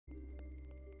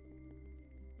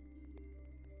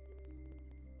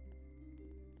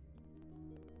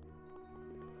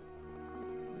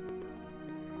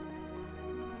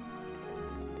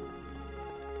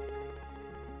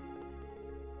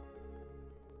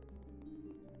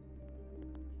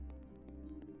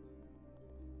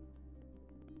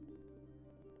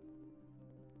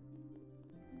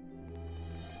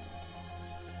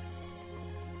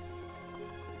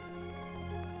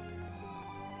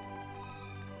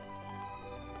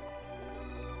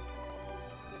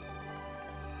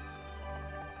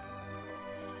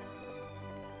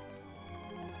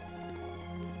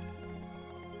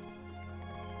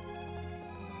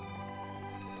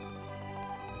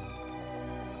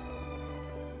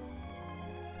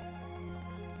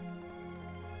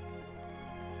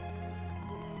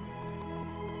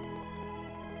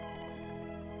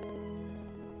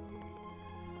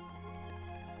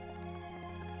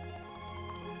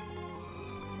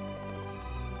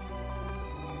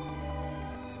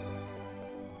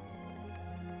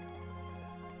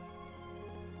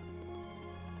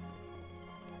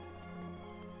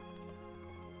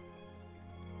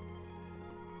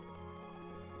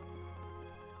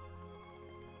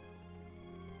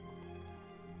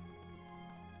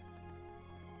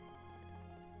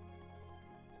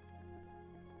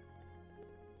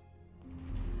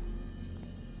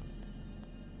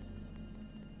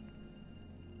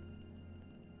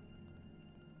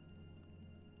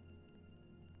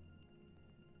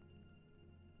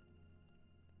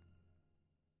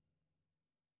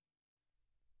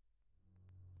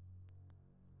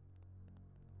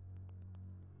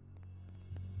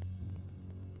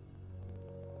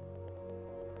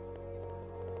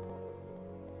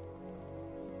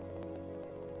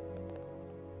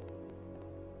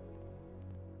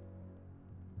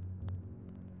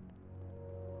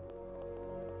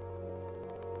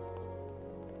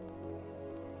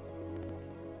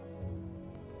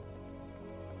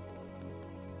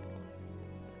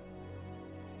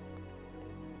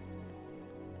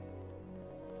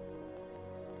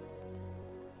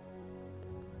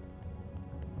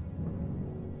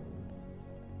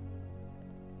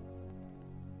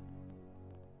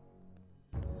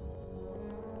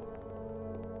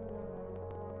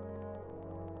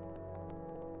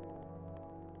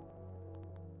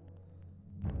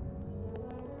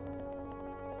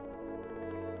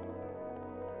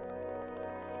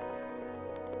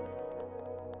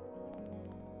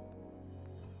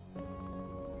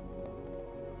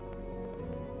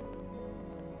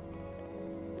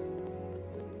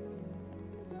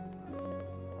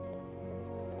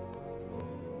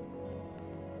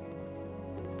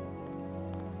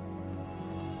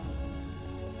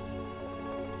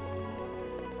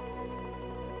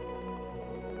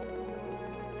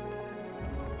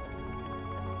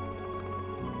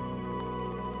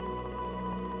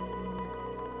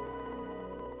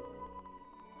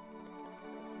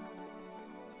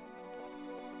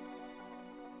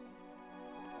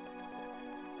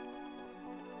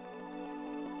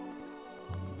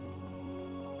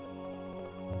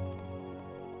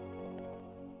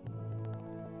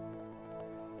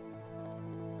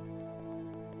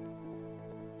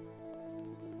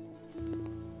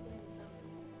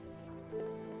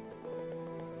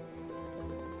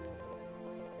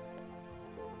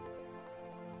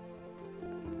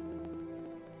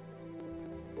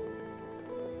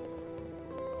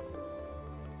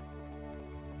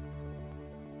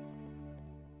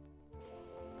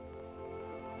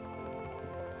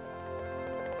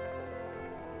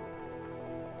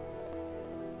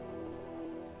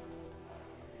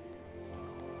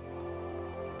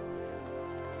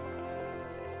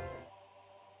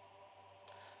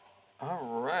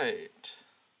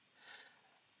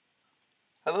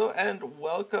Hello and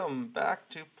welcome back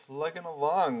to Plugging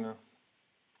Along,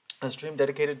 a stream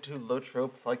dedicated to LOTRO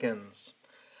plugins.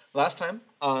 Last time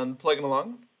on Plugging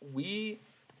Along, we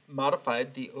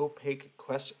modified the Opaque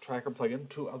Quest Tracker plugin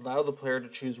to allow the player to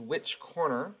choose which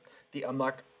corner the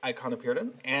unlock icon appeared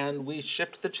in, and we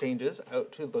shipped the changes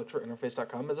out to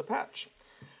lotrointerface.com as a patch.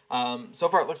 So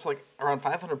far, it looks like around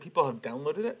 500 people have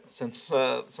downloaded it since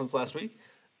last week,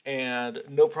 and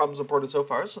no problems reported so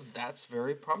far, so that's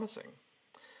very promising.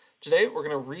 Today, we're going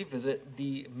to revisit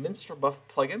the MinstrelBuff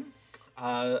plugin.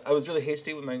 I was really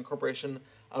hasty with my incorporation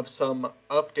of some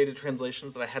updated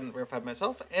translations that I hadn't verified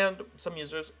myself, and some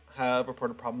users have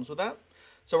reported problems with that.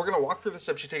 So we're going to walk through the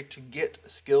steps you take to get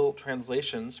skill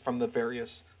translations from the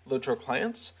various LOTRO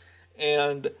clients,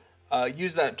 and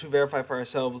use that to verify for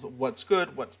ourselves what's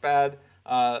good, what's bad,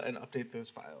 and update those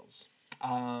files.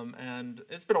 And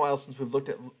it's been a while since we've looked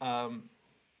at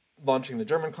launching the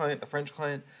German client, the French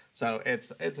client, so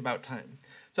it's about time.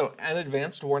 So an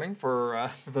advanced warning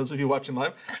for those of you watching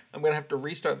live, I'm going to have to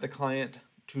restart the client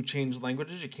to change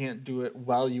languages. You can't do it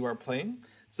while you are playing,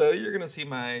 so you're going to see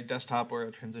my desktop or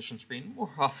a transition screen more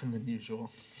often than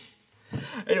usual.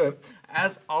 Anyway,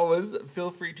 as always, feel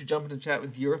free to jump into chat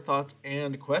with your thoughts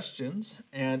and questions,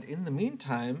 and in the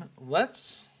meantime,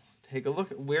 let's take a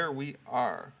look at where we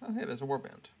are. Oh, hey, there's a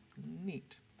warband.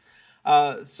 Neat.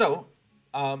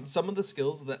 Some of the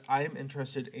skills that I'm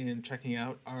interested in checking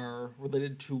out are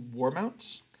related to war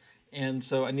mounts, and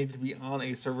so I need to be on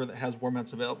a server that has war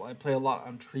mounts available. I play a lot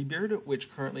on Treebeard,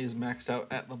 which currently is maxed out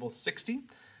at level 60,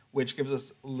 which gives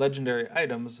us legendary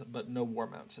items, but no war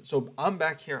mounts. So I'm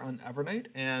back here on Evernight,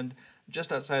 and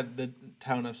just outside the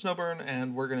town of Snowburn,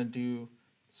 and we're going to do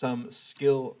some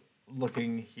skill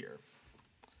looking here.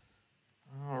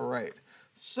 All right,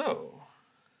 so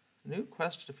new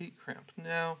quest to defeat Cramped.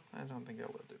 No, I don't think I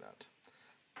will do that.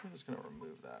 I'm just going to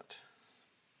remove that.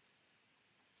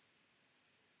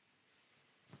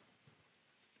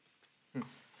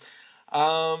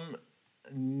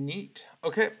 Neat.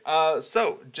 Okay,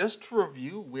 so just to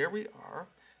review where we are,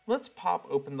 let's pop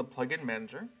open the plugin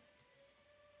manager.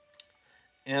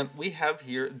 And we have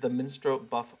here the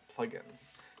MinstrelBuff plugin.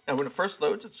 Now when it first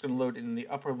loads, it's going to load in the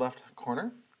upper left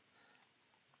corner.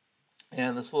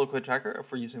 And the Opaque Tracker,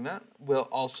 if we're using that, will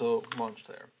also launch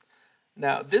there.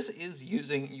 Now, this is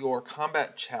using your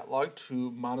combat chat log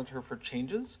to monitor for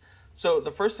changes. So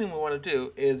the first thing we want to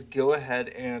do is go ahead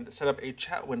and set up a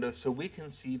chat window so we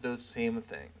can see those same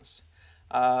things.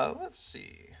 Let's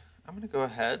see. I'm going to go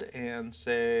ahead and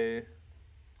say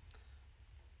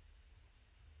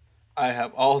I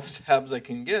have all the tabs I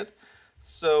can get.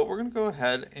 So we're going to go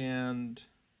ahead and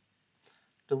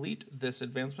delete this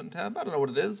advancement tab. I don't know what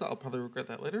it is. I'll probably regret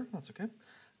that later. That's okay.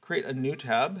 Create a new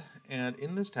tab, and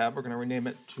in this tab, we're going to rename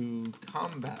it to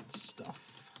Combat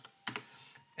Stuff.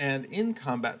 And in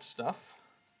Combat Stuff,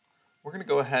 we're going to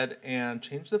go ahead and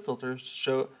change the filters to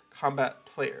show Combat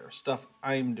Player, stuff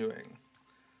I'm doing.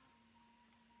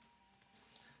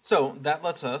 So that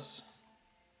lets us...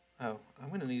 Oh, I'm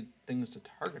going to need things to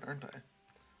target, aren't I?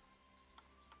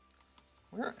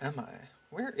 Where am I?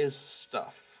 Where is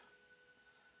stuff?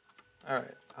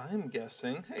 Alright, I'm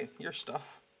guessing, hey, your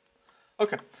stuff.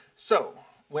 Okay, so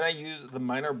when I use the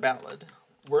minor ballad,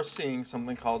 we're seeing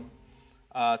something called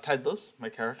Tideless, my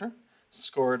character,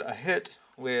 scored a hit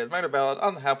with minor ballad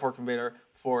on the half-orc invader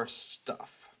for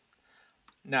stuff.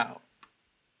 Now,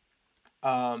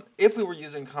 if we were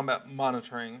using combat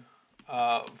monitoring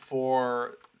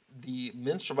for the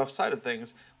MinstrelBuff side of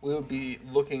things, we would be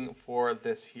looking for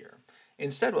this here.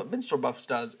 Instead, what MinstrelBuffs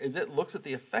does is it looks at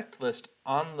the effect list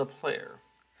on the player.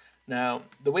 Now,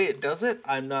 the way it does it,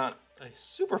 I'm not a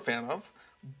super fan of,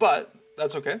 but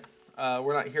that's okay.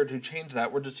 We're not here to change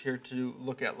that. We're just here to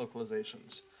look at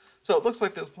localizations. So it looks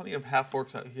like there's plenty of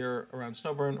half-orcs out here around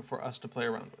Snowburn for us to play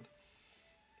around with.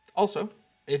 Also,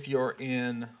 if you're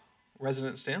in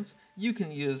Resident Stance, you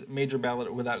can use Major Ballad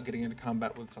without getting into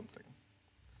combat with something.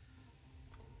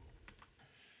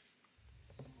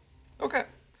 Okay.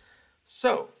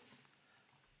 So,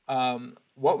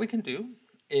 what we can do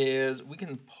is we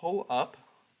can pull up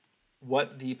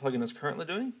what the plugin is currently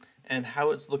doing and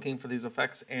how it's looking for these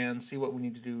effects and see what we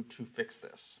need to do to fix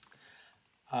this.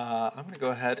 I'm going to go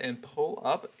ahead and pull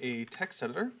up a text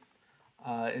editor.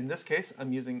 In this case,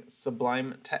 I'm using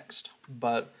Sublime Text,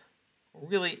 but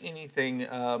really anything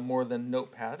more than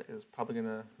Notepad is probably going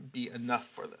to be enough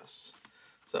for this.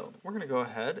 So we're going to go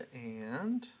ahead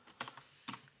and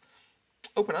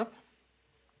open up.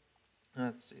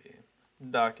 Let's see,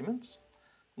 Documents,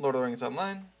 Lord of the Rings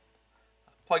Online,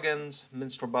 Plugins,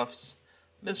 MinstrelBuffs,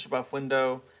 MinstrelBuff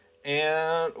window,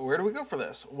 and where do we go for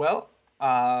this? Well,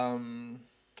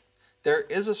 there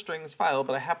is a strings file,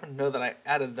 but I happen to know that I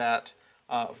added that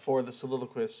for the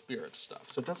soliloquist spirit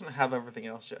stuff, so it doesn't have everything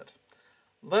else yet.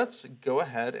 Let's go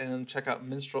ahead and check out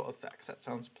minstrel effects. That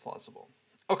sounds plausible.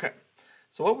 Okay,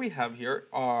 so what we have here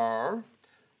are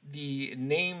the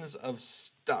names of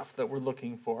stuff that we're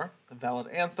looking for. A valid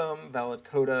anthem, valid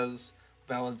codas,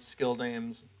 valid skill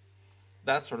names,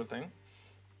 that sort of thing.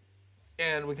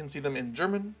 And we can see them in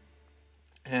German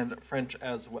and French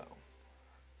as well.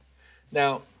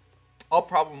 Now, all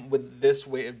problem with this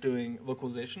way of doing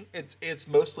localization, it's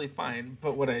mostly fine,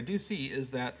 but what I do see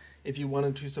is that if you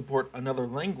wanted to support another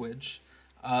language,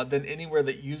 then anywhere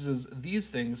that uses these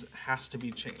things has to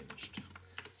be changed.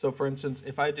 So for instance,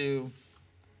 if I do,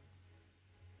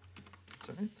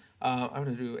 I'm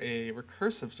going to do a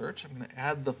recursive search. I'm going to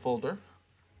add the folder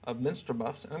of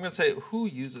MinstrelBuffs, and I'm going to say who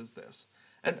uses this.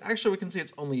 And actually we can see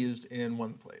it's only used in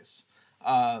one place.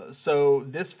 So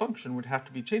this function would have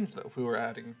to be changed though if we were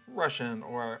adding Russian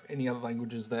or any other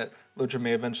languages that LOTRO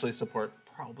may eventually support.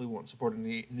 Probably won't support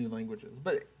any new languages,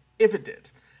 but if it did.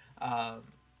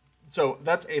 So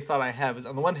that's a thought I have, is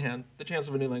on the one hand, the chance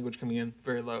of a new language coming in,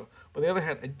 very low. But on the other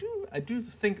hand, I do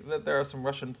think that there are some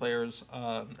Russian players,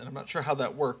 and I'm not sure how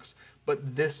that works,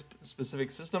 but this specific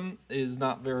system is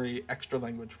not very extra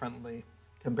language friendly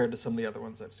compared to some of the other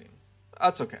ones I've seen.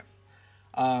 That's okay.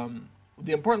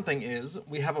 The important thing is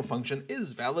we have a function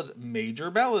is valid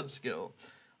major ballad skill.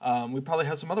 We probably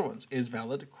have some other ones. Is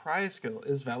valid cry skill,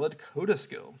 is valid coda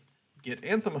skill, get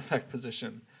anthem effect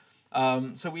position.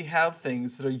 So we have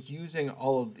things that are using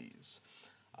all of these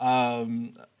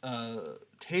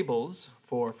tables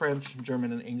for French,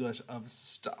 German, and English of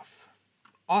stuff.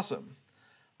 Awesome.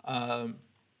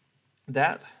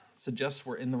 That suggests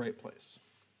we're in the right place.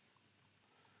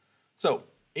 So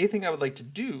a thing I would like to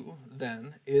do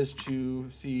then is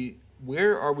to see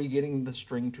where are we getting the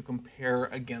string to compare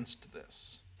against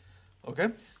this.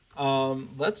 Okay,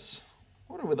 what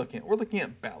are we looking at? We're looking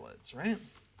at ballads, right?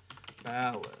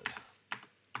 Ballad.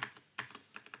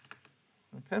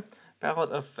 Okay,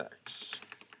 ballad effects.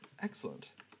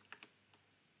 Excellent.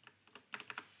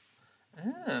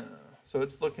 So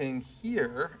it's looking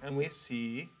here, and we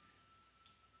see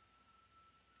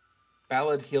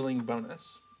ballad healing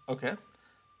bonus. Okay.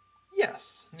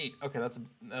 Yes, neat. Okay, that's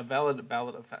a valid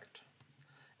ballad effect.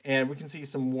 And we can see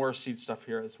some war seed stuff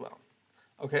here as well.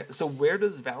 Okay, so where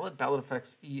does valid ballad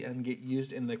effects EN get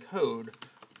used in the code?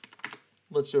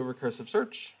 Let's do a recursive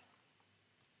search.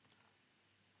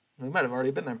 We might have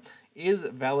already been there. Is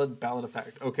valid ballad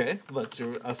effect? Okay, let's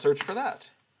do a search for that.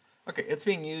 Okay, it's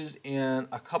being used in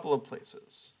a couple of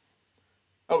places.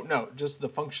 Oh, no, just the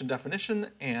function definition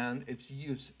and its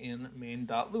use in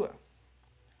main.lua.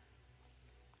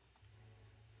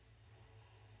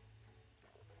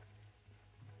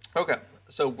 Okay,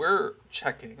 so we're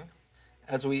checking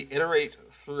as we iterate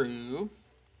through.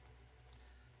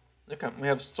 Okay, we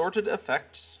have sorted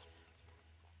effects,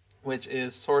 which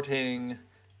is sorting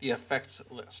the effects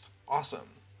list. Awesome.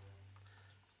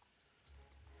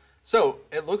 So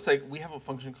it looks like we have a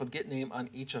function called getName on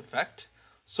each effect.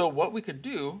 So what we could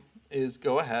do is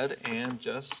go ahead and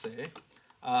just say,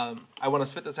 I want to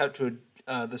spit this out to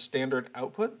the standard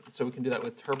output. So we can do that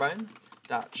with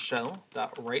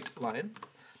turbine.shell.writeLine.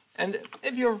 And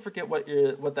if you ever forget what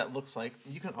that looks like,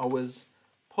 you can always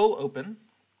pull open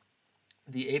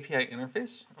the API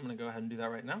interface. I'm going to go ahead and do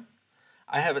that right now.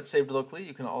 I have it saved locally.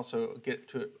 You can also get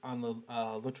to it on the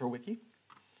LOTRO wiki.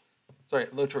 Sorry,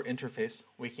 LOTRO interface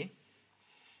wiki.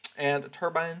 And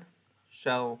turbine,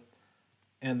 shell,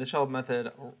 and the shell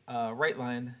method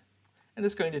writeLine, and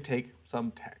it's going to take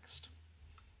some text.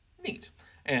 Neat.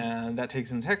 And that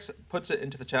takes in text, puts it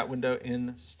into the chat window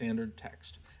in standard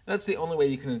text. And that's the only way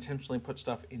you can intentionally put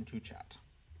stuff into chat.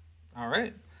 All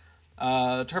right.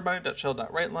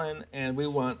 Turbine.shell.writeLine, and we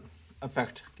want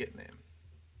effect getName.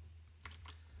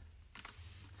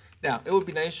 Now, it would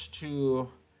be nice to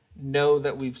know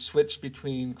that we've switched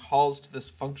between calls to this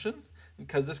function,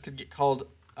 because this could get called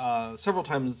several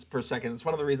times per second. It's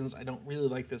one of the reasons I don't really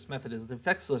like this method, is the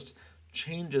effects list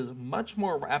changes much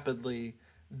more rapidly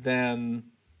than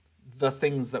the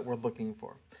things that we're looking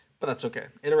for. But that's okay.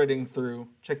 Iterating through,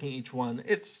 checking each one,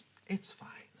 it's fine.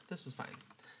 This is fine.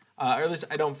 Or at least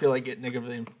I don't feel like it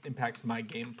negatively impacts my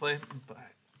gameplay, but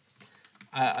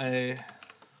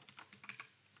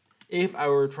if I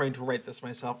were trying to write this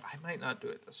myself, I might not do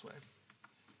it this way.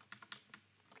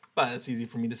 But it's easy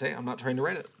for me to say. I'm not trying to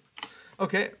write it.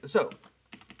 Okay, so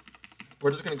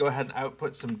we're just going to go ahead and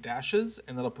output some dashes,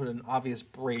 and that'll put an obvious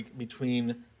break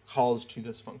between calls to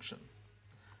this function.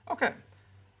 Okay,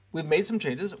 we've made some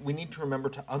changes. We need to remember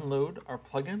to unload our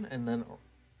plugin and then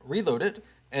reload it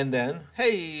And then,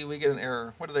 hey, we get an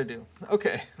error. What did I do?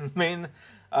 Okay, main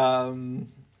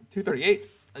 238.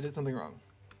 I did something wrong.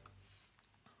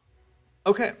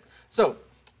 Okay, so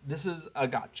this is a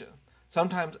gotcha.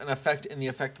 Sometimes an effect in the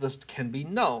effect list can be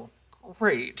null.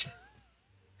 Great.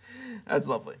 That's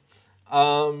lovely.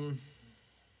 Oh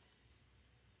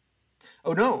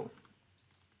no,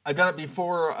 I've done it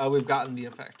before we've gotten the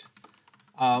effect.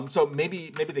 So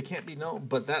maybe they can't be null,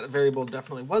 but that variable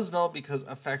definitely was null because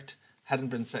effect hadn't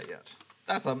been set yet.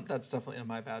 That's definitely on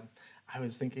my bad. I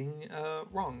was thinking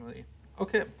wrongly.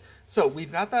 Okay, so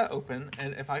we've got that open,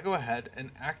 and if I go ahead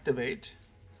and activate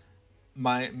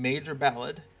my major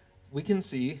ballad, we can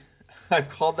see I've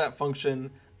called that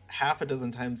function half a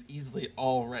dozen times easily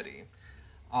already.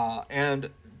 And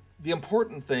the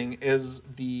important thing is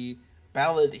the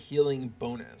ballad healing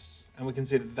bonus, and we can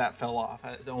see that that fell off.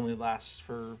 It only lasts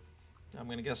for, I'm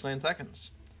going to guess, 9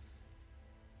 seconds.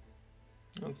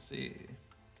 Let's see.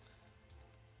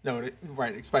 No, it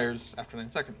expires after 9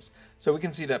 seconds. So we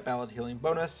can see that ballad healing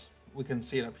bonus. We can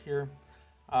see it up here.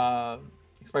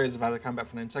 Expires if out of combat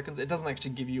for 9 seconds. It doesn't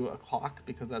actually give you a clock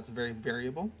because that's very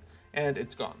variable, and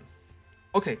it's gone.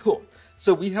 Okay, cool.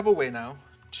 So we have a way now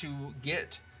to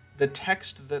get the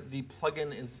text that the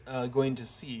plugin is going to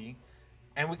see,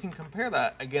 and we can compare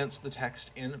that against the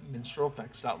text in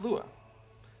MinstrelEffects.lua.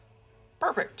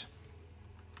 Perfect.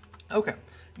 Okay,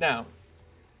 now,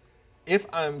 if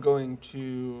I'm going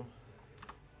to...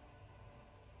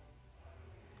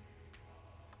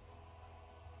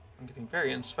 I'm getting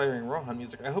very inspiring Rohan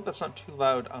music. I hope that's not too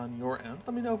loud on your end.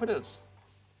 Let me know if it is.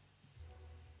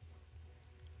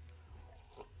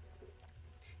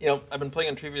 You know, I've been playing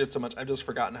in Trivia so much, I've just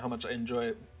forgotten how much I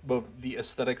enjoy both the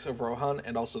aesthetics of Rohan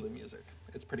and also the music.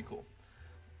 It's pretty cool.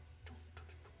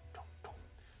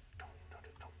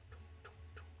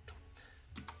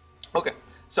 Okay,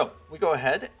 so we go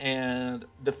ahead and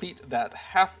defeat that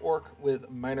half-orc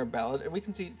with minor ballad, and we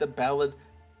can see the ballad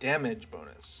damage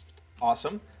bonus.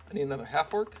 Awesome. I need another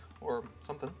half-orc or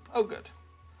something. Oh, good.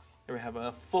 Here we have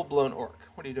a full-blown orc.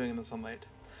 What are you doing in the sunlight?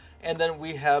 And then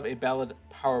we have a ballad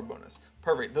power bonus.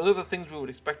 Perfect. Those are the things we would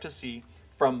expect to see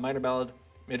from minor ballad,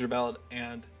 major ballad,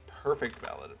 and perfect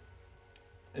ballad.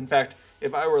 In fact,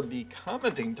 if I were the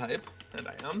commenting type, and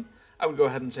I am, I would go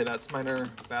ahead and say that's minor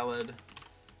ballad.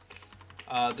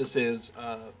 This is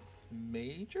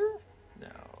major? No.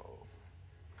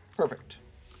 Perfect.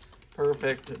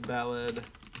 Perfect ballad.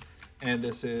 And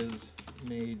this is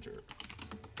major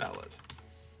ballad.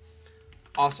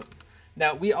 Awesome.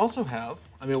 Now, we also have,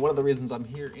 I mean, one of the reasons I'm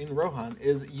here in Rohan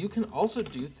is you can also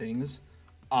do things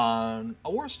on a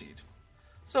war steed.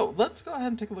 So let's go ahead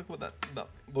and take a look at what that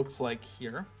looks like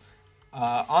here.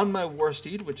 On my war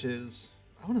steed, which is,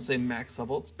 I want to say max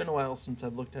level. It's been a while since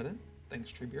I've looked at it.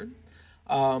 Thanks, Treebeard.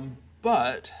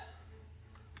 But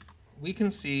we can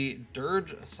see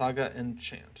Dirge, Saga, and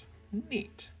Chant.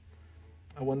 Neat.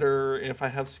 I wonder if I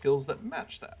have skills that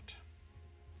match that.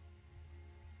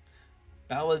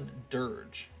 Ballad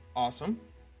Dirge. Awesome.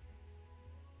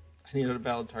 I needed a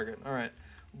valid target. All right.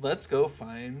 Let's go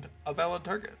find a valid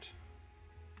target.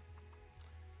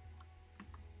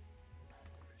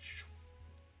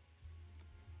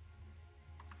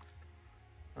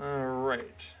 All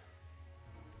right.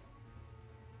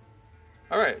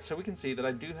 All right, so we can see that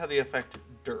I do have the effect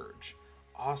Dirge.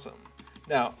 Awesome.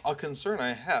 Now, a concern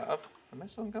I have... Am I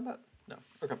still in combat? No.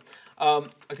 Okay.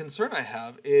 A concern I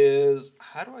have is,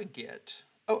 how do I get...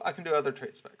 Oh, I can do other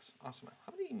trait specs. Awesome.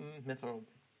 How many mithril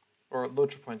or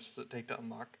LOTRO points does it take to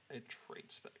unlock a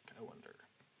trait spec, I wonder?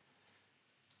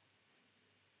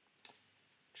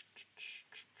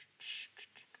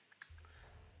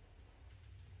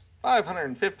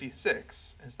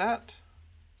 $556. Is that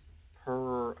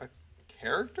per a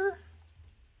character?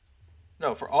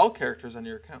 No, for all characters on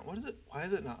your account. What is it? Why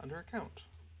is it not under account?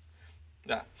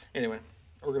 Yeah. Anyway,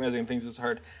 organizing things is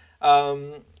hard.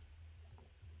 I'm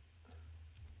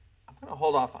gonna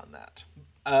hold off on that.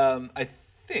 I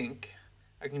think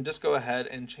I can just go ahead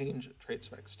and change trait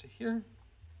specs to here.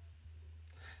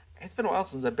 It's been a while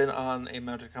since I've been on a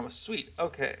mounted combat. Sweet.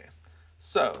 Okay.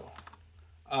 So,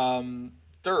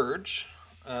 Dirge.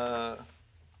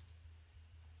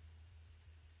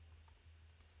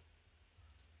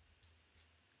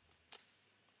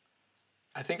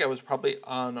 I think I was probably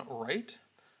on right.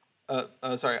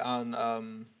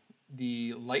 On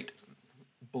the light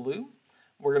blue.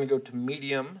 We're going to go to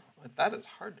medium. That is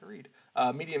hard to read.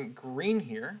 Medium green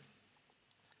here.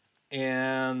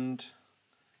 And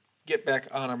get back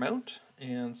on our mount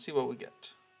and see what we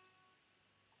get.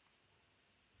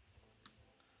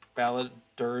 Ballad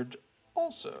Dirge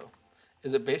also.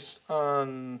 Is it based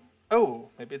on... Oh,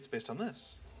 maybe it's based on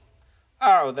this.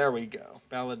 Oh, there we go.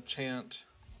 Ballad Chant,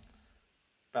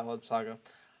 Ballad Saga.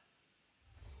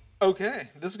 Okay,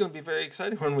 this is going to be very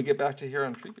exciting when we get back to here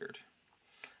on Treebeard.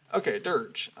 Okay,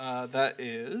 Dirge. That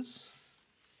is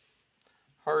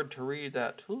hard to read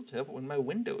that tooltip when my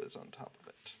window is on top of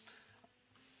it.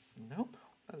 Nope,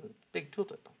 that's a big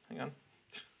tooltip. Hang on.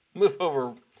 Move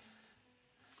over.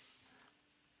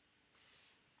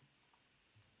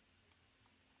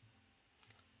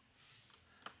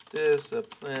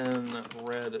 Discipline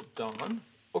Red Dawn.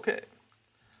 Okay.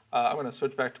 I'm going to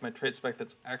switch back to my trait spec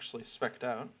that's actually spec'd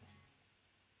out.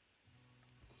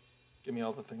 Give me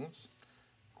all the things.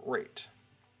 Great.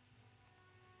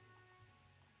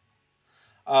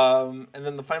 And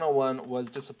then the final one was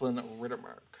Discipline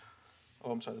Rittermark.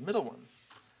 Oh, I'm sorry, the middle one.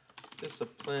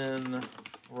 Discipline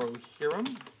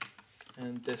Rohirrim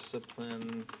and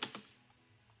Discipline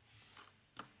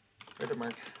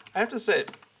Rittermark. I have to say,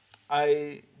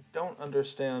 I don't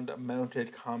understand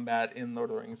mounted combat in Lord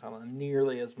of the Rings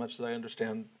nearly as much as I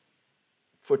understand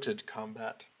footed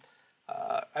combat.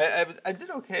 I did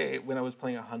okay when I was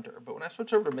playing a hunter, but when I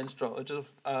switched over to Minstrel, it just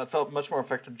felt much more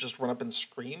effective to just run up and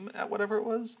scream at whatever it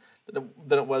was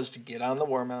than it was to get on the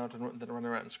war mount and then run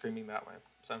around screaming that way.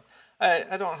 So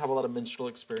I don't have a lot of Minstrel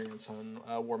experience on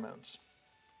war mounts.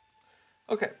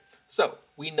 Okay, so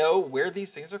we know where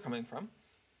these things are coming from,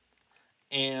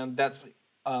 and that's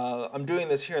I'm doing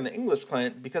this here in the English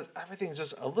client because everything's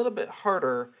just a little bit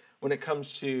harder when it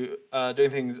comes to doing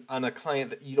things on a client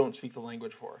that you don't speak the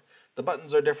language for. The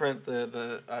buttons are different,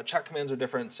 the chat commands are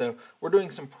different, so we're doing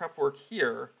some prep work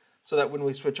here so that when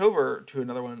we switch over to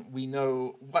another one, we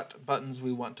know what buttons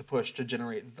we want to push to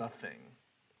generate the thing.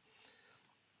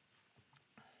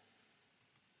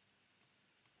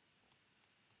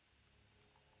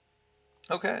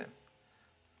 Okay.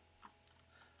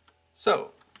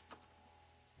 So,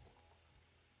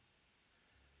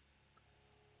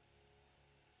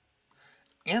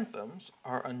 anthems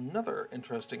are another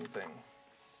interesting thing.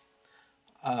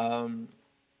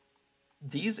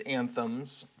 These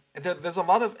anthems, there's a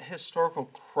lot of historical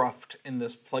cruft in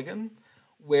this plugin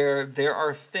where there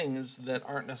are things that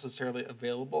aren't necessarily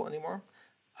available anymore.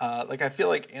 Like I feel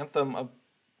like Anthem of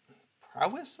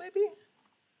Prowess, maybe?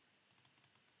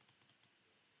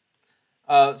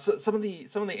 So some of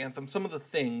the anthems, some of the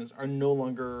things are no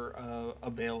longer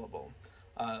available,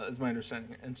 is my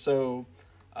understanding. And so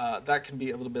that can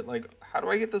be a little bit like, how do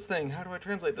I get this thing? How do I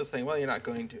translate this thing? Well, you're not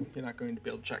going to. You're not going to be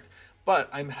able to check. But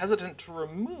I'm hesitant to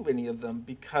remove any of them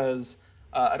because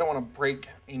I don't want to break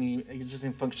any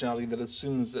existing functionality that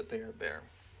assumes that they are there.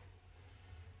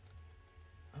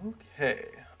 Okay.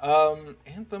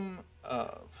 Anthem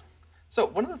of. So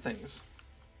one of the things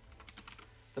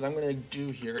that I'm going to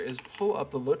do here is pull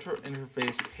up the LOTRO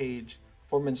interface page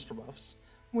for MinstrelBuffs,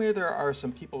 where there are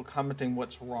some people commenting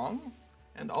what's wrong.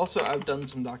 And also, I've done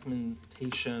some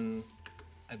documentation,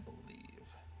 I believe.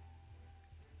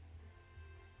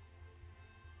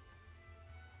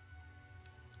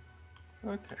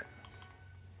 Okay.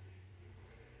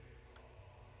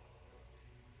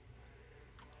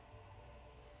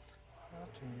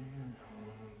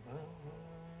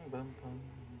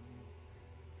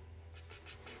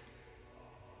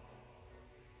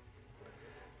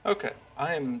 Okay,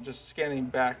 I am just scanning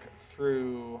back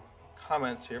through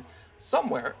comments here.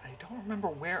 Somewhere, I don't remember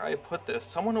where I put this,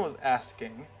 someone was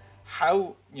asking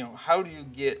how do you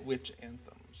get which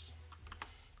anthems?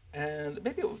 And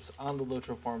maybe it was on the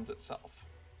LOTRO forums itself.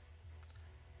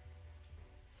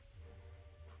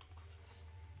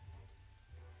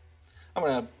 I'm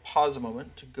going to pause a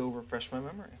moment to go refresh my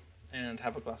memory and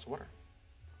have a glass of water.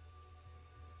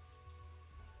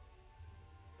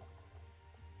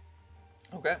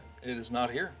 Okay, it is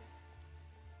not here.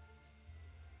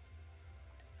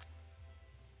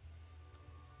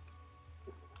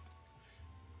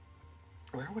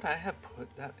 Where would I have put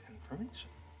that information?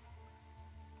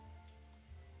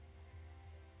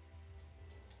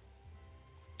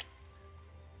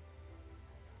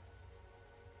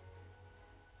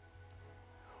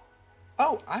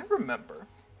 Oh, I remember.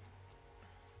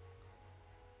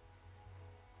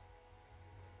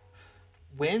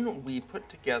 When we put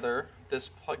together this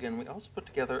plugin, we also put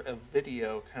together a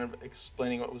video kind of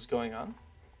explaining what was going on.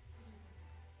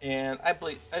 And I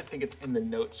think it's in the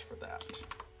notes for that.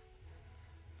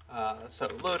 So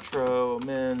LOTRO,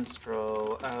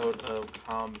 Minstrel, out of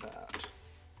combat.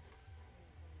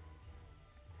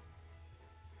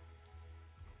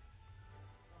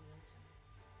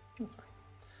 That's fine.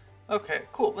 Okay,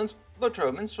 cool.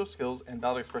 LOTRO, Minstrel skills, and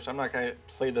ballad expression. I'm not going to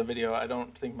play the video. I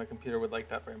don't think my computer would like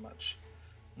that very much,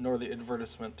 nor the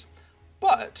advertisement.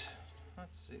 But,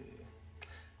 let's see.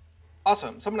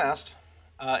 Awesome. Someone asked,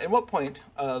 at what point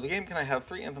the game can I have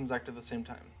 3 anthems active at the same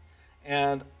time?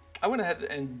 And I went ahead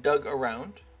and dug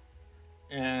around,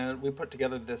 and we put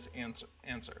together this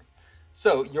answer.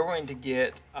 So you're going to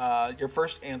get your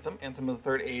first anthem, Anthem of the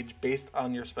Third Age, based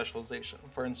on your specialization.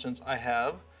 For instance, I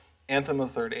have Anthem of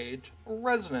the Third Age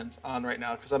Resonance on right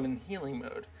now because I'm in healing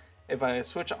mode. If I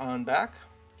switch on back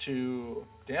to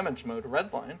damage mode,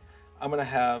 Redline, I'm going to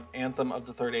have Anthem of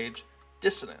the Third Age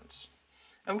Dissonance.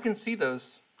 And we can see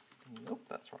those, nope,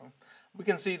 that's wrong. We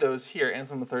can see those here,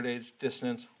 Anthem of the Third Age,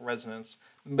 Dissonance, Resonance.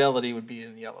 Melody would be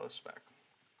in yellow spec.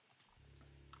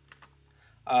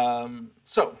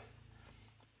 So,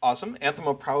 awesome. Anthem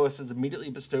of Prowess is immediately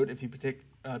bestowed if you pick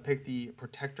the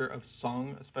Protector of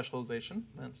Song specialization.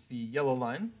 That's the yellow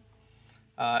line.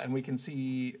 And we can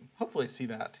see, hopefully see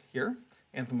that here.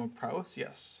 Anthem of Prowess,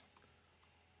 yes.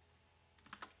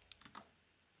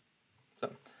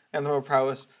 So, Anthem of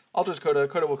Prowess alters Coda.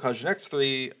 Coda will cause your next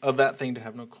 3 of that thing to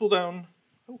have no cooldown.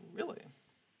 Oh, really?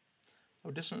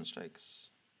 Oh, Dissonant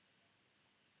Strikes.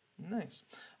 Nice.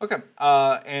 Okay,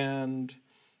 and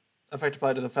effect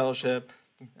applied to the Fellowship,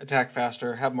 attack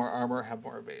faster, have more armor, have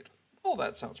more evade. All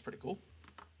that sounds pretty cool.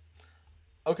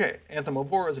 Okay, Anthem of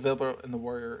War is available in the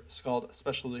Warrior Scald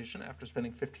specialization after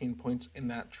spending 15 points in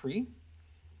that tree.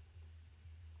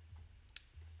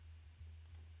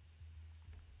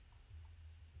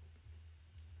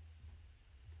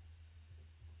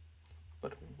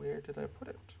 But where did I put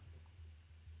it?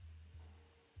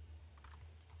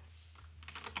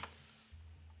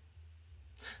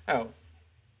 Oh.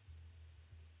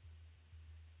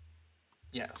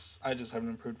 Yes, I just have an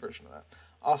improved version of that.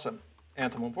 Awesome.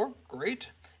 Anthem of War,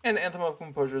 great. And Anthem of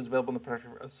Composure is available in the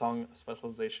Protector of Song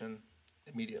specialization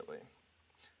immediately.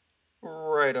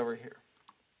 Right over here.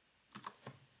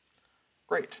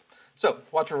 Great. So,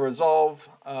 Watch Over Resolve.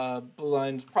 Blue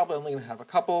line's probably only going to have a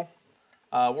couple.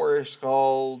 Warrior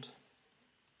Scald.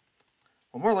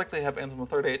 Will more likely have Anthem of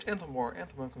Third Age, Anthem of War,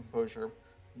 Anthem of Composure.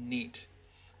 Neat.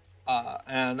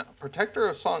 And Protector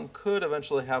of Song could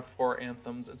eventually have 4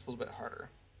 anthems. It's a little bit harder.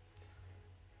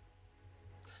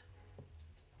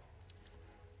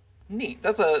 Neat.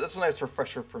 That's a nice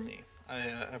refresher for me. I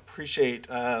appreciate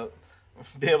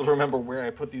being able to remember where I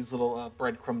put these little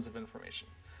breadcrumbs of information.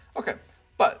 Okay,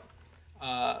 but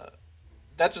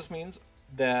that just means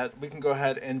that we can go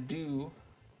ahead and do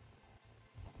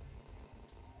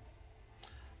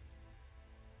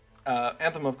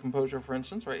Anthem of Composure, for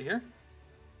instance, right here.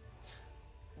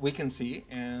 We can see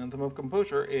Anthem of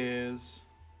Composure is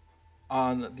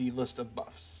on the list of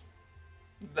buffs.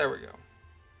 There we go.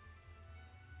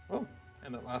 Oh,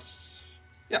 and it lasts,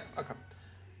 yeah, okay.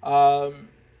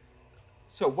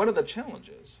 So one of the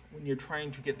challenges when you're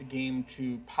trying to get the game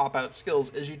to pop out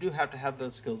skills is you do have to have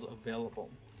those skills available.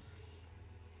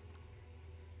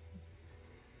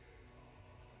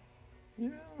 You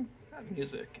know, that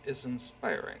music is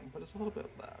inspiring, but it's a little bit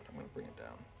loud. I'm going to bring it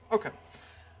down. Okay.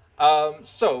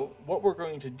 So what we're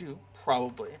going to do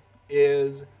probably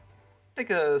is take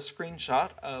a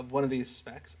screenshot of one of these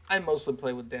specs. I mostly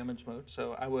play with damage mode,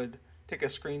 so I would take a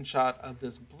screenshot of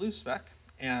this blue spec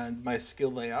and my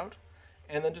skill layout,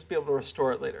 and then just be able to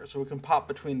restore it later. So we can pop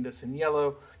between this and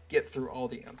yellow, get through all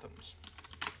the anthems.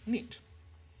 Neat.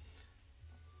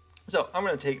 So I'm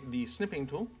going to take the snipping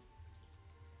tool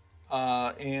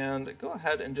and go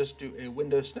ahead and just do a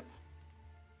window snip.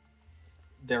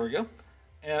 There we go.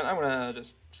 And I'm going to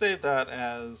just save that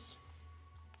as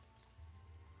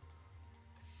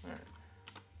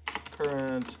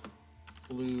current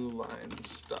blue line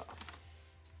stuff.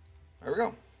 There we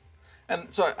go.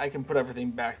 And so I can put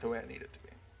everything back the way I need it to be.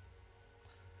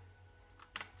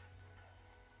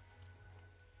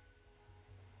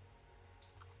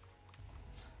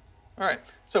 All right,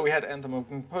 so we had Anthem of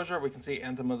Composure. We can see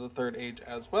Anthem of the Third Age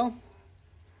as well.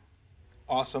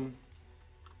 Awesome.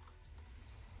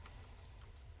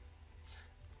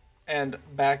 And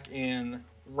back in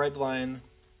Redline,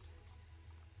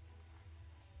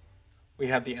 we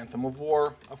have the Anthem of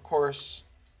War, of course,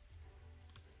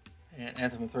 and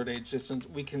Anthem of Third Age Distance.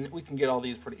 We can get all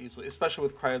these pretty easily, especially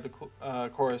with Cry of the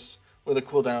Chorus with a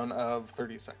cooldown of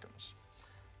 30 seconds.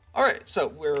 All right, so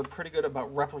we're pretty good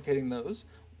about replicating those.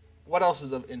 What else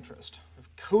is of interest?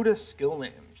 Coda skill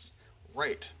names.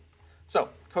 Right. So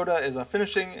Coda is a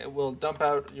finishing. It will dump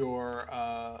out your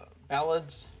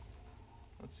ballads.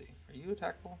 Let's see. Are you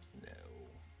attackable? No.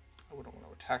 I wouldn't want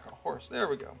to attack a horse. There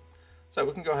we go. So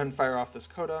we can go ahead and fire off this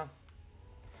Coda.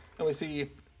 And we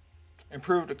see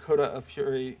improved Coda of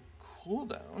Fury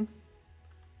cooldown.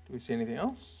 Do we see anything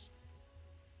else?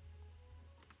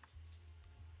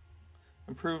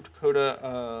 Improved Coda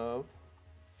of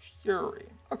Fury.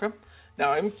 Okay.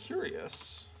 Now I'm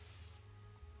curious.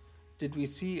 Did we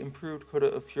see improved Coda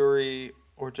of Fury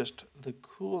or just the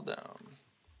cooldown?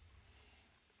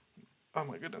 Oh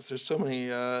my goodness, there's so many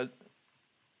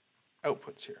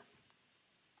outputs here.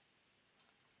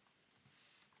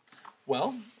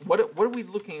 Well, what are we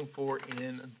looking for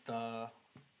in the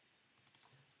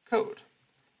code?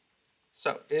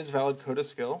 So, is valid Coda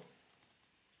skill?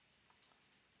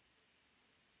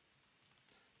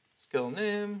 Skill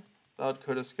name, valid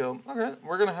Coda skill. Okay,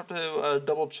 we're going to have to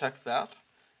double check that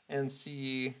and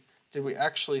see, did we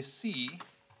actually see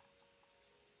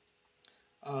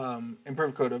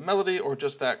improved Coda melody or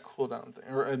just that cooldown thing,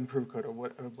 or improved Coda,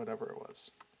 whatever it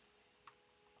was.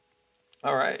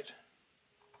 All right.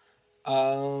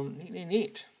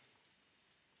 Neat.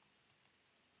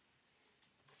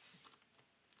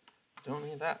 Don't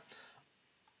need that.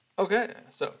 Okay,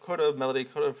 so Coda melody,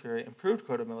 Coda fury, improved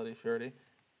Coda melody, fury,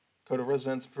 Coda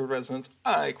resonance, improved resonance.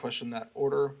 I question that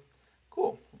order.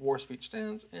 Cool. War speech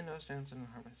stance, in no stance, and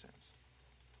harmony stance.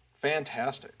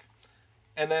 Fantastic.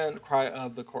 And then cry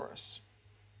of the chorus.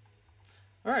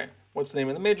 All right. What's the name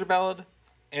of the major ballad?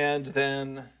 And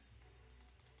then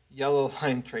yellow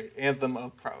line trait, anthem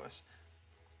of prowess.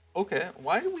 Okay,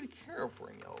 why do we care if we're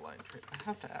in yellow line trait? I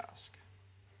have to ask.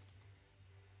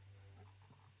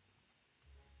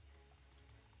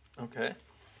 Okay.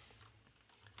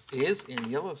 Is in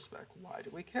yellow spec. Why do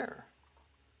we care?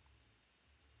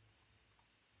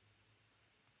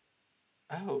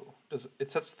 Oh, does it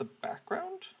sets the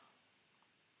background?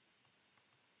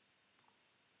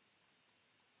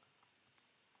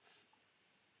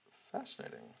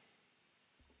 Fascinating.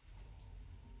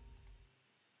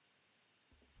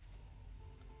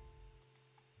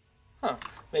 Huh.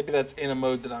 Maybe that's in a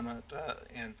mode that I'm not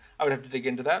in. I would have to dig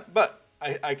into that, but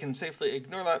I can safely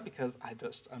ignore that because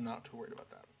I'm not too worried about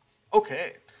that.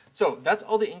 Okay, so that's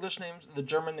all the English names. The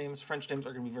German names, French names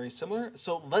are going to be very similar.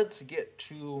 So let's get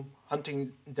to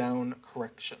hunting down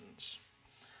corrections.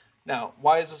 Now,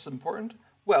 why is this important?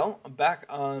 Well, back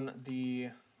on the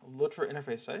LOTRO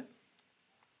interface site,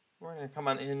 we're going to come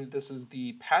on in. This is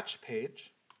the patch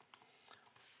page.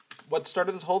 What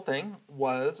started this whole thing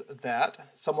was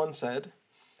that someone said,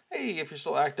 hey, if you're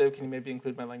still active, can you maybe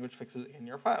include my language fixes in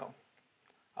your file?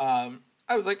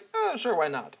 I was like, oh, sure, why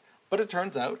not? But it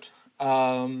turns out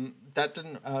that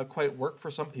didn't quite work for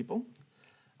some people.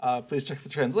 Please check the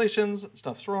translations.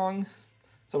 Stuff's wrong.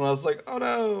 Someone else was like, oh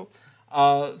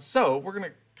no. So we're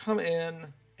going to come in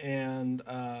and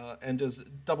just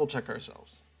double check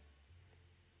ourselves.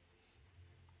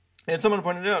 And someone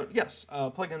pointed out, yes,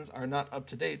 plugins are not up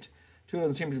to date. 2 of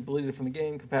them seem to be deleted from the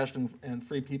game, compassion and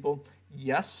free people.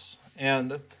 Yes,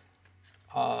 and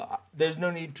there's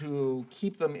no need to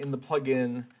keep them in the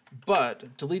plugin,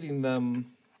 but deleting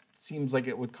them seems like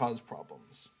it would cause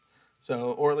problems.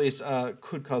 So, or at least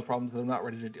could cause problems that I'm not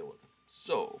ready to deal with.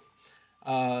 So,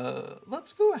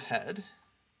 let's go ahead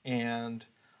and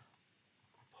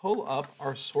pull up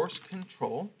our source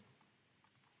control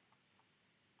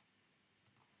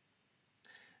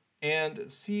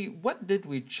and see what did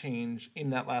we change in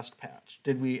that last patch.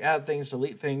 Did we add things,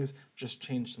 delete things, just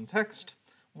change some text?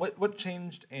 What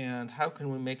changed and how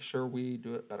can we make sure we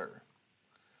do it better?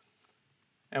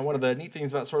 And one of the neat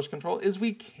things about source control is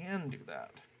we can do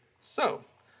that. So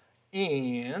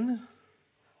in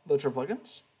LOTRO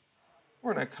plugins,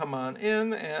 we're going to come on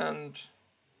in and,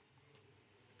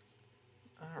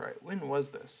 all right, when was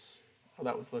this? Oh,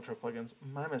 that was LOTRO plugins.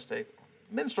 My mistake.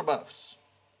 MinstrelBuffs.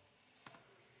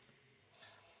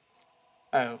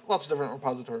 I have lots of different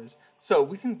repositories. So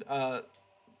we can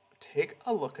take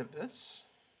a look at this.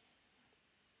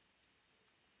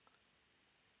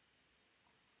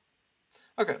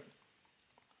 Okay.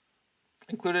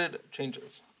 Included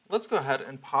changes. Let's go ahead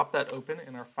and pop that open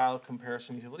in our file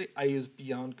comparison utility. I use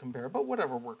beyond compare, but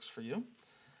whatever works for you.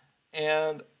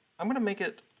 And I'm going to make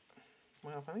it,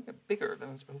 well, if I make it bigger,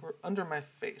 then it's over under my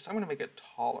face. I'm going to make it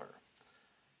taller.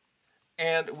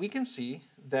 And we can see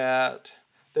that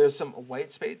there's some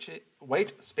white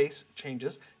space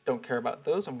changes. Don't care about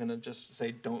those. I'm going to just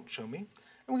say don't show me.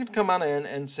 And we can come on in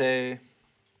and say,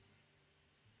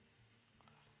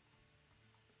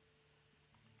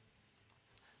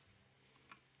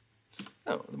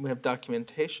 oh, then we have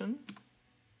documentation.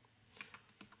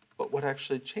 But what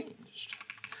actually changed?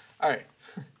 All right.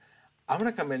 I'm going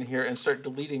to come in here and start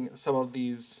deleting some of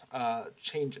these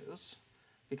changes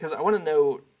because I want to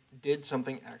know, did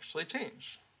something actually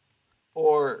change?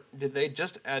 Or did they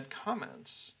just add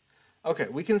comments? Okay,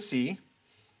 we can see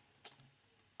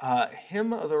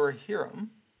him or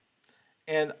Hiram,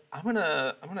 and I'm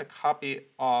gonna copy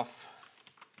off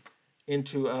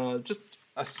into just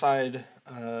a side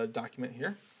document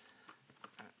here.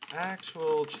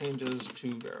 actual changes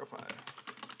to verify.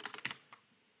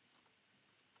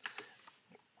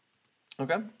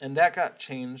 Okay, and that got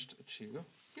changed to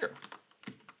here.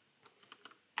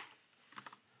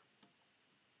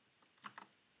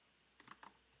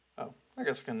 Oh, I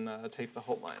guess I can take the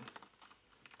whole line.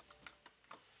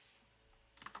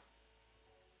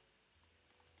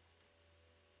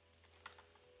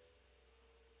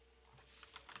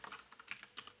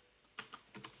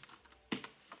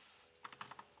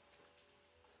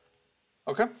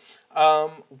 Okay,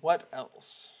 what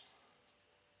else?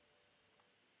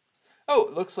 Oh,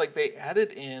 it looks like they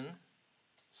added in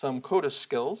some coda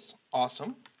skills.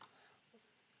 Awesome.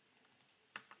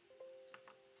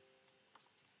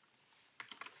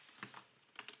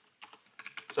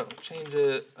 So change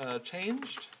it,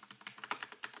 changed,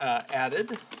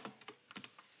 added,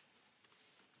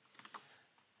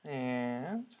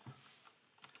 and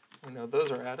we know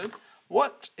those are added.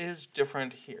 What is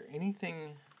different here?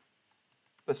 Anything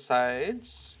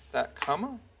besides that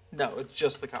comma? No, it's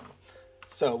just the comma.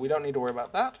 So we don't need to worry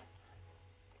about that.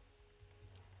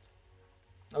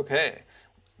 Okay,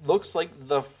 looks like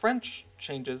the French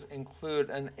changes include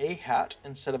an A hat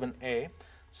instead of an A.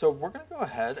 So we're going to go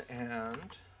ahead and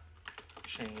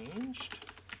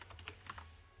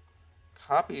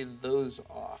copy those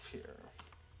off here.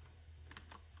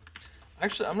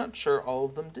 Actually, I'm not sure all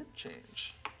of them did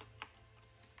change.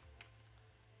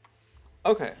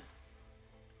 Okay.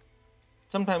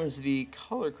 Sometimes the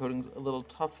color coding's a little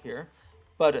tough here,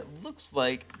 but it looks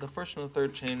like the first and the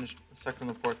third changed, the second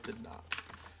and the fourth did not.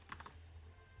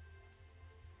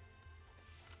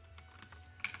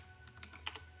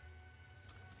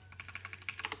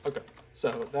 Okay,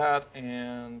 so that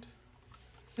and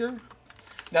here.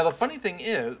 Now the funny thing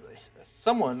is,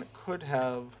 someone could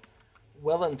have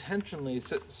well-intentionally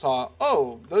saw,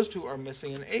 oh, those two are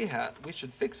missing an A hat, we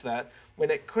should fix that,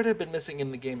 when it could have been missing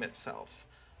in the game itself.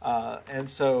 And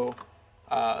so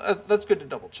that's good to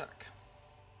double check.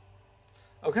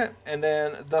 Okay, and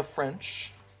then the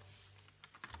French.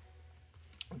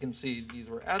 We can see these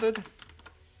were added.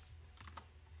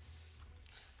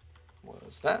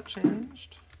 Was that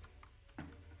changed?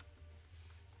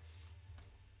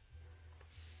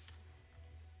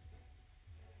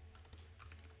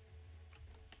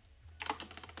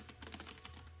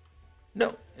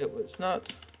 No, it was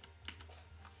not.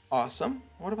 Awesome.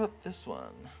 What about this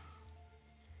one?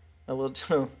 A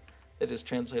little. They just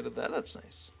translated that. That's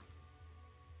nice.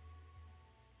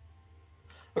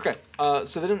 Okay,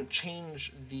 so they didn't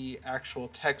change the actual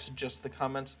text, just the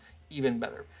comments. Even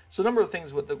better. So the number of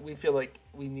things that we feel like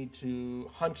we need to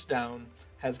hunt down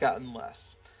has gotten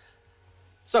less.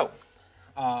 So,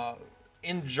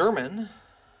 in German,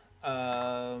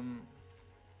 I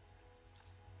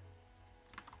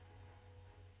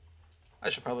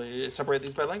should probably separate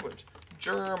these by language.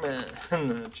 German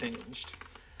changed.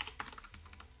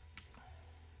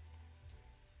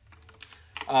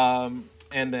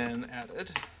 And then added.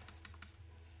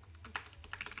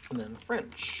 And then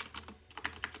French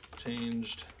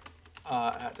changed,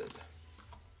 added.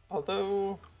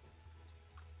 Although,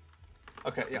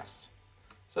 okay, yes.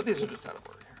 So these are just out of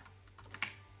order here.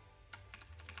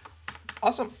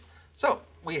 Awesome. So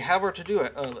we have our to-do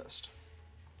list.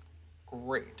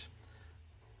 Great.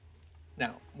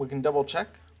 Now we can double check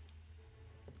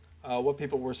what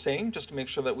people were saying just to make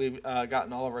sure that we've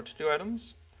gotten all of our to-do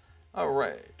items. All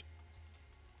right.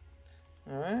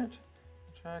 All right.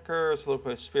 Tracker,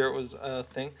 Soliloquy Spirit was a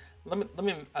thing. Let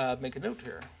me make a note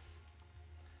here.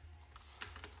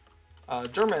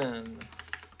 German.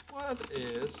 What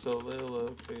is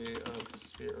Soliloquy of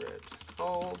Spirit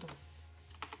called?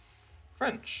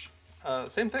 French.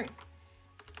 Same thing.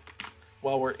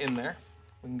 While we're in there,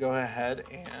 we can go ahead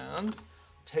and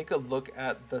take a look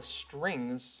at the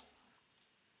strings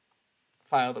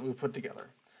file that we put together.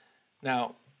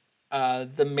 Now,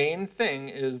 the main thing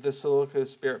is the Soliloquy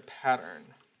Spirit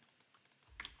pattern,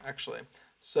 actually.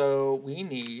 So we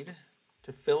need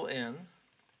to fill in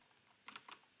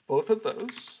both of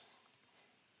those,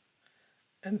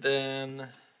 and then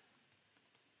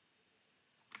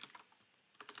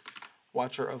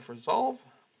Watcher of Resolve,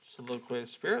 Soliloquy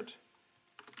Spirit,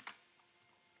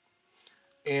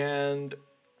 and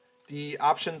the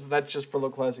options, that's just for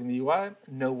localizing the UI,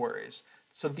 no worries.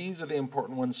 So these are the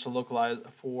important ones to localize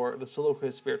for the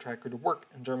Soliloquy Spirit Tracker to work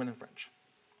in German and French.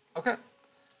 Okay,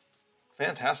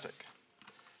 fantastic.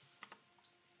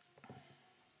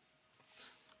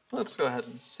 Let's go ahead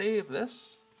and save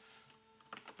this.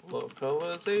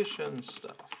 Localization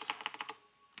stuff.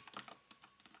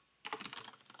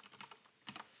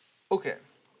 Okay,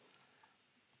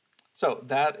 so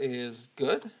that is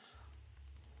good.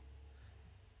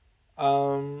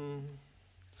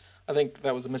 I think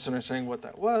that was a misunderstanding what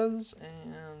that was,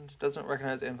 and doesn't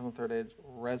recognize Anthem of Third Age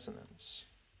resonance.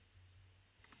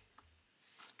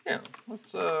 Yeah,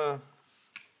 let's go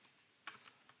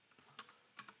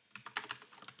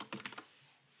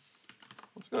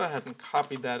ahead and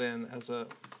copy that in as a,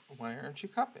 why aren't you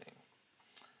copying?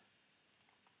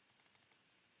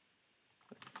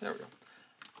 There we go.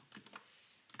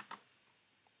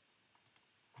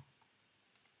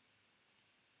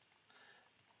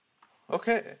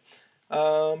 Okay.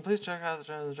 Please check out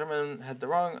the German had the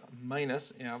wrong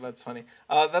minus. Yeah, that's funny.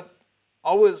 That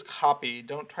always copy.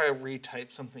 Don't try to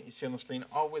retype something you see on the screen.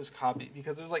 Always copy,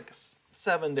 because there's like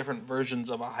 7 different versions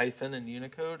of a hyphen in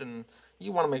Unicode, and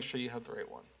you want to make sure you have the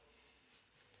right one.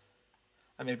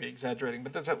 I may be exaggerating,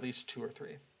 but there's at least 2 or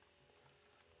 3.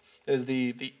 There's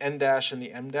the N dash and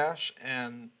the M dash,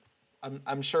 and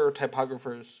I'm sure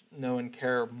typographers know and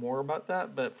care more about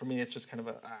that, but for me it's just kind of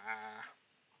a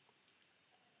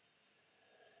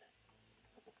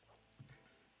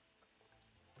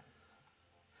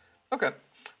Okay,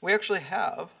 we actually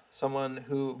have someone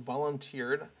who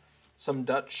volunteered some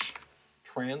Dutch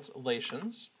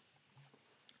translations.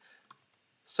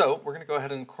 So we're going to go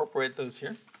ahead and incorporate those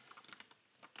here.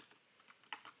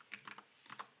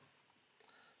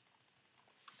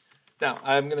 Now,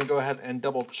 I'm going to go ahead and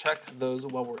double check those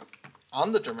while we're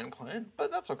on the German client,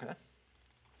 but that's okay.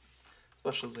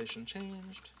 Specialization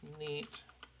changed, neat.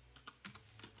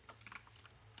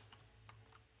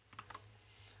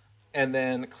 And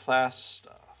then class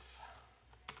stuff.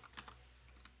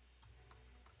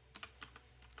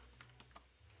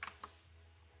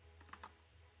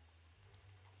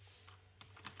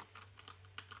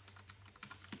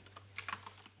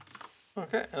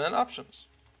 Okay, and then options.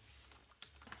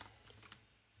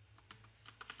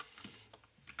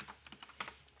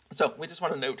 So we just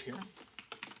want to note here,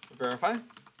 verify,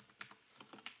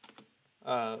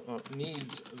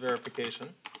 needs verification.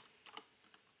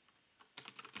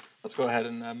 Let's go ahead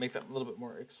and make that a little bit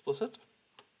more explicit.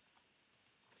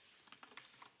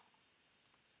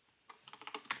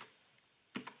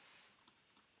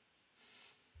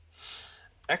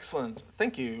 Excellent.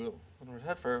 Thank you,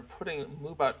 LOTRO, for putting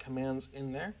MooBot commands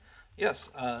in there.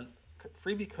 Yes,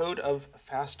 freebie code of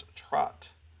fast trot.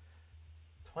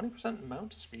 20%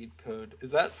 mount speed code.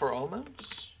 Is that for all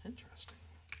mounts? Interesting.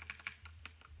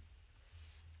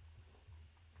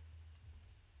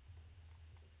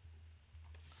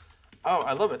 Oh,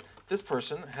 I love it. This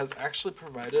person has actually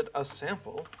provided a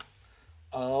sample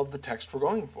of the text we're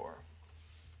going for.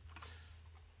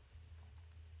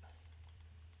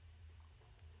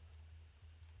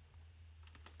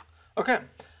 Okay,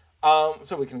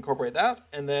 so we can incorporate that,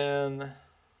 and then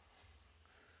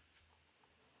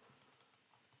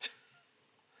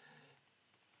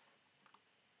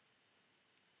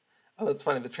oh, that's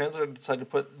funny. The translator decided to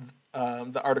put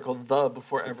the article "the"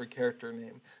 before every character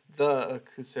name. The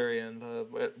Kusarian,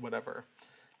 the whatever.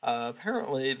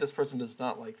 Apparently, this person does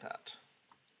not like that.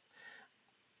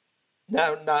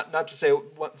 Now, not to say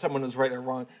what someone is right or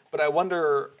wrong, but I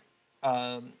wonder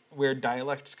where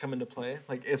dialects come into play.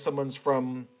 Like, if someone's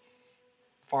from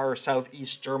far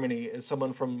southeast Germany, is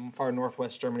someone from far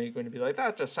northwest Germany going to be like,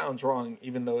 that just sounds wrong,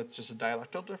 even though it's just a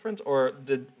dialectal difference? Or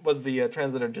was the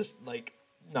translator just, like,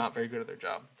 not very good at their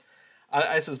job?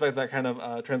 I suspect that kind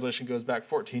of translation goes back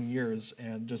 14 years,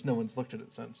 and just no one's looked at it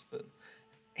since. But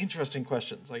interesting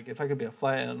questions. Like, if I could be a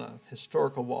fly on a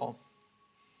historical wall.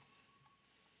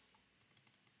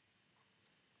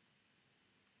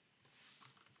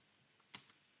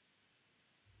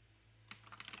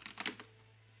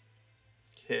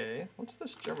 Okay, what's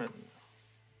this German?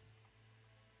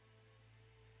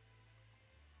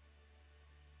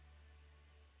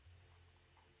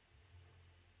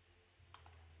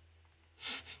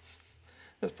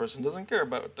 This person doesn't care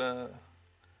about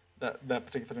that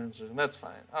particular translation. That's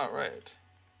fine. All right.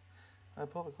 I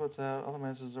pull the quotes out. All the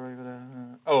messages are regular.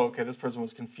 Oh, okay. This person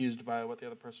was confused by what the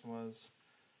other person was.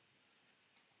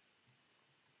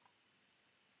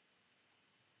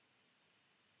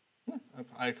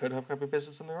 I could have copy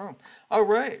pasted something wrong. All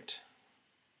right.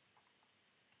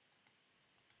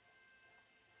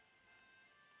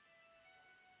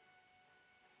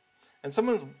 And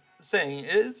someone's saying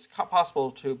it is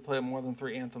possible to play more than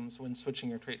 3 anthems when switching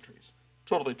your trait trees.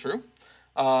 Totally true.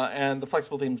 And the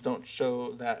flexible themes don't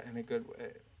show that in a good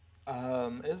way.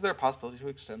 Is there a possibility to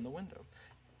extend the window?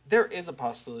 There is a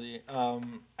possibility.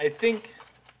 I think,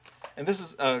 and this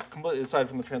is completely aside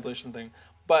from the translation thing,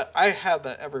 but I have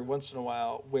that every once in a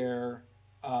while where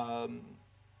I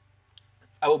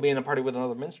will be in a party with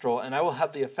another minstrel, and I will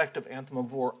have the effect of Anthem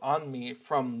of War on me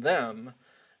from them,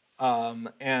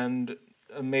 and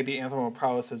maybe Anthem of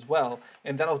Prowess as well,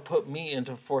 and that'll put me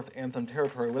into 4th Anthem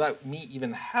territory without me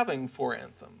even having 4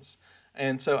 Anthems.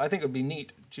 And so I think it would be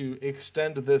neat to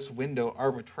extend this window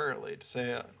arbitrarily to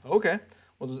say, okay,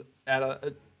 we'll just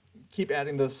add keep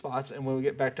adding those spots, and when we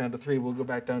get back down to 3, we'll go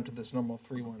back down to this normal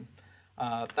 3 one.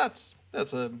 That's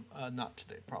a not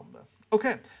today problem though.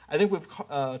 Okay, I think we've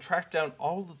tracked down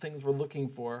all the things we're looking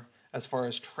for as far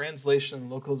as translation and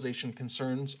localization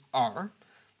concerns are.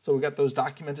 So we got those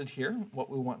documented here, what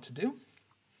we want to do.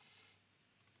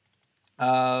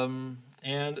 And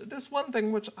this one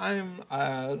thing which I'm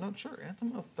not sure,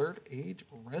 Anthem of Third Age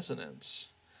Resonance.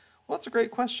 Well, that's a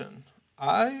great question.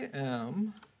 I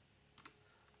am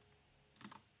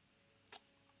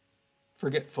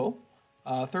forgetful.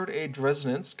 Third Age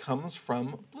Resonance comes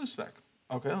from BlueSpec.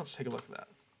 Okay, let's take a look at that.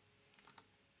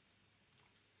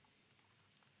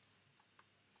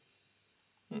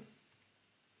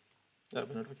 I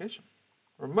have a notification.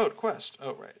 Remote quest.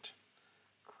 Oh, right.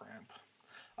 Cramp.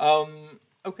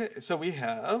 Okay, so we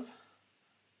have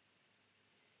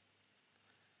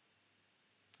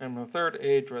Anthem of Third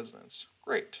Age Resonance.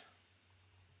 Great.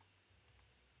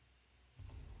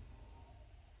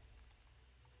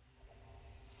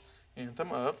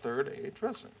 Anthem of Third Age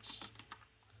Resonance.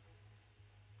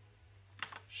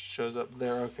 Shows up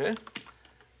there, okay.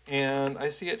 And I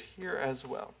see it here as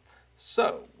well.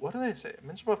 So, what do they say?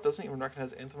 MinstrelBuff doesn't even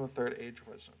recognize Anthem of Third Age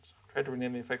Resonance. Tried to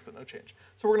rename the effects, but no change.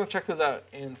 So we're going to check those out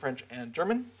in French and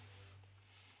German.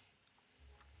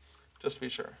 Just to be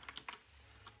sure.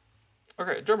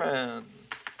 Okay, German.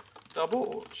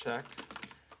 Double check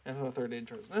Anthem of Third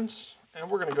Age Resonance. And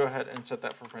we're going to go ahead and set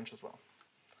that for French as well.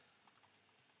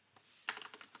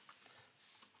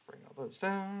 Bring all those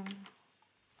down.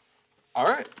 All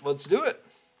right, let's do it.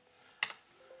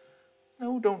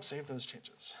 No, don't save those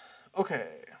changes. Okay.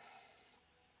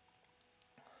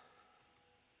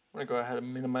 I'm going to go ahead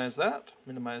and minimize that,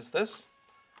 minimize this,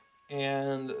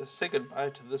 and say goodbye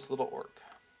to this little orc.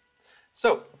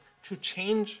 So, to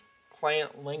change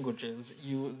client languages,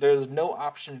 there's no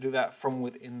option to do that from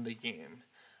within the game.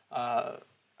 I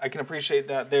can appreciate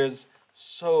that there's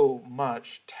so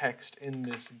much text in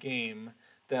this game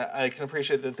that I can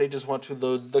appreciate that they just want to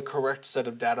load the correct set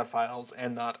of data files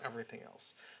and not everything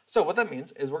else. So what that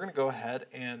means is we're going to go ahead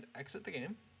and exit the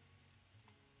game.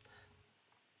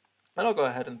 And I'll go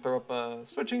ahead and throw up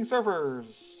switching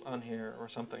servers on here or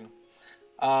something.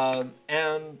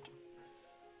 And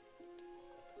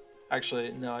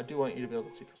actually, no, I do want you to be able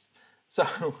to see this. So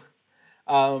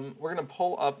we're going to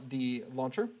pull up the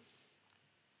launcher.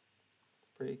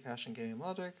 Pre-caching game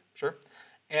logic, sure.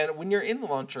 And when you're in the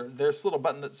launcher, there's a little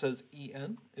button that says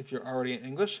EN if you're already in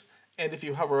English. And if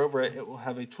you hover over it, it will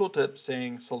have a tooltip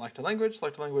saying select a language,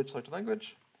 select a language, select a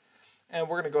language. And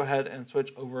we're going to go ahead and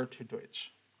switch over to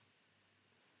Deutsch.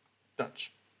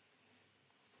 Dutch.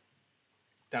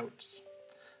 Doubts.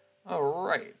 All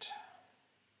right.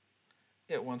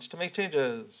 It wants to make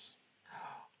changes.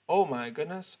 Oh my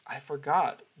goodness, I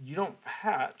forgot. You don't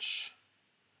patch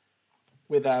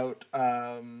without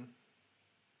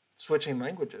switching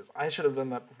languages. I should have done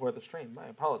that before the stream. My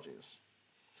apologies.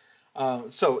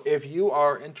 So if you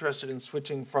are interested in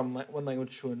switching from one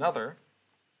language to another,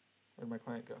 where'd my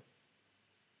client go?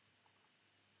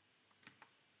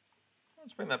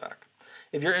 Let's bring that back.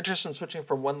 If you're interested in switching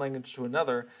from one language to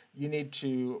another, you need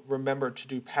to remember to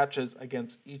do patches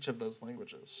against each of those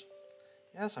languages.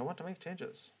 Yes, I want to make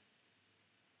changes.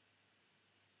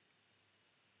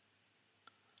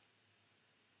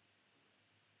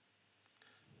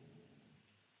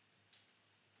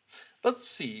 Let's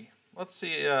see. Let's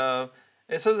see.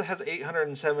 It says it has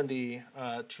 870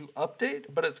 to update,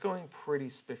 but it's going pretty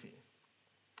spiffy.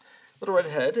 Little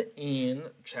Redhead in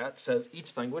chat says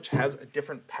each language has a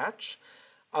different patch.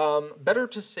 Better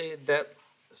to say that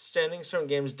Standing Stone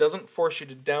Games doesn't force you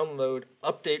to download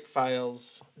update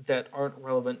files that aren't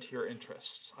relevant to your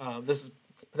interests. This is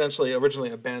potentially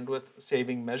originally a bandwidth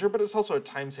saving measure, but it's also a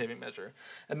time saving measure.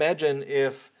 Imagine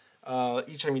if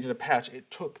each time you did a patch,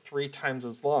 it took 3 times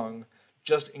as long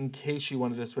just in case you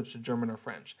wanted to switch to German or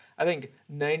French. I think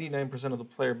 99% of the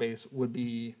player base would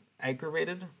be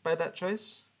aggravated by that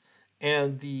choice.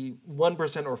 And the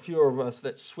 1% or fewer of us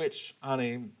that switch on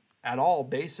a at all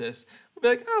basis would be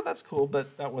like, oh, that's cool,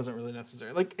 but that wasn't really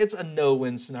necessary. Like, it's a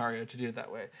no-win scenario to do it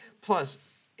that way. Plus,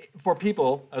 for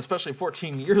people, especially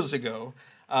 14 years ago,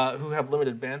 who have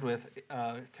limited bandwidth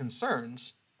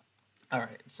concerns, all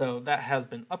right, so that has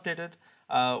been updated.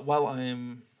 While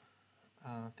I'm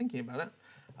thinking about it,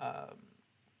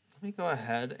 let me go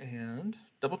ahead and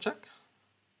double check.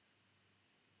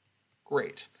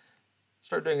 Great.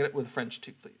 Start doing it with French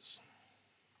too, please.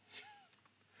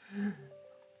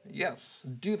 Yes,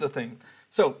 do the thing.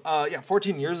 So, yeah,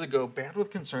 14 years ago,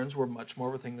 bandwidth concerns were much more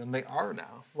of a thing than they are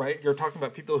now, right? You're talking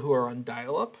about people who are on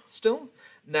dial-up still.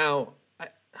 Now,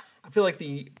 I feel like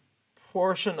the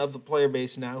portion of the player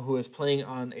base now who is playing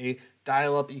on a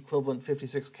dial-up equivalent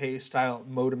 56K style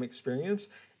modem experience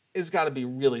is got to be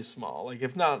really small. Like,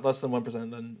 if not less than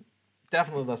 1%, then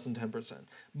definitely less than 10%.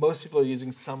 Most people are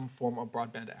using some form of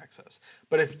broadband access.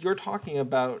 But if you're talking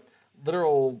about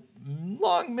literal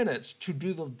long minutes to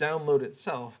do the download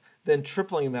itself, then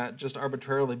tripling that just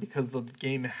arbitrarily because the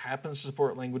game happens to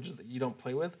support languages that you don't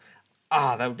play with,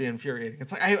 that would be infuriating.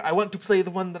 It's like, I want to play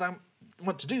the one that I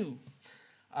want to do.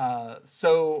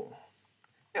 So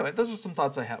anyway, those are some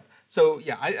thoughts I have. So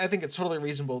yeah, I think it's totally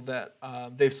reasonable that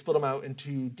they've split them out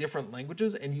into different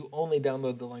languages and you only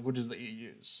download the languages that you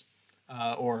use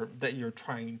or that you're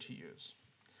trying to use.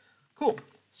 Cool.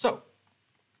 So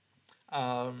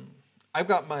I've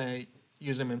got my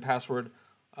username and password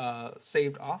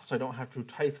saved off so I don't have to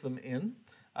type them in,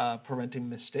 preventing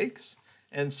mistakes.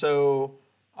 And so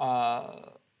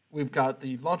we've got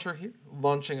the launcher here,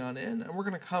 launching on in, and we're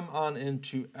going to come on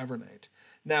into Evernight.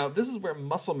 Now, this is where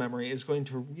muscle memory is going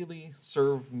to really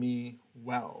serve me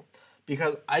well,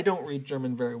 because I don't read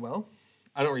German very well.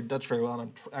 I don't read Dutch very well, and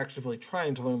I'm actively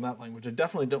trying to learn that language. I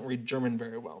definitely don't read German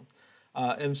very well.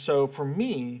 And so for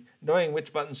me, knowing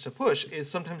which buttons to push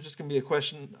is sometimes just going to be a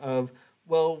question of,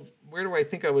 well, where do I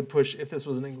think I would push if this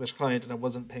was an English client and I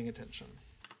wasn't paying attention?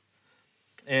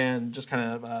 And just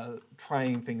kind of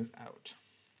trying things out.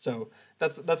 So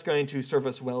that's going to serve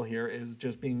us well here, is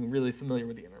just being really familiar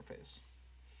with the interface.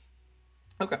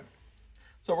 Okay,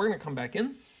 so we're going to come back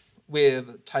in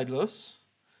with Tidelos.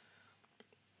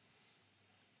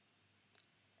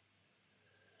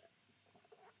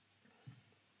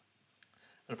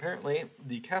 And apparently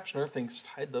the captioner thinks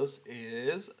Tidelos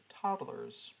is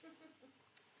toddlers.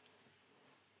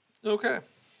 Okay,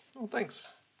 well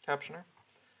thanks, captioner.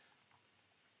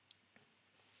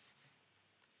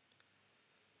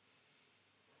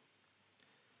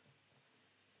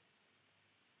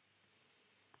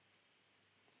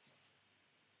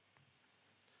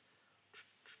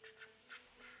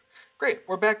 Great,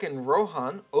 we're back in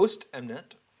Rohan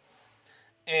Ost-Emnet,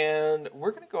 and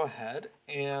we're going to go ahead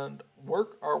and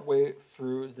work our way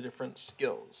through the different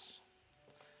skills.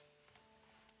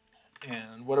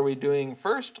 And what are we doing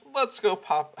first? Let's go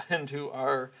pop into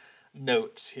our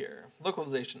notes here.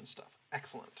 Localization stuff,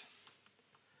 excellent.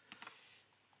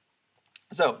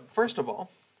 So, first of all,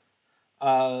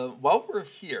 while we're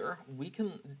here, we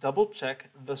can double check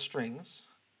the strings.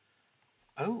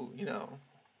 Oh, you know,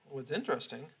 what's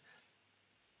interesting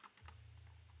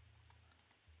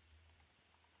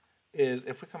is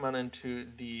if we come on into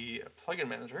the plugin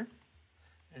manager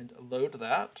and load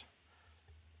that,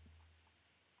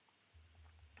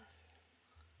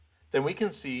 then we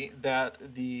can see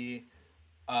that the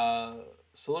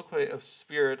Soliloquy of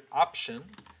Spirit option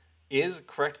is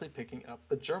correctly picking up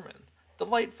the German.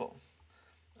 Delightful.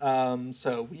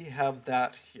 So we have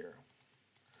that here.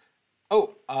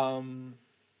 Oh,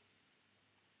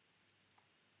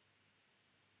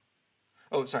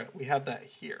 sorry, we have that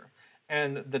here.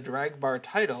 And the drag bar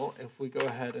title, if we go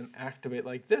ahead and activate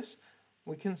like this,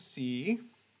 we can see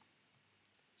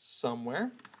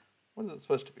somewhere, what is it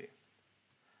supposed to be?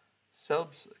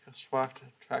 MinstrelBuff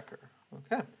Tracker.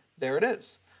 Okay, there it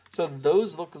is. So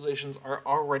those localizations are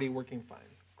already working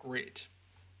fine. Great.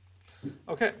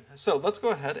 Okay, so let's go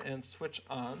ahead and switch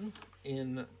on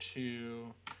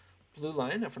into Blue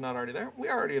Line if we're not already there. We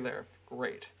are already there.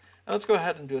 Great. Now let's go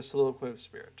ahead and do a Soliloquy of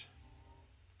Spirit.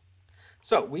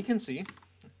 So we can see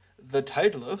the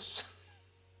Tidelos.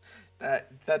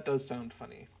 that does sound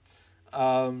funny.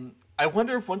 I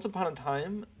wonder if once upon a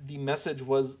time the message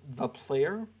was the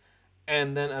player,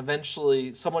 and then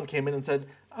eventually someone came in and said,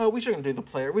 oh, we shouldn't do the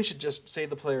player, we should just say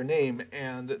the player name,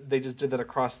 and they just did that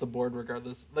across the board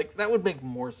regardless. Like, that would make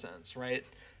more sense, right?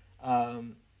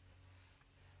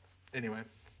 Anyway,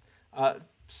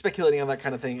 speculating on that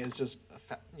kind of thing is just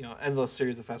endless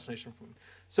series of fascination for me.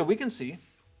 So we can see,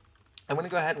 I'm going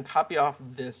to go ahead and copy off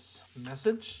this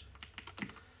message.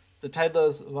 The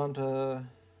Tidelos want to...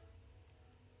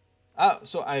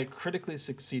 so I critically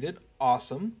succeeded.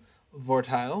 Awesome.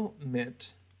 Vorteil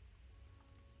mit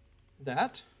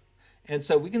that. And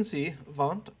so we can see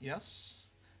want, yes,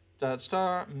 dot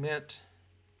star mit.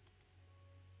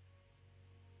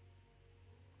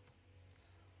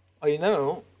 Oh, you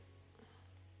know,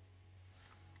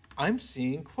 I'm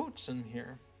seeing quotes in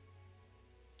here.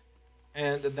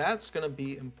 And that's going to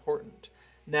be important.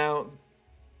 Now,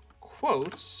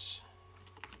 quotes,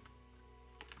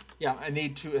 yeah, I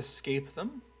need to escape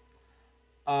them.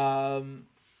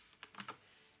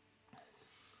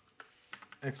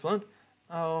 Excellent.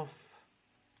 Off,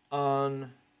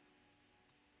 on.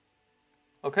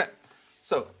 Okay,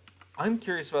 so I'm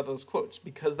curious about those quotes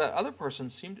because that other person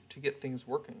seemed to get things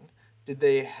working. Did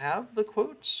they have the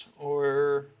quotes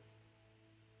or?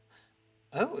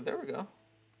 Oh, there we go.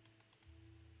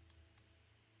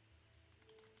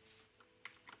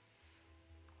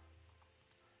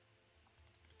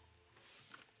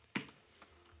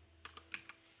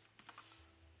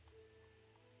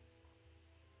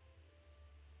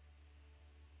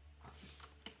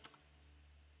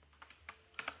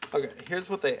 Okay, here's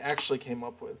what they actually came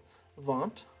up with.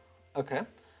 Vaunt, okay.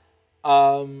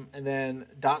 And then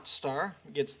dot star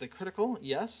gets the critical,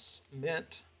 yes.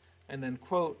 Mint, and then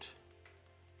quote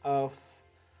of,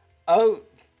 oh,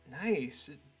 nice.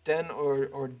 Den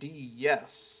or D,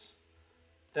 yes.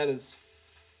 That is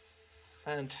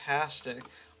fantastic.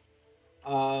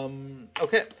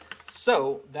 Okay,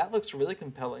 so that looks really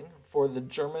compelling for the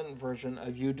German version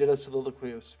of You Did a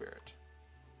Soliloquy of Spirit.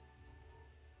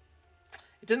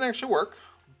 It didn't actually work,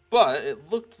 but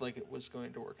it looked like it was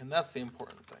going to work, and that's the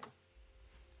important thing.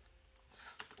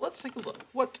 Let's take a look.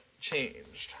 What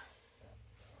changed?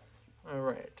 All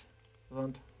right.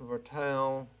 Vent,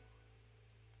 Vortile,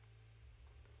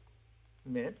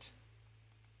 Mint.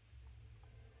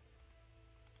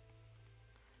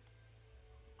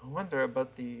 I wonder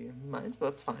about the mines, but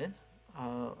that's fine.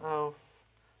 Oh,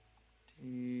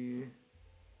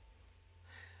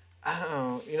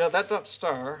 you know, that dot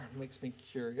star makes me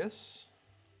curious.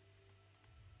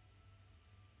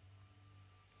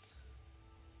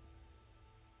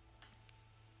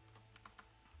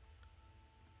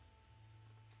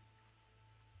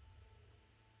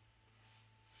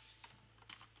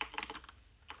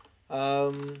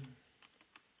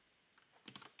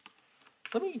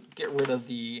 Let me get rid of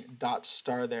the dot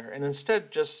star there and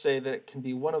instead just say that it can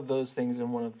be one of those things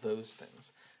and one of those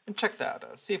things. And check that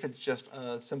out. See if it's just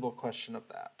a simple question of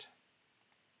that.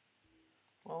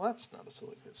 Well, that's not a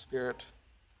Soliloquy of Spirit.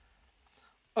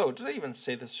 Oh, did I even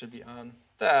say this should be on?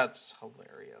 That's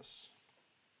hilarious.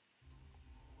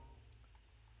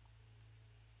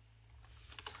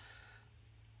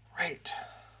 Right.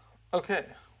 Okay.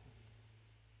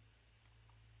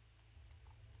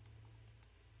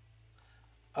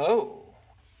 Oh,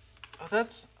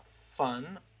 that's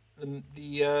fun.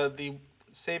 The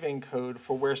saving code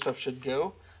for where stuff should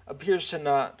go appears to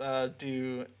not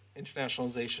do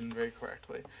internationalization very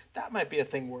correctly. That might be a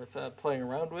thing worth playing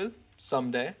around with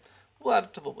someday. We'll add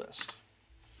it to the list.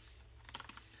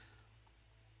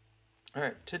 All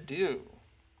right, to do.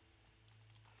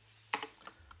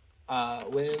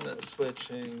 When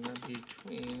switching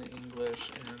between English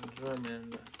and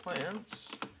German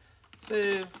plants,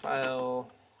 save file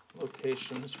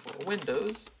locations for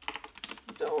Windows.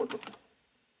 Don't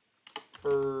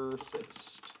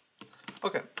persist.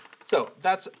 Okay, so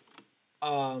that's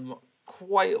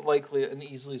quite likely an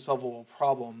easily solvable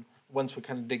problem once we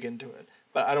kind of dig into it.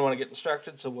 But I don't want to get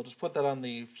distracted, so we'll just put that on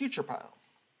the future pile.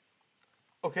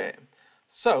 Okay,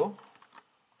 so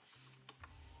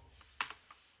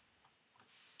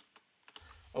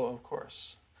oh, of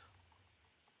course,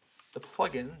 the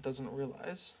plugin doesn't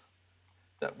realize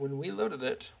that when we loaded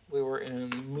it, we were in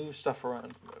move stuff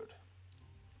around mode.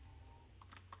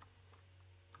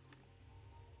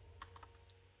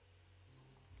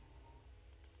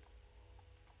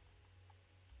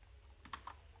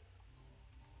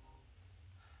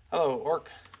 Hello,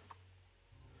 Orc.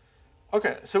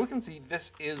 Okay, so we can see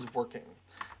this is working.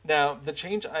 Now, the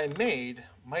change I made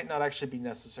might not actually be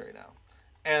necessary now.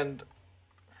 And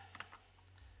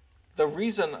the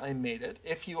reason I made it,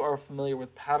 if you are familiar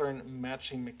with pattern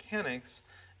matching mechanics,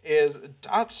 is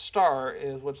dot star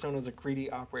is what's known as a greedy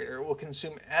operator. It will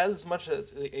consume as much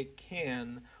as it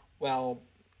can while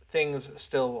things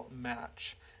still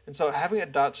match. And so having a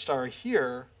dot star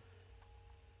here,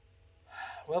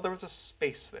 well, there was a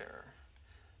space there.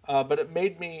 But it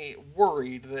made me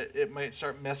worried that it might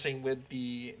start messing with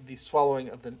the swallowing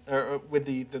of the, or with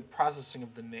the processing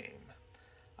of the name,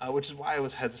 which is why I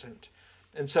was hesitant.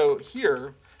 And so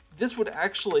here, this would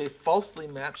actually falsely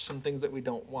match some things that we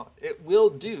don't want. It will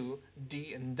do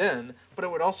D and den, but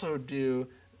it would also do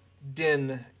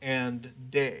din and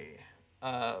day.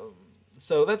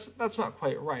 So that's not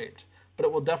quite right, but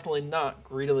it will definitely not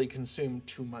greedily consume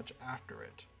too much after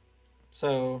it.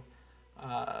 So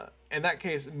in that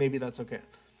case, maybe that's okay.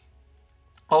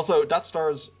 Also, dot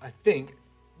stars, I think,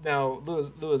 now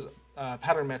Lua's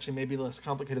pattern matching may be less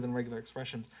complicated than regular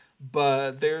expressions,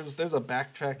 but there's a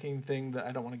backtracking thing that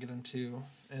I don't want to get into,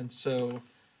 and so,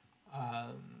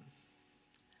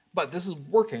 but this is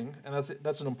working, and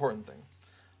that's an important thing.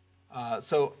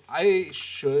 So I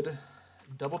should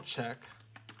double check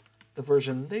the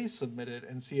version they submitted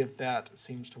and see if that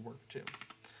seems to work too.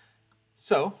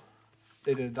 So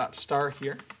they did a .star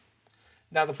here.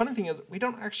 Now the funny thing is we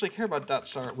don't actually care about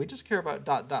 .star, we just care about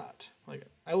 .dot. Like,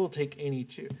 I will take any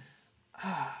two.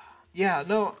 Yeah,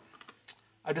 no,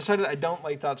 I decided I don't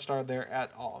like .star there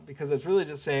at all because it's really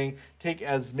just saying take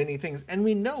as many things, and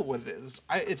we know what it is.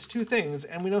 It's two things,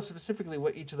 and we know specifically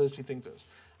what each of those two things is.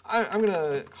 I'm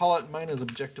gonna call it mine is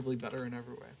objectively better in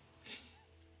every way.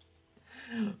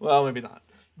 Well, maybe not,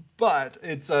 but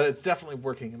it's definitely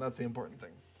working, and that's the important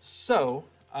thing. So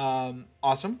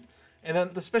awesome. And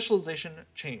then the specialization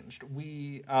changed.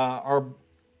 We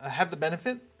have the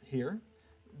benefit here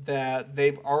that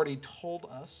they've already told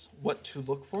us what to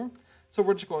look for. So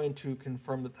we're just going to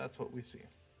confirm that that's what we see.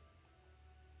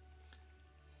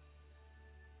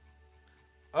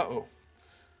 Uh-oh.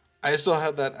 I still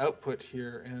have that output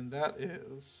here, and that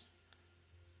is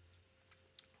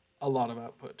a lot of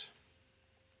output.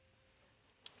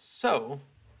 So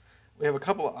we have a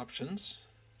couple of options.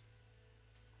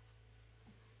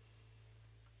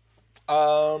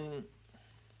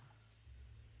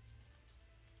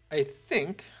 I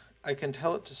think I can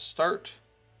tell it to start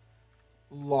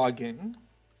logging.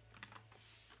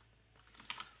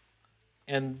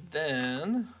 And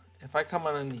then if I come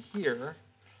on in here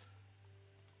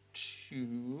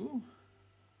to,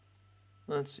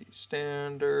 let's see,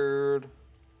 standard.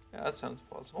 Yeah, that sounds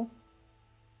plausible.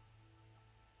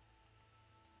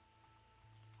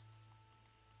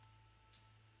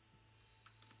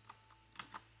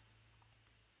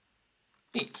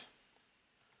 Neat.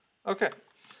 Okay.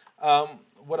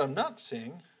 What I'm not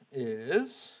seeing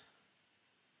is,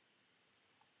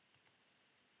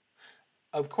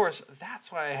 of course,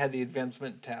 that's why I had the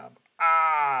advancement tab.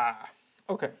 Ah,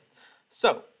 okay.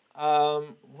 So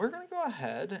we're going to go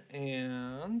ahead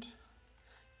and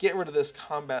get rid of this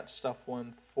combat stuff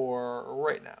one for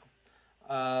right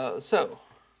now. So,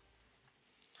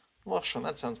 well, sure,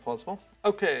 that sounds plausible.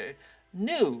 Okay,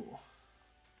 new.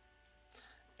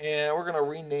 And we're going to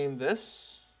rename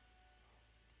this.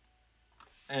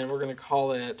 And we're going to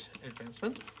call it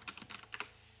advancement.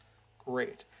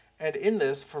 Great. And in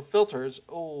this, for filters,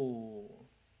 oh,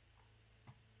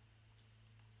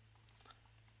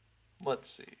 let's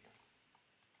see.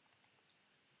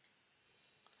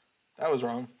 That was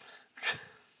wrong.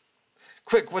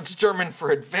 Quick, what's German for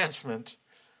advancement?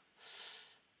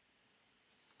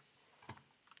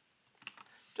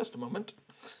 Just a moment.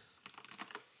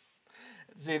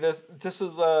 See, this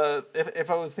is,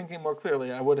 if I was thinking more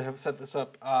clearly, I would have set this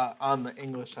up on the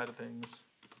English side of things.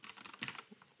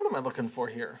 What am I looking for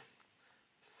here?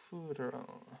 Footer,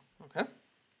 okay.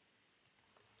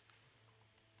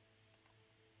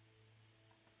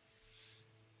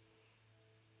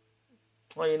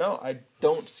 Well, you know, I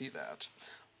don't see that.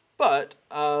 But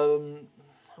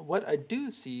what I do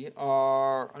see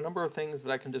are a number of things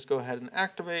that I can just go ahead and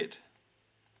activate.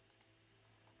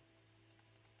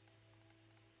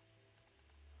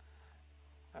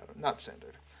 Not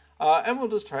standard. And we'll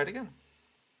just try it again.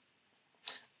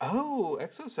 Oh,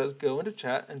 Exo says go into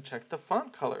chat and check the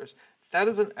font colors. That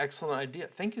is an excellent idea.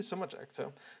 Thank you so much,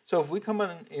 Exo. So if we come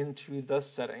on into the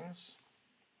settings,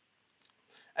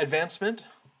 advancement,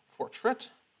 portrait,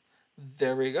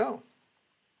 there we go.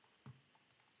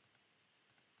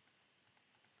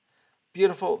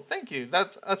 Beautiful. Thank you.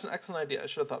 That's an excellent idea. I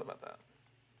should have thought about that.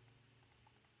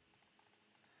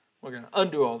 We're going to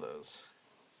undo all those.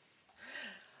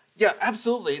 Yeah,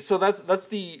 absolutely. So that's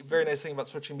the very nice thing about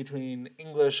switching between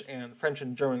English and French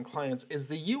and German clients is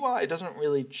the UI doesn't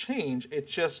really change.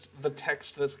 It's just the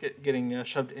text that's getting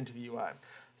shoved into the UI.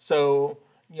 So,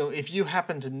 you know, if you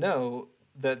happen to know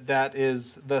that that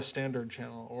is the standard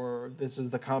channel or this is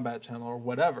the combat channel or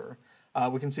whatever,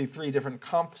 we can see 3 different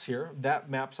comps here. That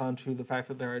maps onto the fact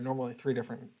that there are normally 3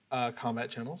 different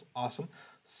combat channels. Awesome.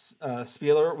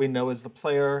 Spieler we know is the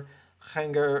player.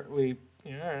 Hanger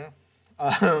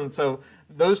so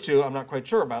those two I'm not quite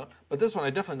sure about, but this one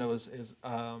I definitely know is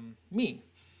me.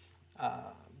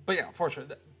 But yeah, for sure.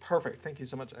 Perfect. Thank you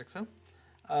so much, Exo.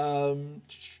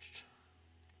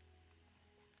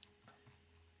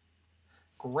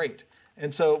 Great.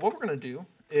 And so what we're going to do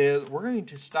is we're going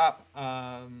to stop.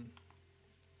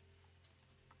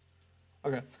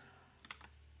 Okay.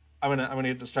 I'm gonna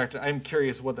get distracted. I'm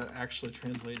curious what that actually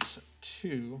translates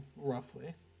to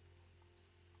roughly.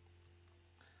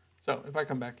 So if I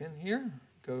come back in here,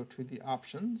 go to the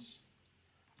options.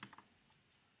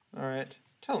 All right,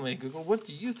 tell me, Google, what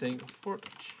do you think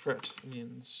portrait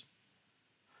means?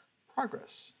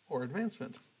 Progress or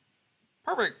advancement.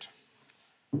 Perfect.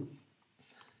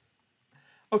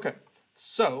 Okay,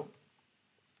 so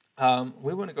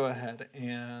we want to go ahead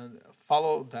and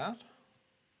follow that.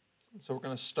 So we're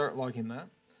going to start logging that.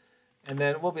 And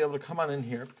then we'll be able to come on in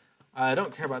here. I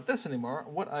don't care about this anymore.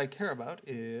 What I care about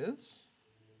is,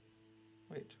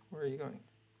 wait, where are you going?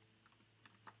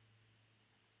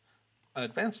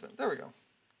 Advancement, there we go.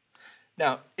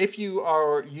 Now, if you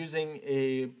are using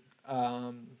a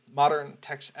modern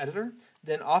text editor,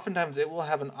 then oftentimes it will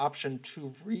have an option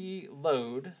to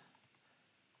reload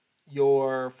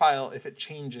your file if it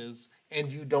changes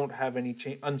and you don't have any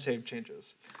unsaved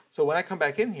changes. So when I come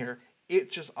back in here, it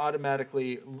just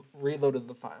automatically reloaded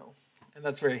the file, and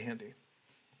that's very handy.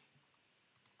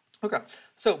 Okay,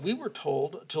 so we were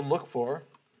told to look for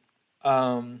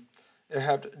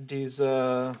habt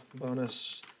diese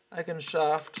bonus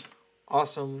Eigenschaft.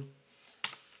 Awesome.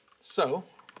 So,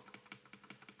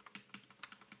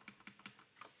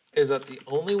 is that the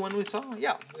only one we saw?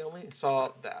 Yeah, we only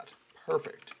saw that.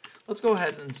 Perfect. Let's go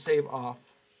ahead and save off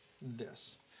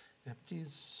this. Ihr habt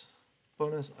diese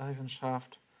bonus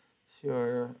Eigenschaft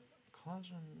für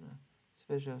Collagen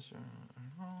Species.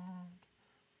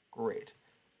 Great.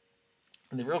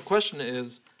 And the real question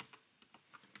is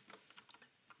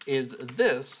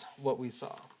this what we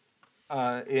saw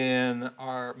in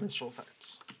our minstrel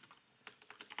effects?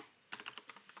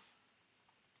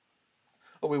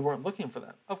 Oh, we weren't looking for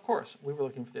that. Of course, we were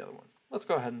looking for the other one. Let's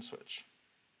go ahead and switch.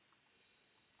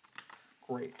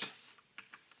 Great.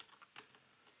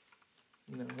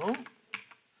 No.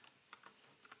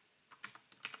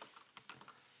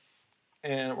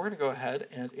 And we're going to go ahead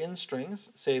and in strings,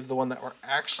 save the one that we're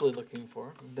actually looking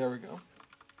for. There we go.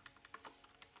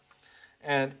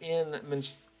 And in it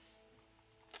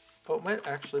might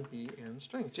actually be in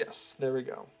strings. Yes, there we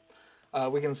go.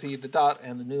 We can see the dot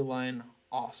and the new line.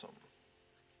 Awesome.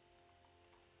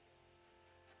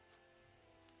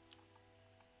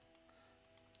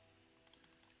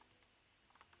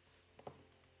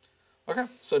 Okay,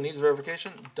 so needs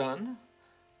verification, done.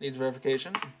 Needs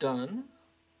verification, done.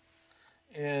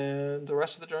 And the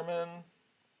rest of the German,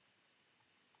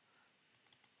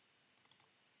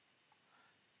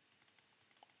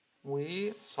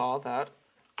 we saw that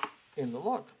in the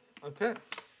log. Okay.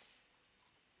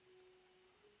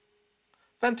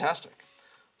 Fantastic.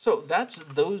 So that's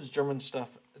those German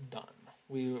stuff done.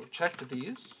 We checked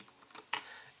these.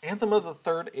 Anthem of the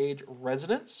Third Age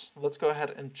Residents. Let's go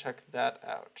ahead and check that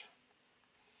out.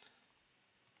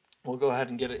 We'll go ahead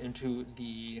and get it into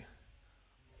the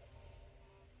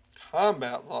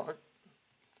combat log.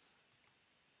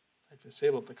 I've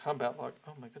disabled the combat log.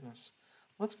 Oh my goodness.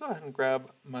 Let's go ahead and grab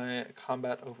my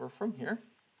combat over from here.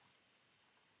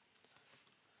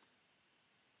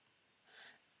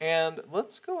 And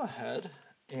let's go ahead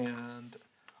and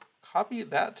copy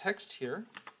that text here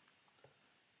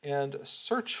and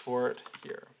search for it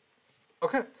here.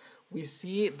 Okay, we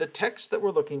see the text that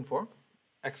we're looking for.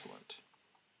 Excellent.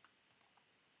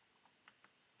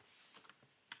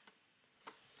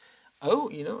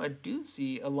 Oh, you know, I do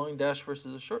see a long dash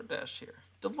versus a short dash here.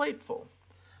 Delightful.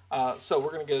 So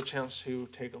we're going to get a chance to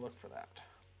take a look for that.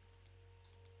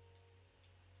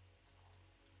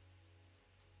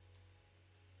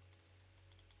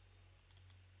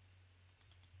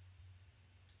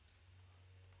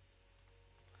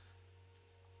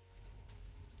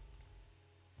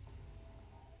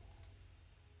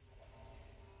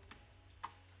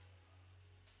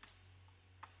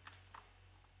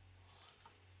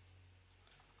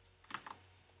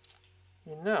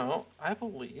 You know, I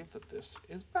believe that this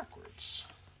is backwards.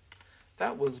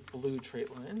 That was blue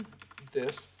trait line.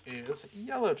 This is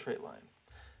yellow trait line.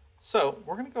 So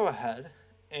we're going to go ahead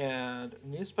and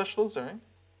new specializing.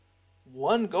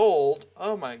 1 gold.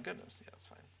 Oh my goodness. Yeah, that's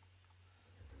fine.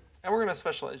 And we're going to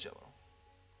specialize yellow.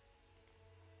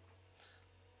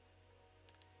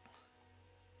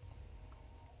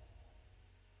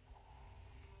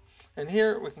 And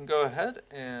here we can go ahead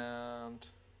and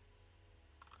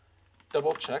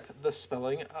double check the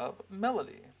spelling of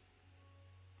melody.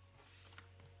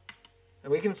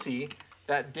 And we can see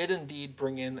that did indeed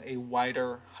bring in a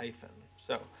wider hyphen.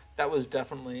 So that was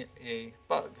definitely a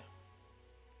bug.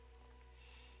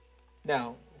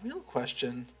 Now, real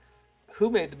question, who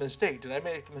made the mistake? Did I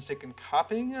make the mistake in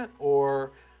copying it,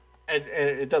 or, and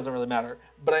it doesn't really matter,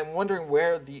 but I'm wondering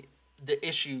where the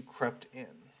issue crept in,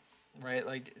 right?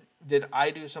 Like, did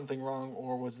I do something wrong,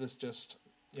 or was this just,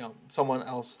 you know, someone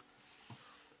else?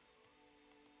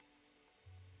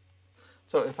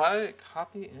 So if I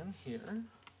copy in here,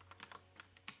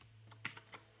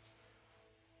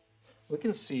 we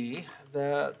can see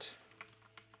that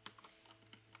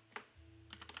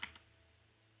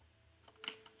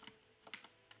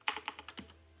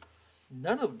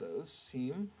none of those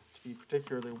seem to to be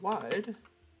particularly wide.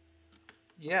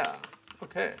 Yeah,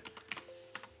 okay.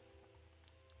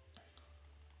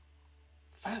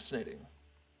 Fascinating.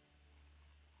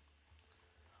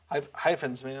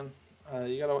 Hyphens, man.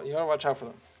 You gotta watch out for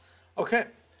them. Okay,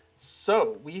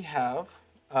 so we have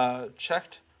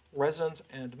checked resonance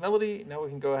and melody. Now we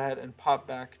can go ahead and pop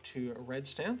back to a red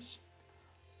stance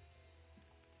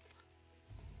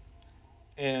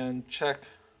and check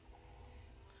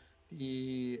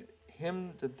the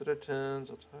hymn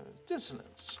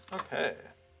dissonance. Okay,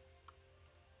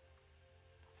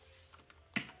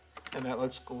 and that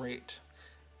looks great.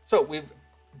 So we've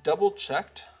double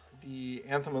checked the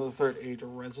Anthem of the Third Age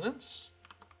resonance.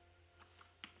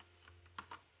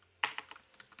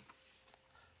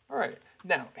 All right,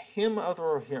 now Hymn of the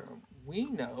Rohirrim. We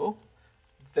know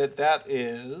that that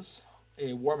is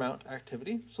a war mount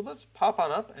activity, so let's pop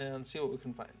on up and see what we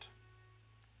can find.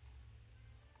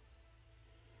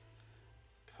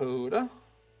 Coda,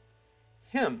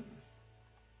 hymn.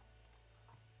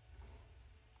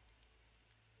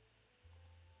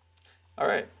 All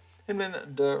right, Hymn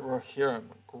de Rohirrim.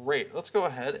 Great. Let's go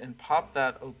ahead and pop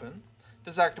that open.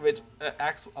 This activates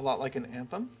acts a lot like an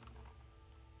anthem.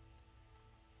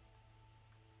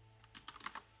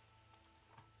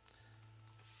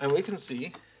 And we can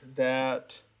see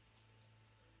that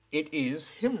it is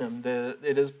hymnum.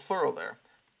 It is plural there.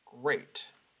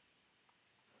 Great.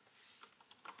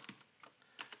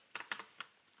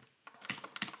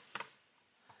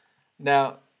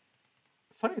 Now,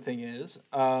 funny thing is,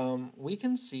 we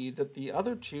can see that the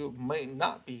other two might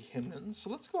not be hymnon. So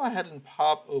let's go ahead and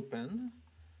pop open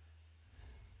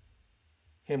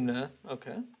hymna.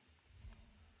 Okay.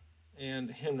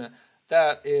 And hymna.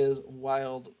 That is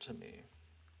wild to me.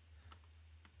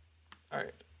 All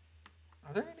right.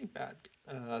 Are there any bad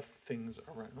things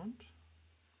around?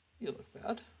 You look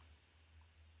bad.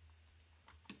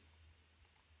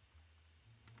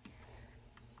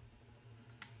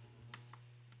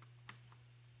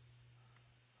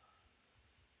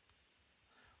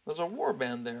 There's a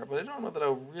warband there, but I don't know that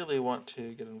I really want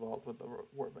to get involved with the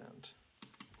warband.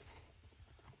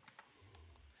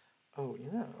 Oh,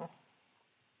 you know,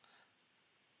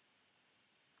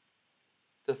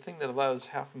 the thing that allows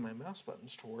half of my mouse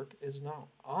buttons to work is not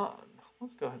on.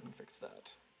 Let's go ahead and fix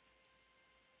that.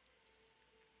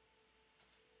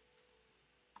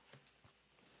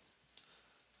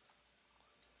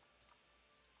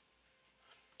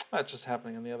 That's just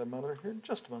happening on the other monitor here.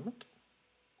 Just a moment.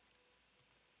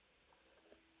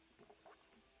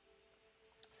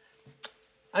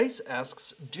 Ice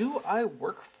asks, do I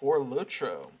work for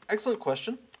LOTRO? Excellent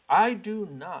question. I do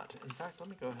not. In fact, let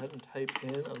me go ahead and type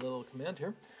in a little command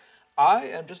here. I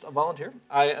am just a volunteer.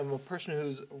 I am a person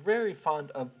who's very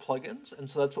fond of plugins, and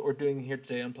so that's what we're doing here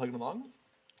today on Plugging Along,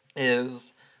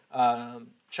 is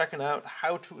checking out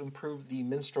how to improve the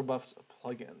MinstrelBuffs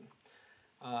plugin.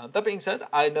 That being said,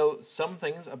 I know some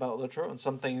things about LOTRO and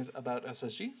some things about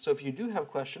SSG, so if you do have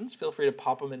questions, feel free to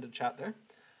pop them into chat there.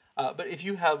 But if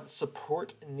you have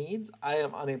support needs, I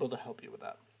am unable to help you with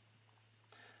that.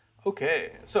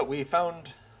 Okay, so we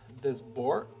found this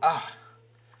boar. I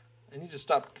need to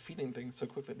stop defeating things so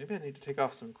quickly. Maybe I need to take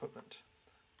off some equipment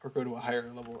or go to a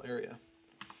higher level area.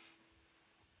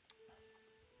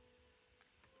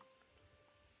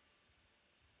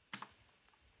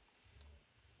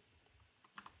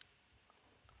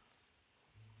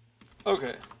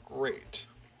 Okay, great.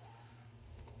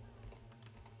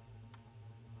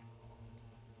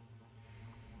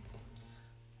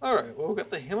 All right, well, we've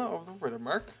got the Hymn of the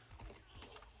Rittermark.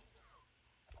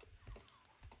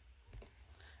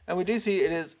 And we do see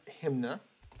it is hymna.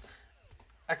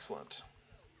 Excellent.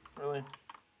 Really?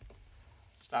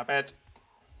 Stop it.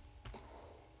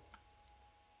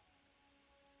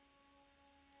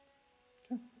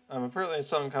 Okay. Apparently I'm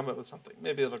still in combat with something.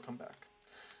 Maybe it'll come back.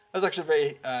 That's actually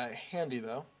very handy,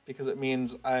 though, because it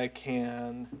means I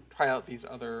can try out these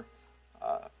other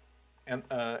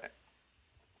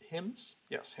hymns?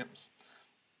 Yes, hymns.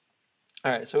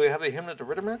 All right, so we have the Hymn to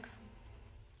Rittermark.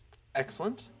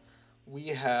 Excellent. We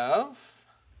have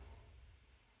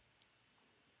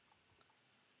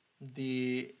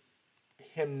the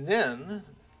Hymnen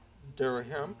der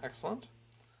Rohirrim. Excellent.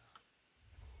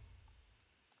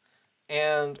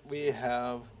 And we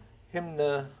have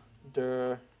Hymne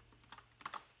der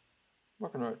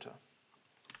Morgenröte.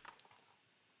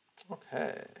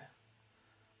 Okay.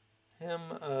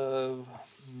 Hymn of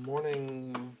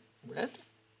Morning Red?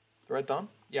 The Red Dawn?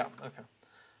 Yeah, okay.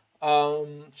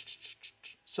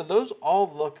 So those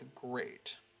all look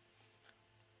great.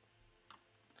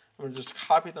 I'm going to just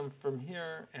copy them from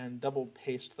here and double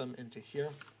paste them into here.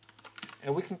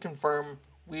 And we can confirm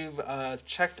we've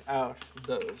checked out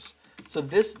those. So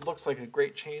this looks like a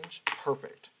great change.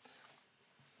 Perfect.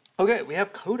 Okay, we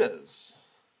have codas.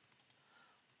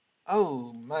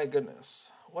 Oh my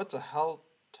goodness. What's a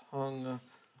Haltung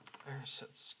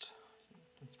Ersitzt?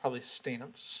 It's probably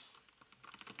stance.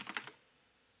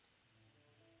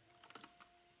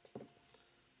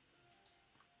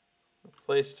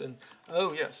 Placed in,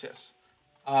 oh yes, yes.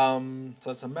 So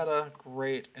that's a meta,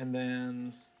 great, and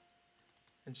then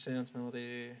instance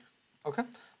melody. Okay,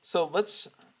 so let's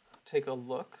take a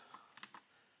look.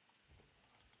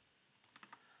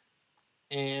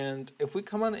 And if we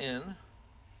come on in,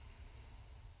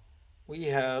 we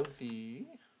have the,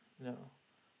 no,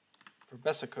 for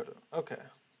Bessacoda, okay.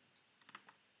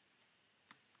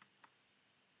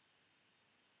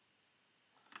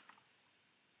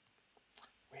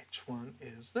 Which one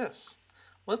is this?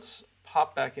 Let's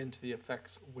pop back into the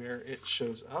effects where it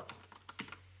shows up.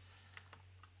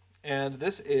 And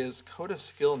this is coda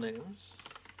skill names.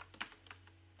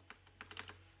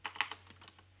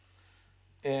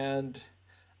 And,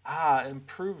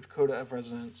 improved coda of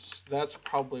resonance. That's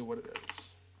probably what it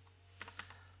is.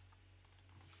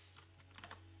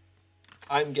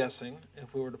 I'm guessing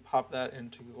if we were to pop that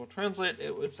into Google Translate,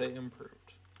 it would say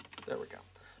improved. There we go.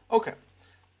 Okay.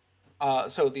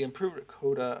 So the improved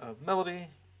coda of melody,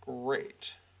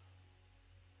 great.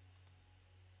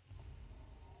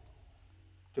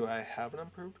 Do I have an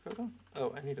improved coda?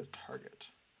 Oh, I need a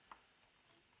target.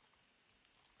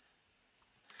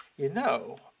 You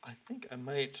know, I think I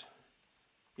might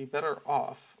be better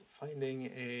off finding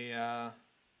a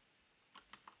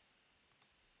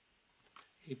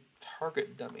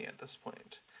target dummy at this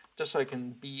point, just so I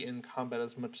can be in combat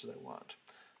as much as I want.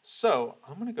 So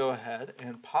I'm going to go ahead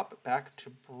and pop it back to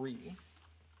Bree.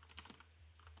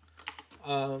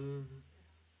 All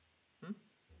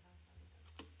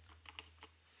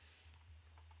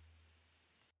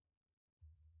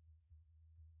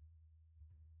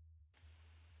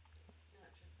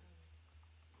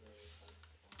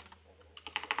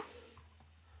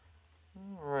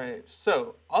right,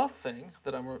 so a thing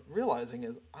that I'm realizing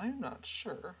is I'm not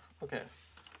sure. Okay,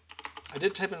 I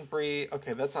did type in Bree.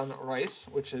 Okay, that's on Rice,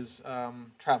 which is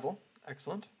travel.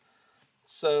 Excellent.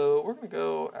 So we're going to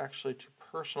go actually to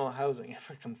personal housing if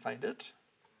I can find it.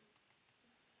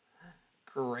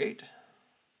 Great.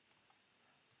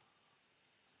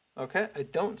 Okay, I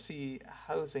don't see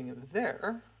housing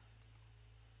there.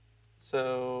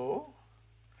 So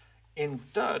in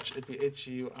Dutch, it'd be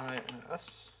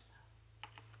H-U-I-S.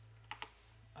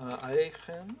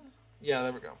 Eigen. Yeah,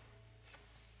 there we go.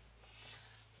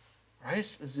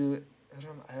 Reist zu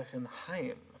ihrem eigen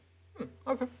Heim.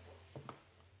 Okay.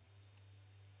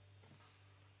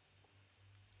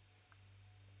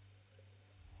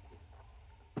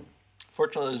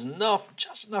 Fortunately, there's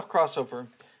just enough crossover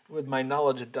with my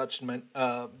knowledge of Dutch and my,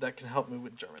 that can help me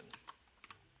with German.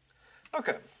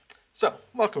 Okay, so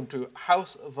welcome to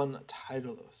House van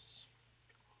Titulus.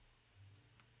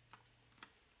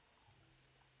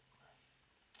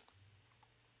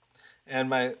 And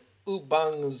my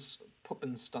Ubangs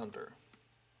Puppenstander.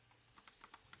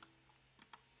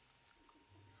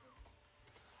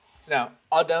 Now,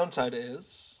 a downside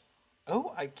is,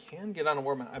 oh, I can get on a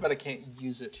war mount. I bet I can't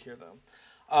use it here though.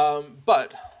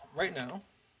 But right now,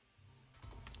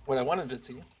 what I wanted to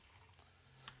see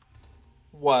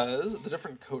was the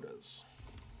different codas.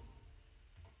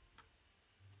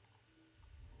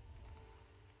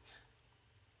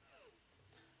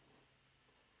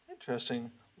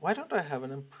 Interesting. Why don't I have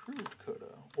an improved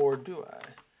coda? Or do I?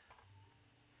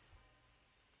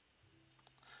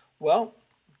 Well,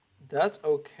 that's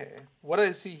okay. What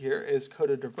I see here is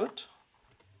coda der Butt.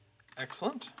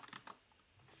 Excellent.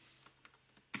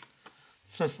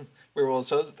 Reroll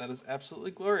shows that is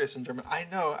absolutely glorious in German. I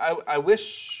know. I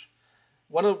wish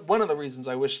one of the reasons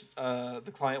I wish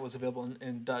the client was available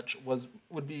in Dutch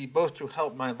would be both to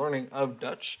help my learning of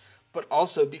Dutch, but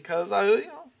also because I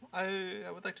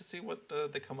would like to see what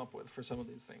they come up with for some of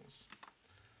these things,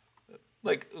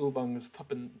 like Ubang's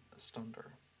Puppenstander.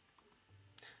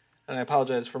 And I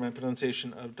apologize for my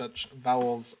pronunciation of Dutch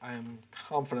vowels. I am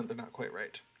confident they're not quite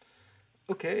right.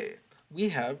 Okay, we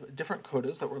have different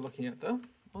codas that we're looking at though.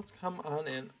 Let's come on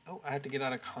in. Oh, I have to get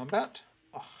out of combat?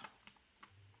 Ugh.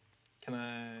 Can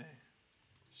I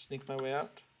sneak my way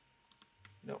out?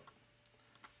 Nope.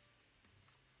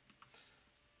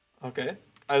 Okay,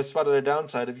 I've spotted a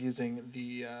downside of using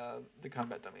the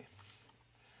combat dummy.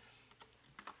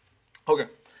 Okay,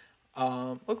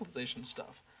 localization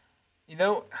stuff. You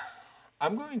know,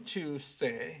 I'm going to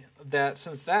say that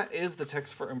since that is the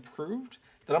text for improved,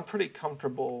 that I'm pretty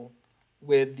comfortable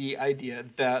with the idea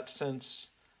that since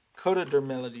Coda de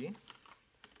Melody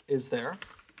is there,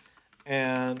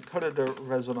 and Coda de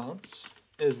Resonance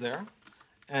is there,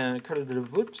 and Coda de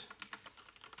Voûte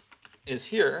is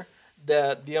here.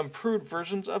 That the improved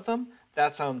versions of them,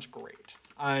 that sounds great.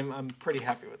 I'm pretty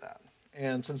happy with that.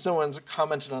 And since no one's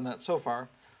commented on that so far,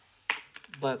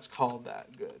 let's call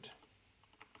that good.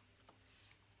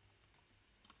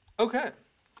 Okay.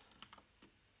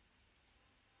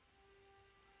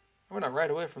 I went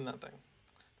right away from that thing.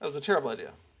 That was a terrible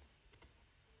idea.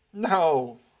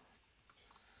 No.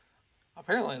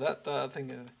 Apparently that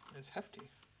thing is hefty.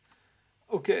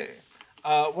 Okay.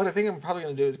 What I think I'm probably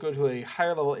going to do is go to a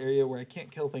higher level area where I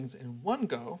can't kill things in one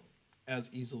go as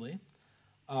easily.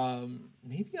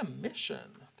 Maybe a mission.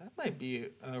 That might be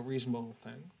a reasonable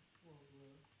thing.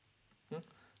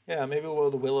 Yeah, maybe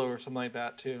the Willow or something like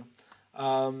that too.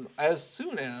 As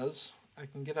soon as I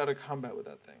can get out of combat with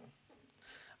that thing.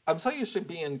 I'm so used to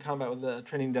being in combat with the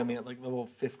training dummy at like level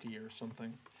 50 or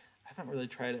something. I haven't really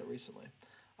tried it recently.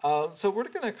 So we're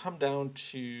going to come down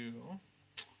to... You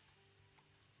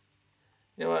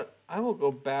know what? I will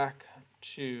go back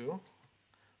to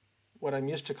what I'm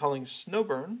used to calling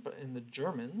Snowburn, but in the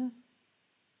German.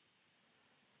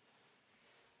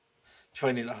 Do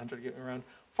I need a hunter to get me around?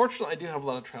 Fortunately, I do have a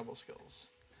lot of travel skills.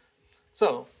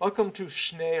 So, welcome to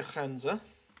Schneegrenze.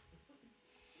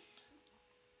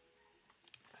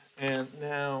 And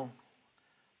now,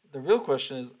 the real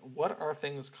question is, what are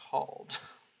things called?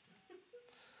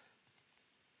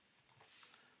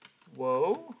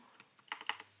 Whoa.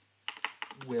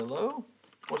 Willow?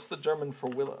 What's the German for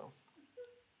willow?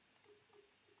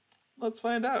 Let's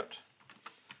find out.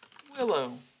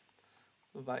 Willow.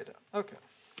 Weide. Okay.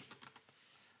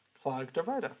 Clog der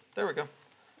Weide. There we go.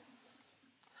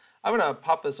 I'm going to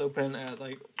pop this open at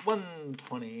like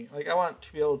 120. Like I want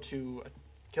to be able to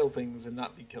kill things and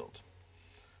not be killed.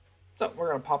 So we're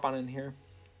going to pop on in here.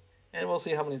 And we'll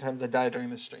see how many times I die during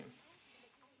this stream.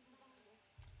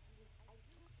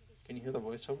 Can you hear the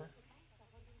voiceover?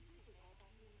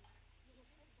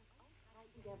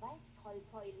 Der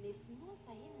Waldtrollfäulen nur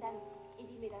verhindern,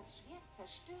 indem ihr das Schwert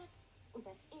zerstört und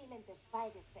das Elend des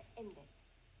Waldes beendet.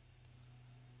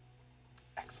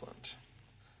 Excellent.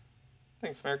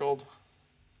 Thanks, Marigold.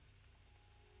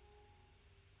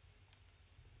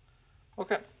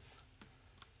 Okay.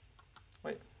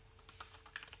 Wait.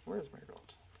 Where is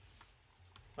Marigold?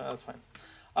 Well, that's fine.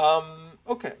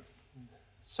 Okay.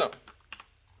 So.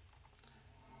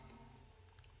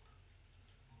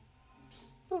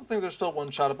 Those things are still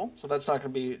one-shottable, so that's not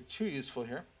going to be too useful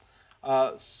here.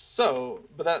 But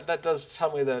that does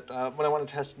tell me that when I want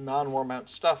to test non-war mount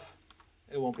stuff,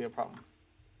 it won't be a problem.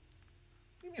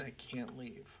 What do you mean I can't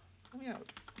leave? Let me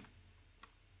out.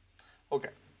 Okay.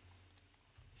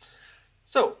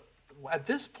 So, at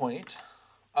this point,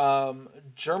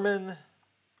 German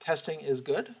testing is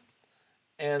good.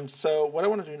 And so what I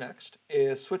want to do next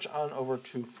is switch on over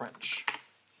to French.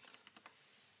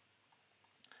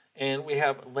 And we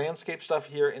have landscape stuff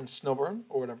here in Snowburn,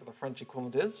 or whatever the French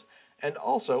equivalent is. And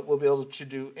also, we'll be able to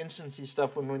do instancy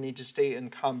stuff when we need to stay in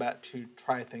combat to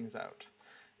try things out.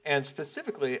 And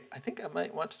specifically, I think I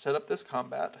might want to set up this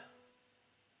combat.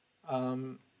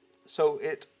 So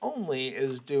it only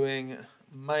is doing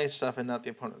my stuff and not the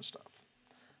opponent's stuff.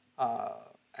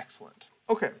 Excellent.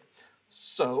 Okay,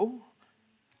 so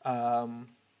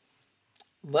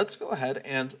let's go ahead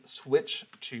and switch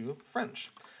to French.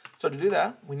 So to do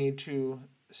that, we need to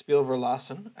Spiel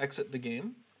verlassen, exit the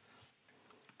game.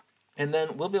 And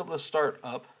then we'll be able to start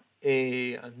up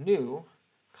a new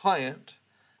client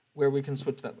where we can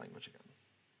switch that language again.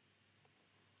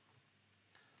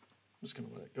 I'm just going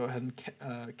to go ahead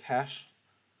and cache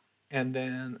and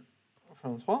then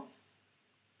Francois.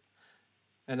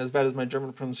 And as bad as my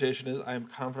German pronunciation is, I am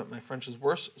confident my French is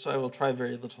worse, so I will try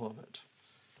very little of it.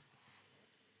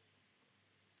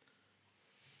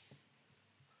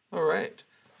 All right,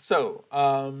 so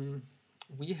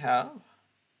we have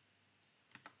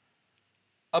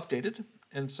updated,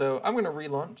 and so I'm going to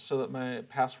relaunch so that my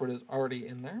password is already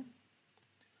in there.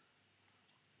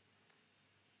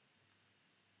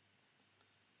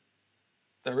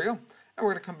 There we go, and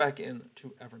we're going to come back in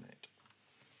to Evernight.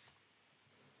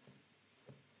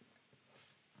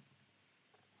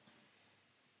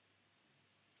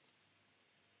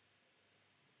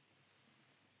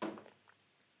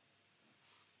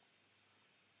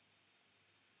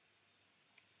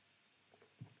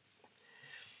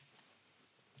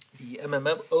 The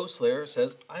MMO Slayer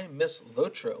says, I miss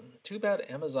LOTRO. Too bad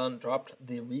Amazon dropped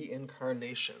the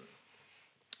reincarnation.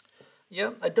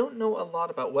 Yeah, I don't know a lot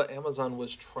about what Amazon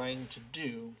was trying to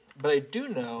do, but I do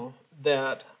know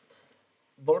that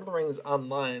Lord of the Rings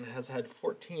Online has had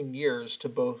 14 years to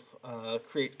both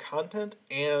create content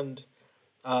and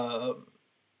kind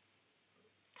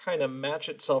of match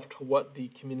itself to what the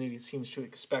community seems to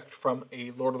expect from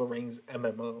a Lord of the Rings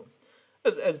MMO,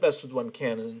 as best as one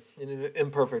can in an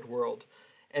imperfect world.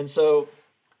 And so,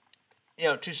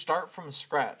 to start from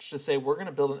scratch, to say we're going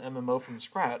to build an MMO from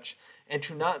scratch, and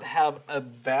to not have a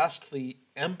vastly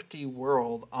empty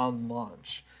world on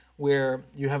launch, where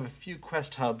you have a few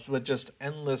quest hubs with just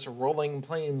endless rolling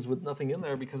plains with nothing in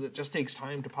there because it just takes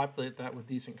time to populate that with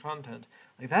decent content.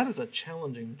 Like, that is a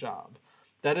challenging job.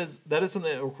 That is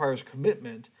something that requires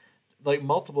commitment, like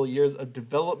multiple years of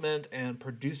development and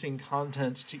producing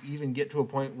content to even get to a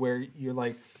point where you're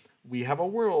like, we have a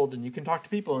world and you can talk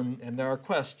to people and there are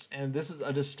quests, and this is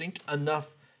a distinct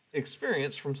enough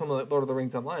experience from something like Lord of the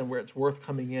Rings Online where it's worth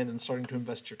coming in and starting to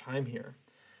invest your time here.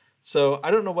 So I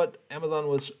don't know what Amazon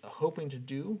was hoping to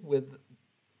do with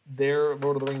their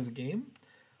Lord of the Rings game,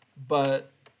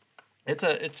 but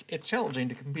it's challenging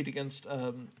to compete against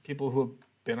people who have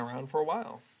been around for a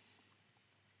while.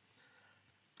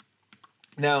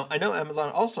 Now, I know Amazon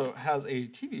also has a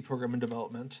TV program in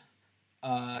development,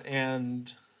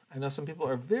 and I know some people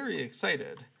are very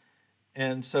excited,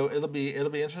 and so it'll be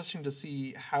interesting to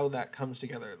see how that comes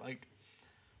together. Like,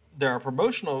 there are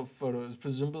promotional photos,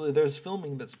 presumably there's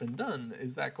filming that's been done.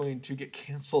 Is that going to get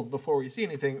canceled before we see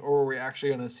anything, or are we actually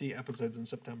going to see episodes in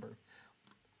September?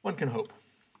 One can hope.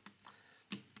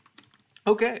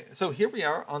 Okay, so here we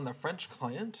are on the French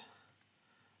client.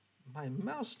 My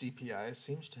mouse DPI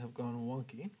seems to have gone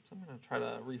wonky, so I'm going to try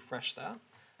to refresh that.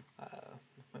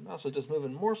 My mouse is just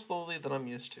moving more slowly than I'm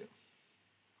used to.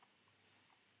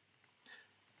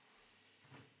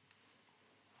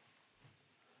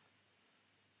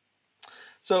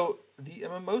 So the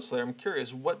MMO Slayer, I'm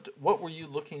curious, what were you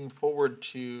looking forward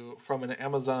to from an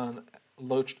Amazon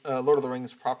Lord of the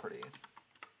Rings property?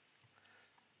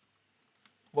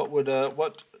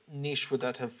 What niche would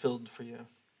that have filled for you?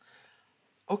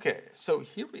 Okay, so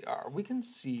here we are. We can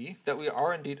see that we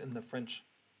are indeed in the French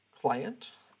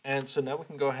client, and so now we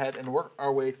can go ahead and work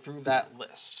our way through that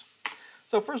list.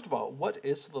 So first of all, what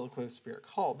is Soliloquy of Spirit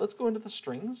called? Let's go into the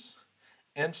strings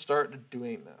and start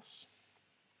doing this.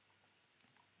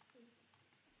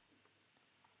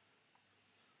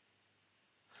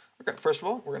 Okay, first of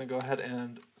all, we're going to go ahead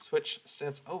and switch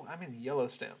stance. Oh, I'm in yellow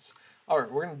stance. All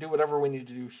right, we're going to do whatever we need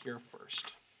to do here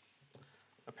first.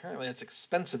 Apparently, it's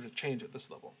expensive to change at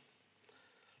this level.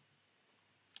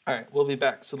 All right, we'll be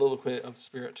back. Soliloquy of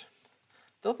Spirit.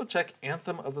 Double check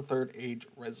Anthem of the Third Age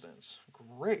Residents.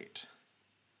 Great.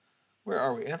 Where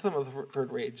are we? Anthem of the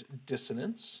Third Age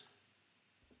Dissonance.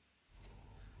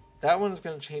 That one is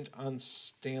going to change on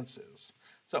stances.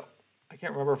 So, I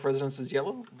can't remember if Residence is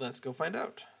yellow. Let's go find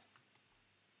out.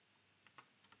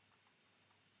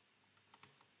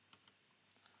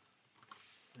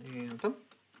 Anthem.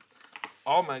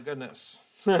 Oh my goodness.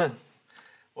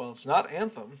 Well, it's not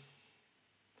Anthem.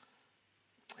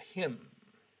 Hymn.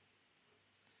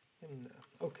 Hymn.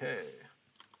 Okay.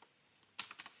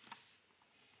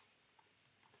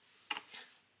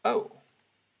 Oh.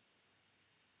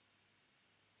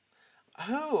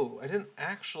 Oh, I didn't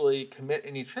actually commit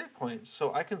any trade points,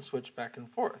 so I can switch back and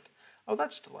forth. Oh,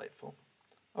 that's delightful.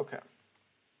 Okay.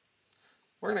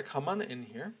 We're going to come on in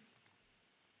here.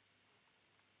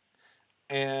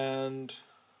 And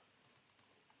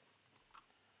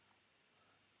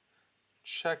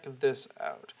check this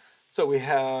out. So we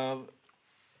have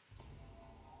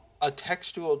a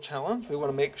textual challenge. We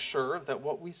want to make sure that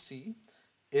what we see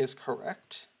is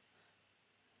correct.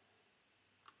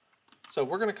 So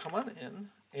we're going to come on in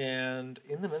and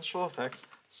in the minstrel effects,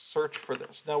 search for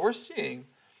this. Now we're seeing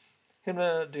him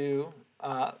to do,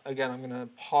 again, I'm going to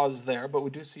pause there, but we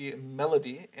do see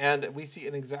melody and we see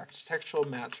an exact textual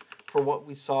match for what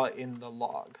we saw in the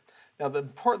log. Now the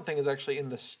important thing is actually in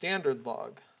the standard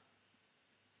log,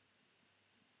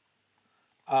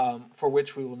 for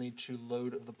which we will need to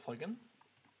load the plugin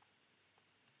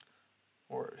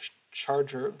or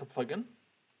charger the plugin.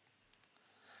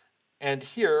 And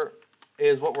here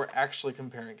is what we're actually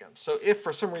comparing against. So if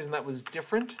for some reason that was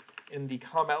different in the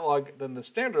combat log than the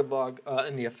standard log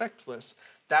in the effects list,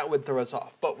 that would throw us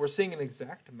off. But we're seeing an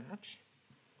exact match.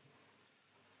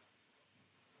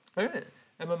 All right.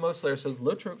 MMO Slayer says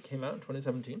LOTRO came out in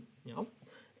 2017. Yeah.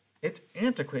 It's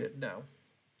antiquated now.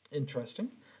 Interesting.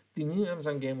 The new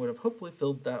Amazon game would have hopefully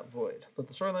filled that void, but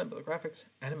the storyline, but the graphics,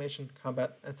 animation,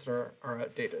 combat, etc. are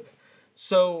outdated.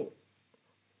 So,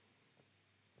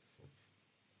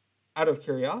 out of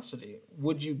curiosity,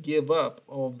 would you give up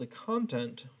all of the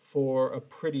content for a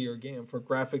prettier game, for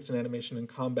graphics and animation and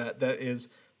combat that is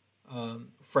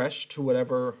fresh to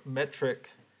whatever metric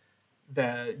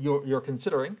that you're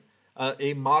considering,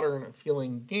 a modern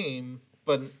feeling game,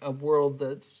 but a world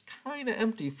that's kind of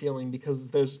empty feeling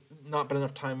because there's not been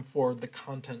enough time for the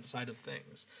content side of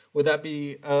things. Would that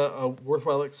be a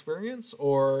worthwhile experience,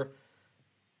 or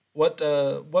what?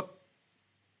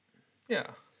 Yeah.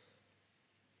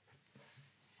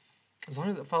 As long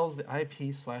as it follows the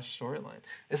IP/storyline.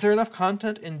 Is there enough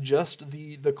content in just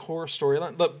the core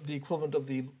storyline? The equivalent of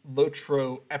the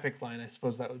LOTRO epic line, I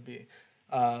suppose that would be.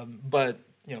 But,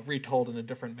 you know, retold in a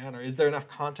different manner. Is there enough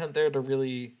content there to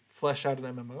really flesh out an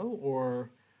MMO? Or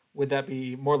would that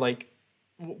be more like...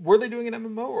 Were they doing an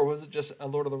MMO, or was it just a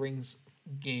Lord of the Rings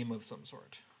game of some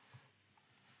sort?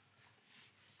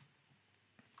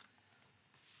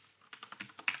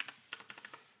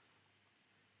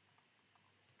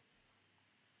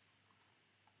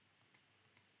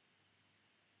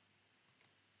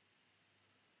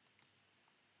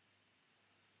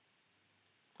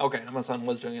 Okay, Amazon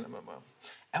was doing an MMO.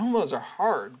 MMOs are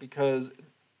hard because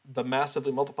the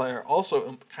massively multiplier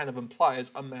also kind of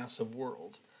implies a massive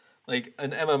world. Like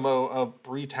an MMO of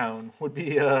Breetown would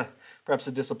be perhaps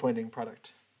a disappointing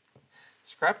product.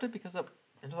 Scrapped it because of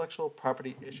intellectual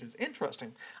property issues.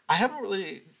 Interesting. I haven't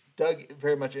really dug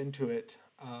very much into it,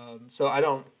 so I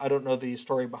don't know the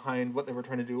story behind what they were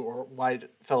trying to do or why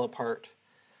it fell apart.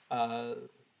 But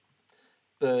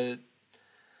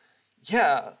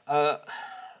yeah.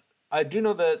 I do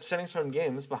know that Standing Stone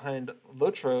Games behind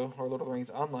LOTRO, or Lord of the Rings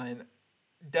Online,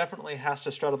 definitely has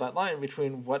to straddle that line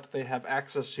between what they have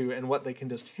access to and what they can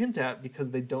just hint at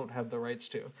because they don't have the rights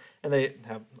to. And they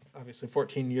have, obviously,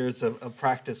 14 years of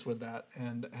practice with that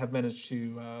and have managed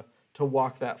to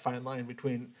walk that fine line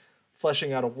between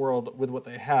fleshing out a world with what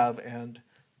they have and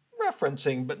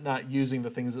referencing but not using the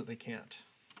things that they can't.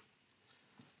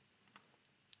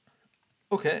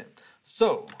 Okay,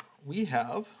 so we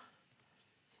have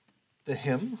the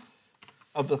Hymn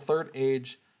of the Third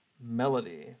Age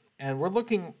melody. And we're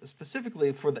looking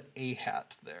specifically for the A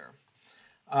hat there.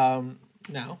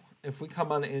 Now, if we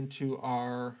come on into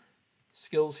our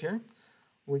skills here,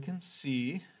 we can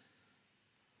see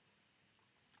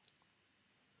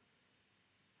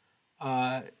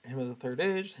Hymn of the Third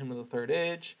Age, Hymn of the Third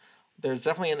Age. There's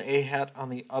definitely an A hat on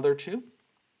the other two.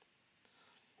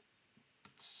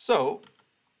 So,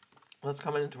 let's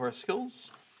come into our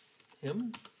skills.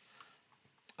 Hymn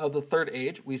of the Third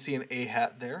Age, we see an A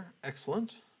hat there.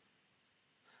 Excellent.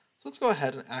 So let's go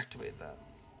ahead and activate that.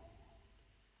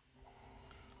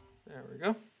 There we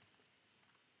go.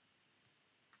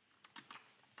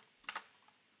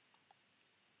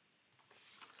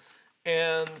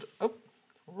 And, oh,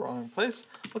 wrong place.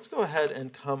 Let's go ahead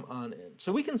and come on in.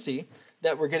 So we can see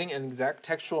that we're getting an exact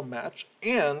textual match,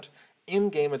 and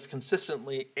in-game it's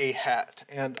consistently a hat.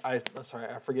 And I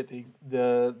forget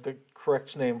the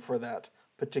correct name for that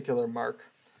particular mark.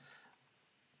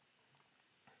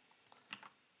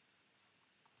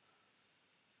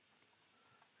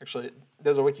 Actually,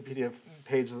 there's a Wikipedia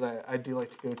page that I do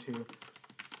like to go to.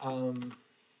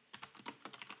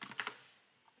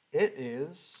 It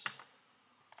is,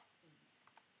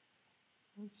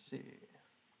 let's see.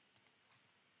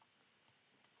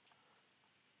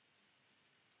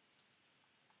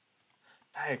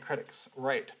 Diacritics,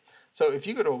 right. So if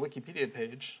you go to a Wikipedia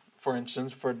page, for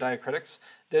instance, for diacritics,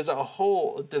 there's a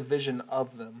whole division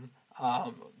of them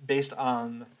based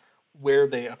on where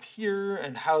they appear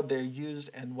and how they're used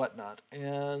and whatnot.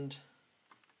 And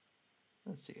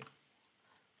let's see,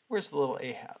 where's the little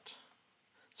A hat?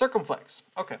 Circumflex,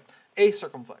 okay, A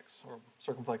circumflex, or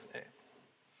circumflex A.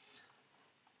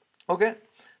 Okay,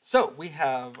 so we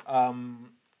have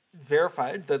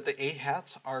verified that the A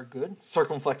hats are good.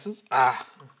 Circumflexes,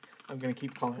 I'm gonna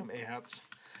keep calling them A hats.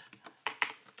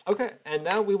 Okay, and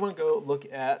now we want to go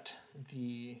look at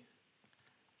the,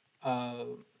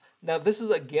 now this is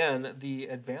again the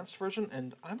advanced version,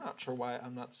 and I'm not sure why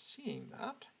I'm not seeing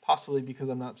that. Possibly because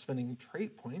I'm not spending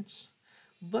trait points.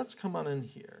 Let's come on in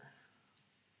here.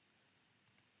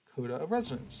 Coda of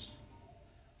Resonance.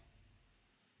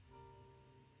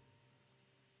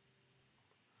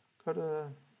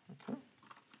 Coda, okay.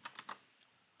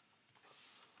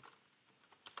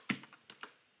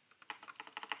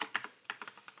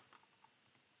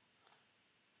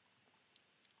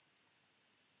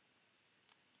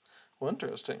 Well,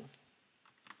 interesting.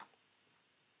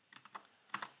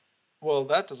 Well,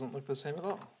 that doesn't look the same at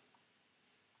all.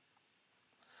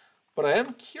 But I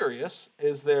am curious,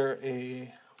 is there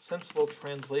a sensible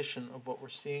translation of what we're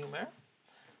seeing there?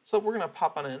 So we're going to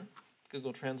pop on in.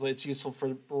 Google Translate's useful for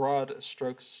broad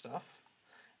stroke stuff.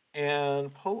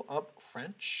 And pull up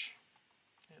French.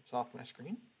 It's off my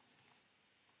screen.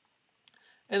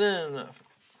 and then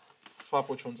swap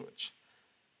which one's which.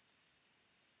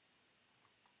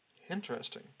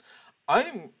 Interesting.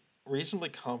 I'm reasonably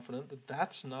confident that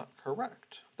that's not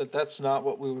correct, that that's not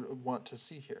what we would want to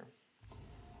see here.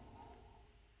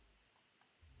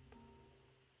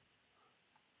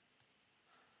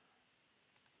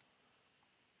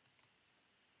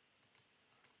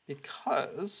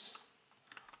 Because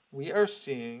we are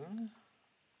seeing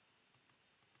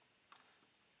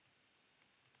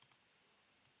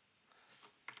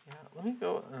let me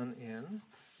go on in,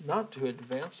 not to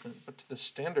advancement, but to the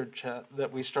standard chat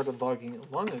that we started logging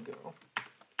long ago.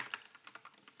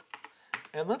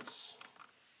 And let's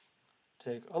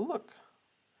take a look.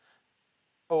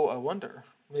 Oh, I wonder.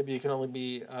 Maybe you can only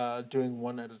be doing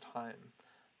one at a time.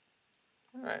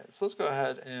 All right, so let's go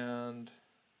ahead and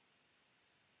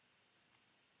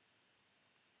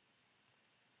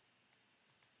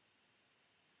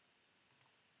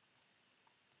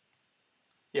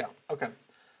yeah, okay.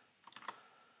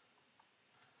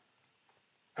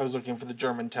 I was looking for the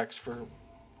German text for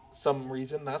some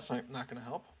reason. That's not going to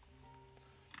help.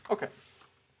 Okay.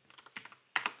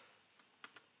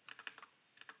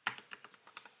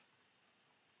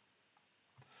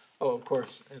 Oh, of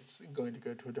course, it's going to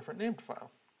go to a different named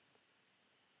file.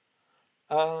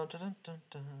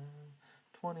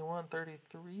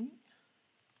 2133.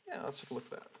 Yeah, let's take a look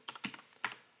at that.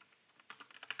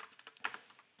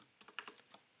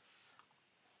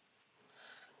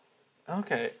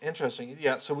 Okay, interesting.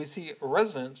 Yeah, so we see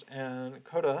resonance and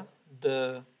coda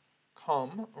de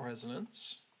com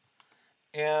resonance.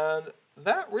 And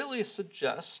that really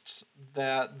suggests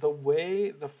that the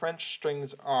way the French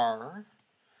strings are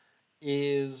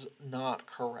is not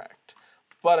correct.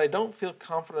 But I don't feel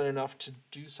confident enough to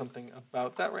do something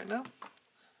about that right now.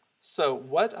 So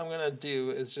what I'm going to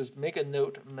do is just make a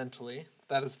note mentally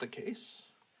that is the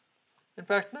case. In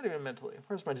fact, not even mentally.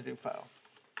 Where's my to-do file?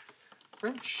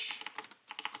 French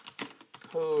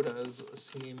codas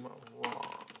seem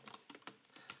wrong.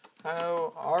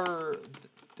 How are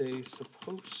they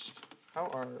supposed, how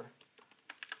are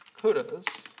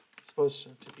codas supposed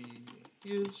to be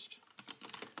used?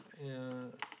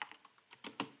 And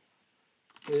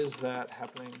is that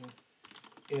happening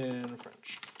in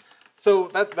French? So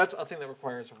that's a thing that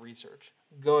requires research.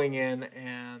 Going in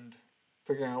and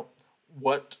figuring out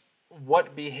what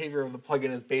behavior of the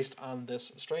plugin is based on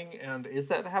this string, and is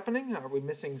that happening? Are we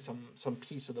missing some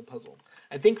piece of the puzzle?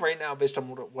 I think right now, based on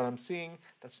what I'm seeing,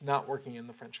 that's not working in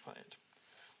the French client.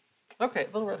 Okay,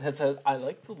 Little Redhead says, I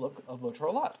like the look of LOTRO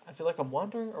a lot. I feel like I'm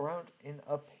wandering around in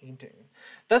a painting.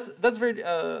 That's very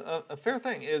a fair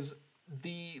thing, is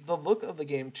the look of the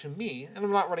game to me, and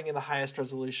I'm not running in the highest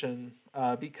resolution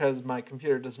because my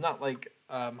computer does not like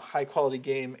high quality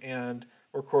game and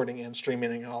recording and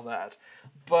streaming and all that.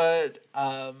 But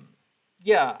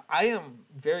yeah, I am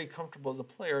very comfortable as a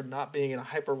player not being in a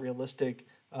hyper-realistic,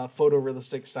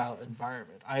 photorealistic style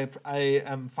environment. I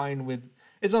am fine with,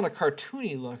 it's not a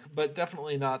cartoony look, but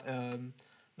definitely not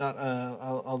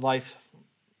a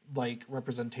life-like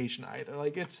representation either.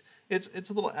 Like it's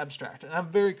a little abstract, and I'm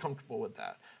very comfortable with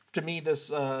that. To me,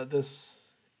 this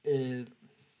is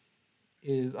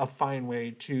a fine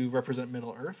way to represent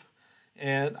Middle Earth.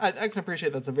 And I can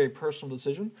appreciate that's a very personal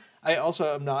decision. I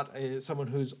also am not someone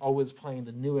who's always playing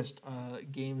the newest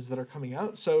games that are coming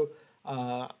out, so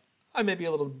I may be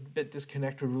a little bit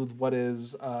disconnected with what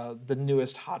is the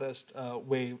newest, hottest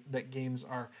way that games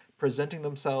are presenting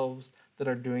themselves, that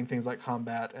are doing things like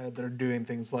combat, that are doing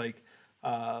things like,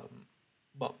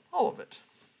 well, all of it.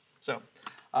 So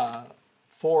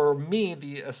for me,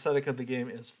 the aesthetic of the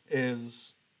game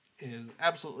is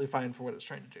absolutely fine for what it's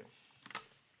trying to do.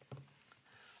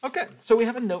 Okay, so we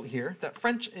have a note here that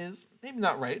French is maybe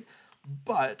not right,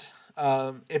 but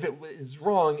if it is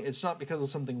wrong, it's not because of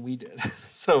something we did.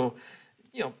 So,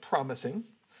 you know, promising.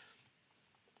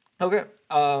 Okay,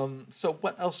 so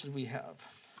what else did we have?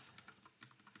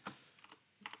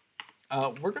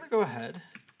 We're going to go ahead.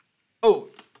 Oh,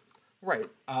 right.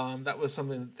 That was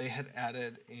something that they had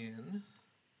added in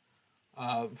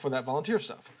for that volunteer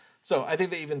stuff. So I think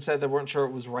they even said they weren't sure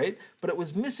it was right, but it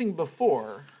was missing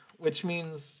before, which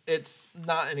means it's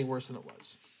not any worse than it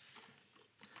was.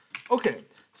 Okay,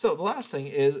 so the last thing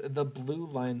is the blue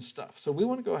line stuff. So we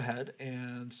want to go ahead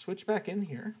and switch back in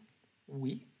here.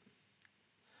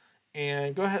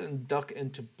 And go ahead and duck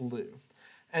into blue.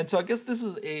 And so I guess this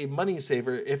is a money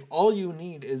saver. If all you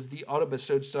need is the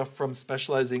auto-bestowed stuff from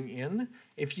specializing in,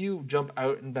 if you jump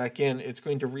out and back in, it's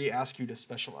going to re-ask you to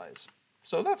specialize.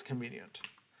 So that's convenient.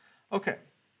 Okay,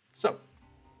 so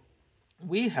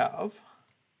we have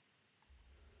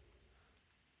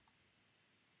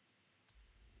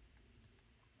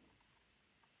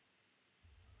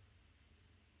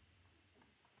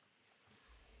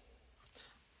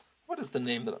is the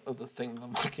name of the thing that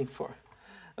I'm looking for?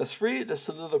 Esprit de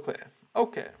soliloquy.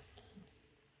 Okay.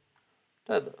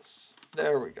 This.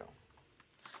 There we go.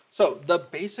 So the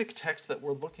basic text that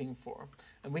we're looking for,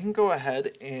 and we can go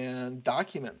ahead and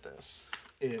document this,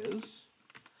 is,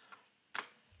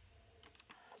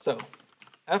 so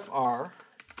fr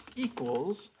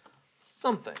equals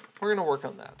something. We're going to work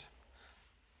on that.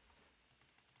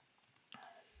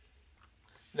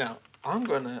 Now, I'm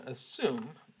going to assume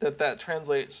that that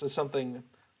translates to something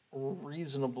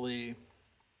reasonably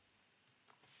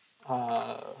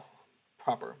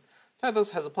proper.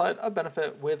 Tithos has applied a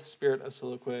benefit with spirit of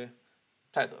soliloquy.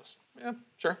 Tithos. Yeah,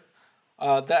 sure.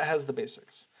 That has the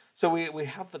basics. So we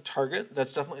have the target.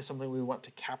 That's definitely something we want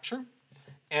to capture.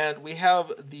 And we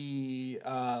have the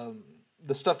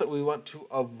stuff that we want to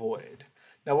avoid.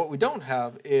 Now, what we don't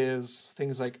have is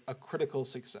things like a critical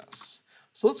success.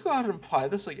 So let's go ahead and apply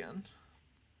this again.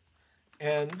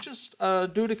 And just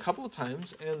do it a couple of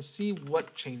times and see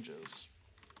what changes.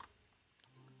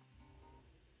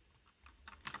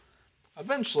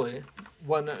 Eventually,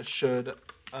 one should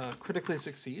critically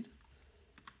succeed.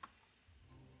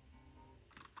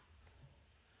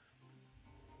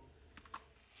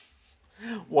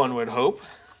 One would hope.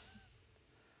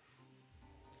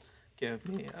 Give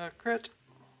me a crit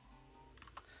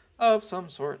of some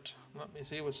sort. Let me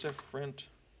see what's different.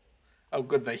 Oh,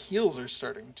 good, the heals are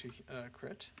starting to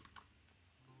crit.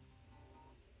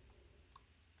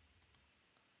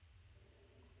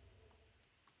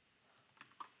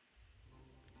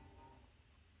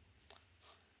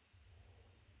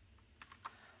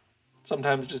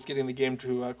 Sometimes just getting the game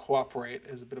to cooperate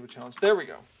is a bit of a challenge. There we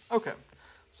go. Okay,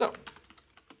 so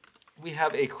we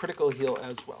have a critical heal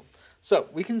as well. So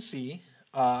we can see,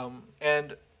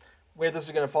 and where this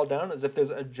is going to fall down is if there's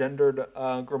a gendered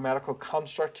grammatical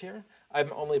construct here. I'm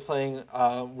only playing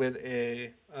with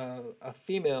a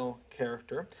female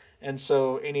character, and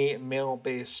so any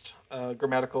male-based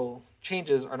grammatical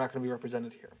changes are not going to be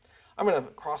represented here. I'm going to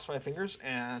cross my fingers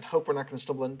and hope we're not going to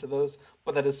stumble into those,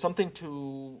 but that is something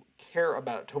to care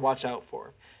about, to watch out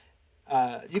for.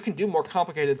 You can do more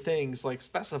complicated things like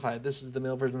specify this is the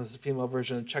male version, this is the female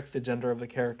version, and check the gender of the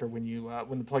character when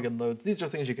the plugin loads. These are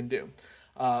things you can do.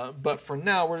 But for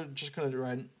now, we're just going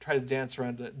to try to dance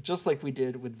around it, just like we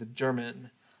did with the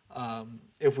German,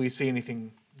 if we see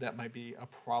anything that might be a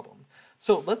problem.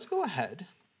 So let's go ahead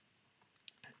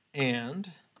and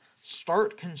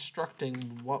start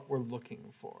constructing what we're looking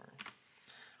for.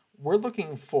 We're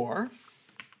looking for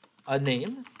a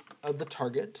name of the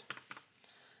target,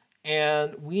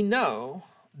 and we know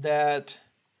that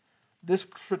this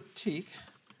critique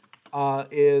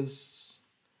is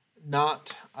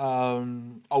not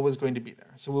always going to be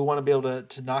there. So we want to be able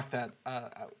to knock that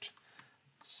out.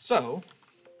 So,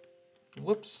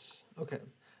 whoops, okay.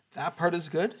 That part is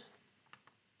good.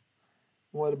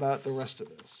 What about the rest of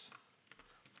this?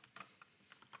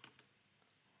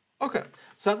 Okay,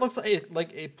 so that looks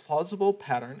like a plausible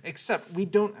pattern, except we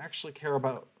don't actually care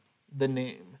about the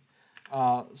name.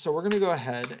 So we're going to go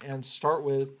ahead and start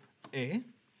with A.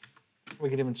 We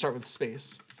could even start with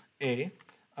space. A,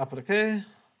 Opaque,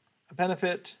 a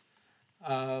benefit,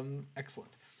 excellent.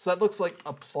 So that looks like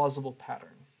a plausible pattern.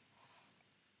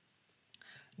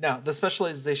 Now, the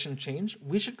specialization change,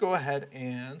 we should go ahead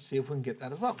and see if we can get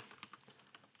that as well.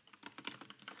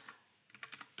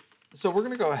 So we're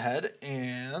going to go ahead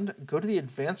and go to the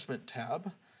Advancement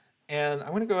tab, and I'm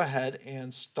going to go ahead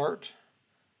and start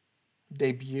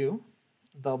debut,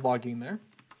 the logging there,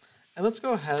 and let's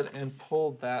go ahead and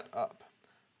pull that up.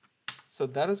 So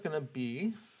that is going to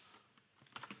be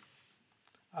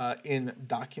in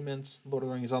Documents,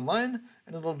 LOTRO is online,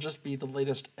 and it'll just be the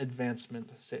latest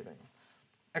advancement saving.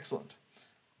 Excellent.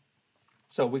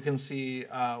 So we can see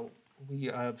we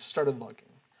have started logging.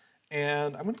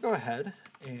 And I'm going to go ahead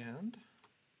and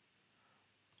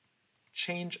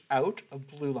change out of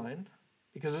blue line,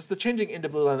 because it's the changing into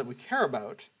blue line that we care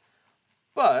about,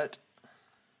 but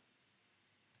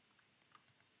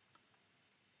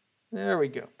there we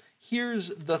go. Here's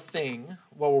the thing,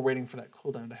 while we're waiting for that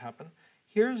cooldown to happen,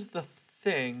 here's the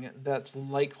thing that's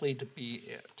likely to be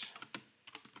it.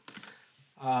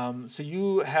 So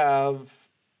you have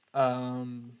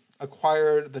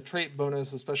acquired the trait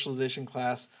bonus, the specialization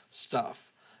class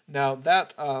stuff. Now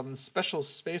that special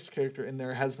space character in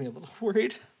there has me a little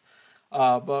worried,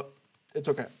 but it's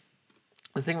okay.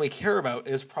 The thing we care about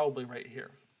is probably right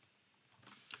here.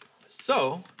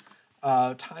 So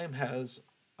time has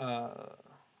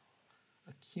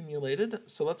accumulated,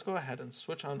 so let's go ahead and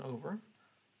switch on over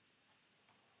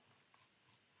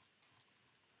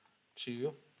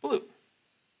to blue.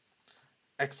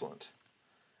 Excellent.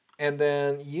 And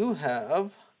then you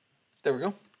have There we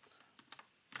go.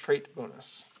 Trait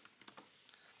bonus.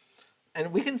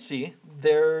 And we can see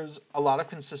there's a lot of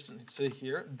consistency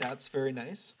here. That's very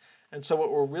nice. And so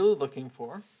what we're really looking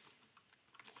for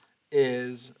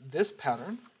is this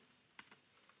pattern.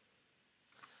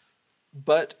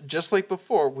 But just like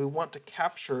before, we want to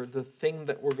capture the thing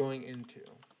that we're going into.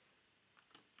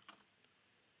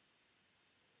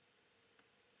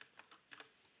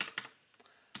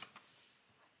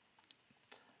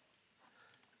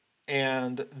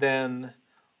 And then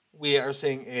we are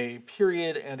seeing a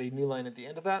period and a new line at the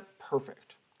end of that.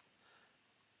 Perfect.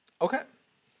 Okay.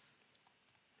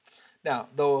 Now,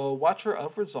 the Watcher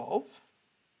of Resolve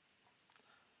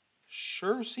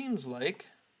sure seems like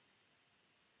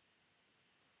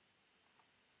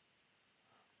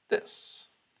this.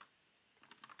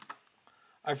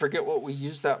 I forget what we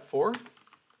use that for.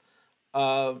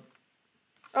 Oh,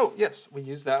 yes, we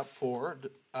use that for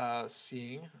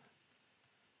seeing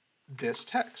this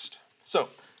text. So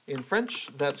in French,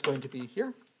 that's going to be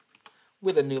here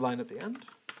with a new line at the end.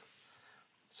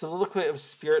 Soliloquy of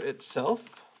Spirit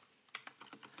itself.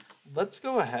 Let's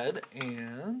go ahead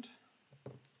and,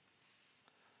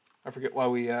 I forget why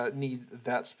we need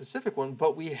that specific one,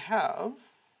 but we have,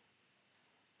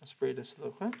 Esprit de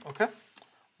Soliloquy, okay.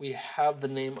 We have the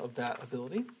name of that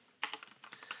ability.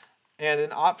 And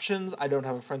in options, I don't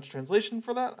have a French translation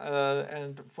for that,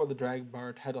 and for the drag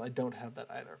bar title, I don't have that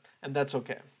either, and that's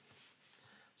okay.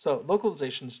 So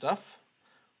localization stuff,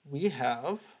 we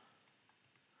have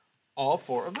all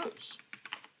 4 of those.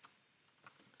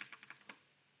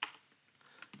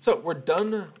 So we're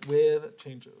done with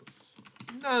changes.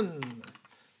 None.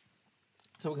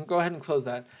 So we can go ahead and close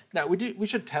that. Now we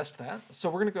should test that. So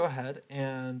we're going to go ahead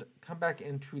and come back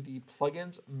into the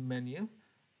plugins menu.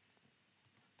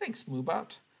 Thanks,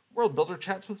 Moobot. World Builder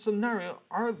chats with scenario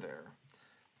are there.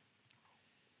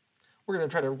 We're going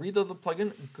to try to reload the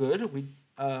plugin. Good.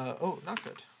 Oh, not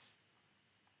good.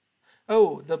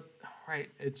 Oh, right.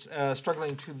 It's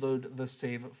struggling to load the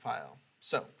save file.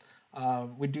 So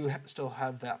we do still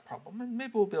have that problem, and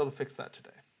maybe we'll be able to fix that today.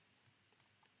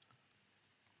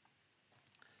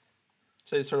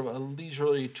 So it's sort of a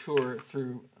leisurely tour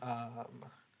through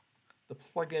the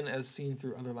plugin as seen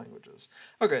through other languages.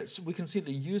 Okay, so we can see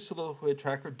the use Soliloquy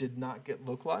Tracker did not get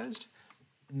localized.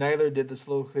 Neither did the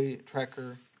Soliloquy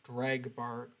Tracker drag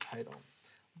bar title.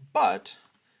 But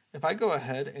if I go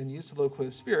ahead and use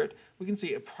Soliloquy Spirit, we can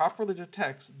see it properly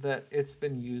detects that it's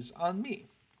been used on me.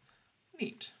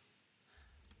 Neat.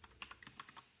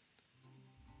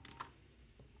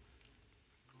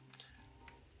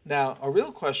 Now, a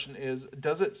real question is,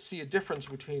 does it see a difference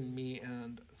between me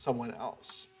and someone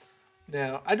else?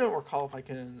 Now, I don't recall if I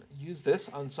can use this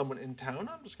on someone in town.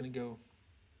 I'm just going to go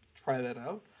try that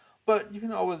out. But you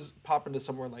can always pop into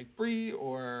somewhere like Bree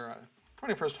or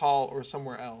 21st Hall or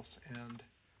somewhere else and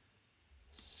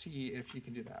see if you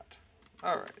can do that.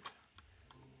 All right.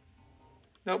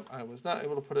 Nope, I was not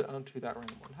able to put it onto that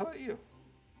random one. How about you?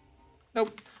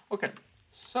 Nope. Okay,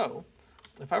 so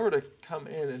if I were to come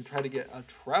in and try to get a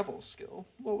travel skill,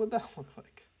 what would that look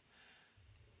like?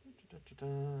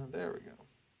 There we go.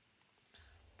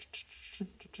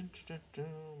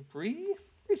 Bree?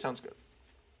 Bree sounds good.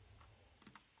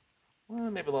 Well,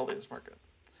 maybe Lolly is more good.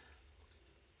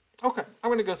 Okay, I'm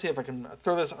going to go see if I can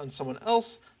throw this on someone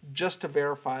else just to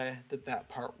verify that that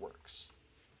part works.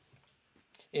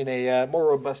 In a more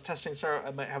robust testing scenario,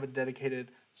 I might have a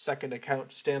dedicated second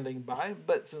account standing by,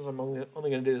 but since I'm only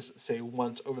going to do this, say,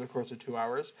 once over the course of 2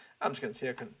 hours, I'm just going to see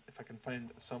if I can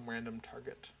find some random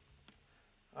target.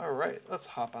 All right, let's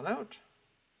hop on out.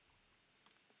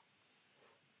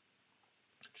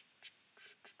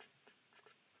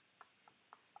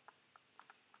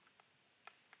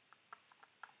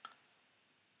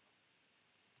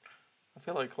 I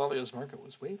feel like Claudia's Market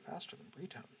was way faster than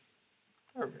Breetown.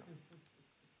 There we go.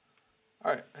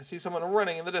 All right, I see someone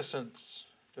running in the distance.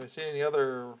 Do I see any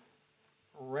other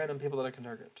random people that I can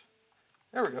target?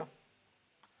 There we go.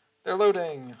 They're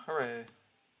loading. Hooray.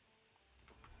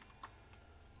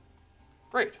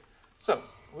 Great. So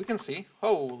we can see,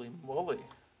 holy moly,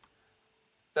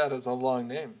 that is a long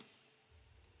name.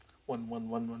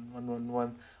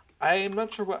 11111111. I am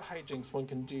not sure what hijinks one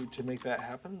can do to make that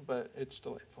happen, but it's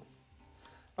delightful.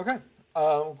 Okay,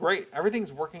 great.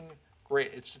 Everything's working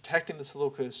great. It's detecting the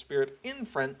Soliloquy Spirit in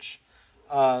French,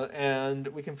 and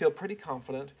we can feel pretty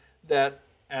confident that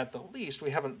at the least we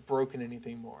haven't broken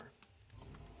anything more.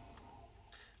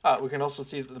 We can also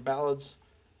see that the ballads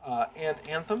and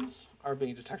anthems are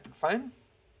being detected fine,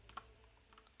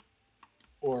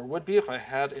 or would be if I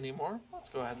had any more. Let's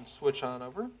go ahead and switch on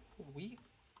over.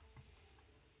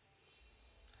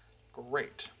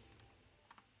 Great.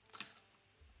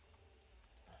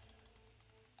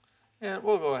 And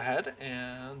we'll go ahead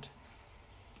and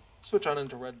switch on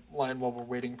into red line while we're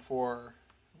waiting for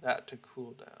that to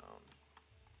cool down.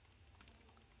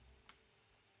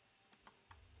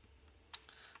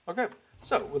 Okay,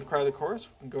 so with Cry of the Chorus,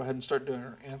 we can go ahead and start doing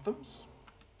our anthems.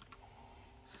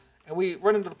 And we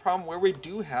run into the problem where we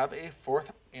do have a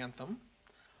fourth anthem,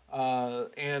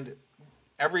 and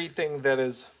everything that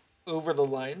is over the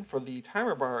line for the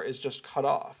timer bar is just cut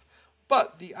off.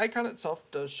 But the icon itself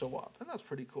does show up, and that's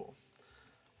pretty cool.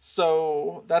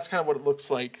 So that's kind of what it looks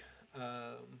like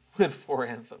with 4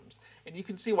 anthems. And you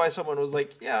can see why someone was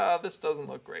like, yeah, this doesn't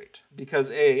look great. Because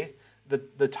A,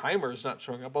 the timer is not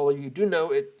showing up, although you do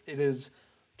know it is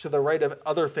to the right of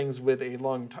other things with a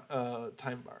long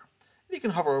time bar. And you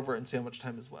can hover over it and see how much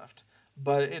time is left.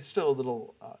 But it's still a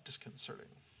little disconcerting.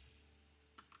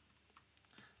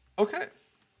 Okay.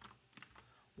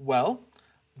 Well,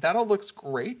 that all looks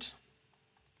great.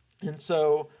 And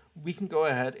so we can go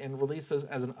ahead and release this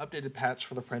as an updated patch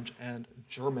for the French and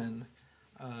German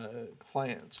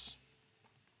clients.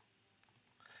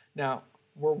 Now,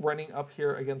 we're running up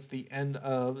here against the end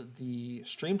of the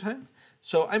stream time,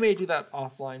 so I may do that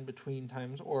offline between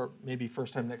times, or maybe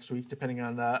first time next week, depending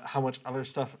on how much other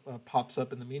stuff pops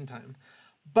up in the meantime.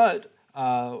 But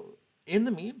in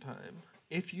the meantime,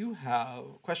 if you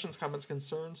have questions, comments,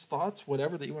 concerns, thoughts,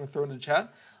 whatever that you want to throw into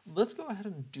chat, let's go ahead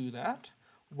and do that.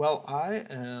 Well, I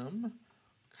am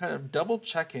kind of double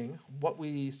checking what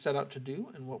we set out to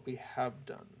do and what we have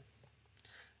done.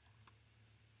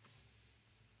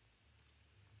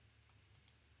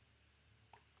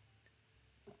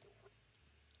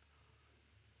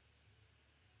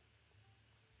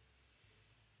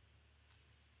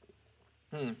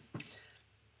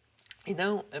 You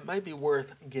know, it might be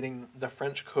worth getting the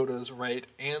French codas right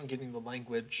and getting the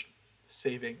language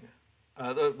saving,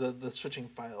 the switching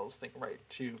files thing right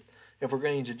too, if we're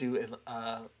going to do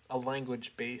a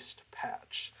language-based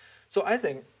patch. So I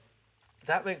think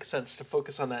that makes sense to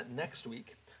focus on that next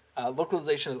week.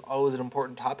 Localization is always an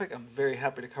important topic. I'm very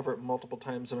happy to cover it multiple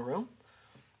times in a row.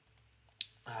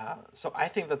 So I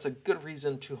think that's a good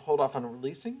reason to hold off on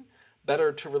releasing.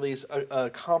 Better to release a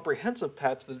comprehensive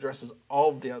patch that addresses all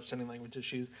of the outstanding language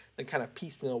issues than kind of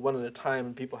piecemeal one at a time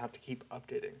and people have to keep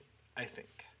updating, I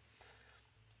think.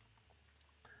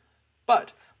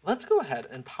 But let's go ahead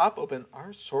and pop open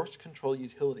our source control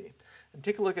utility and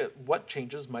take a look at what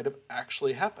changes might have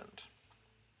actually happened.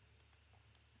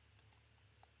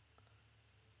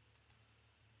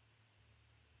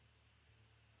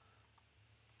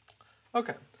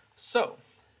 Okay, so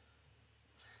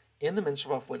in the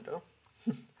MinstrelBuff window,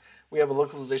 we have a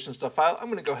localization stuff file. I'm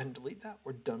going to go ahead and delete that.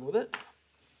 We're done with it.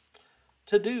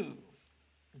 To do,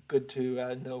 good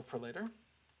to know for later.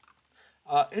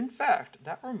 In fact,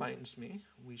 that reminds me,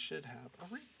 we should have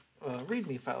a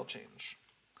README file change,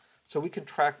 so we can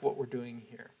track what we're doing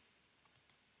here.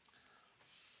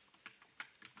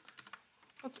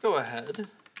 Let's go ahead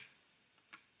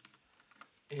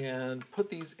and put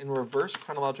these in reverse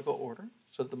chronological order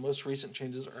so that the most recent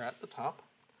changes are at the top.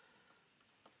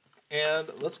 And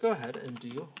let's go ahead and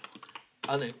do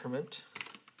unincrement.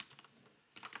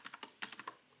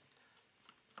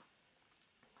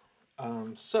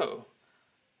 So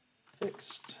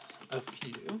fixed a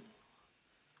few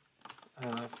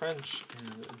French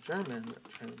and German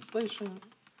translation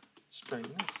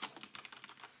strings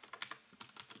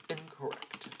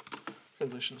incorrect.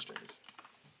 Translation strings.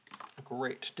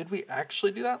 Great. Did we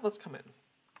actually do that? Let's come in.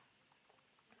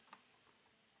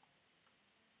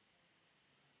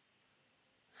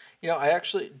 You know, I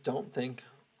actually don't think...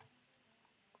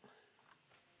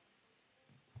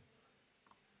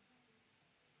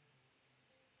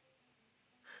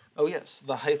 Oh yes,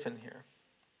 the hyphen here.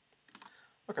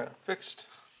 Okay, fixed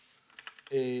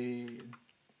an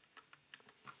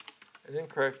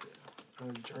incorrect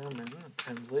German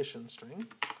translation string,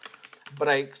 but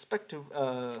I expect to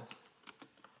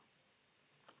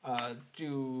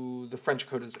do the French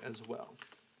codas as well.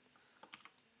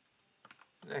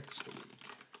 Next week.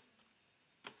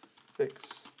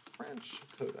 Fix French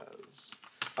codas.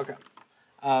 Okay.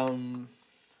 In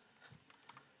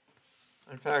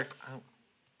fact,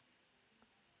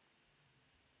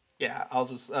 yeah, I'll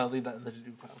just leave that in the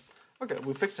to-do file. Okay,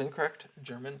 we fixed incorrect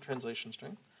German translation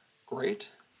string. Great.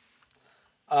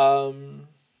 Anything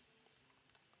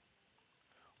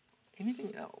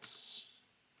else?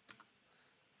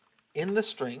 In the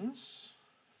strings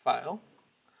file,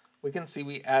 we can see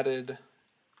we added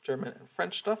German and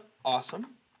French stuff.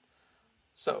 Awesome.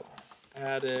 So,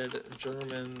 added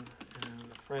German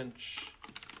and French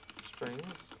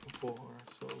strings for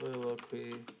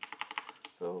soliloquy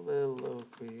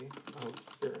of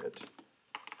spirit.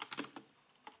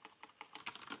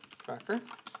 Tracker.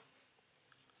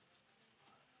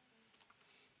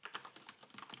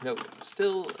 Note,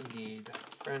 still need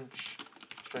French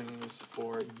strings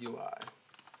for UI.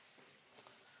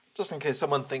 Just in case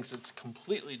someone thinks it's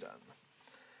completely done.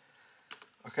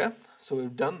 Okay, so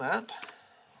we've done that.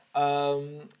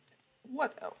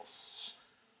 What else?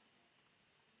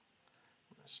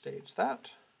 I'm going to stage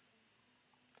that.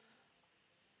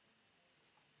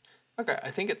 Okay, I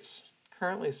think it's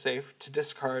currently safe to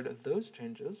discard those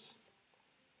changes.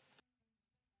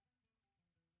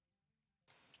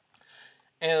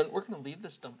 And we're going to leave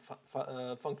this dump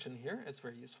function here. It's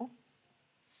very useful.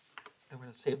 I'm going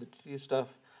to save the to-do stuff.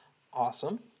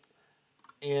 Awesome.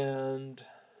 And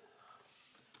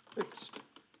fixed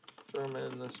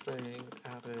German string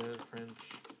added French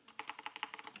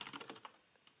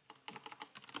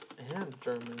and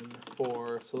German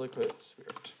for Silica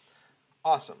Spirit.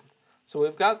 Awesome. So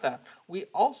we've got that. We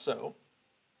also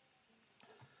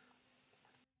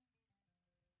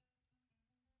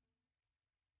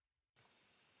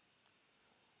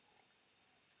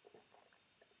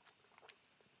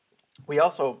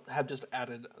have just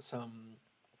added some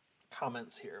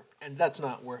comments here, and that's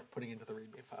not worth putting into the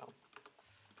README file.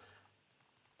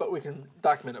 But we can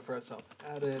document it for ourselves.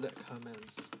 Added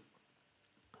comments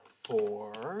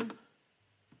for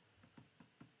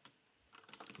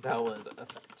valid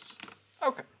effects.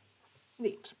 Okay,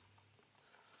 neat.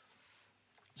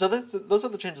 So those are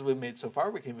the changes we've made so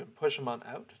far. We can even push them on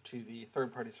out to the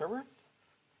third-party server.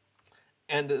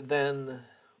 And then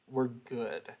we're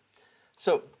good.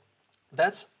 So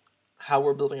that's how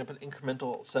we're building up an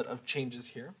incremental set of changes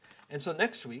here. And so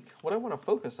next week, what I want to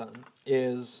focus on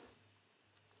is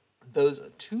those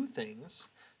two things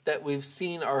that we've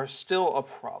seen are still a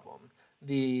problem.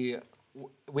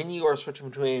 When you are switching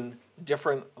between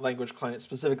different language clients,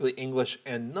 specifically English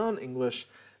and non-English,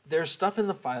 there's stuff in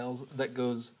the files that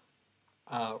goes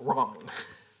wrong.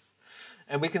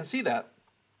 And we can see that.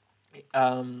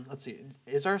 Let's see,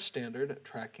 is our standard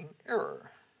tracking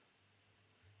error?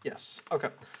 Yes, okay.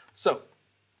 So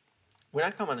when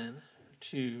I come on in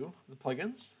to the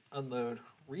plugins, unload,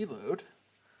 reload,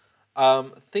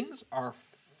 things are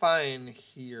fine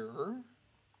here.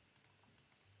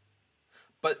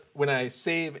 But when I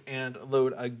save and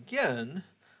load again,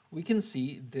 we can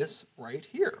see this right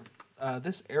here.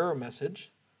 This error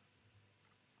message.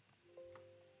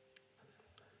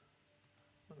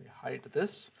 Let me hide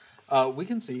this. We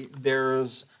can see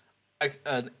there's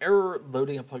an error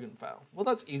loading a plugin file. Well,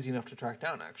 that's easy enough to track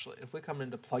down, actually. If we come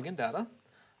into plugin data,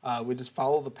 we just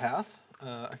follow the path,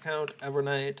 account,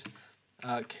 Evernight,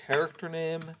 character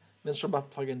name, MinstrelBuff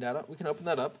plugin data. We can open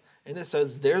that up, and it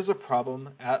says there's a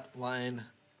problem at line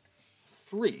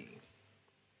 3.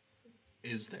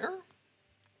 Is there?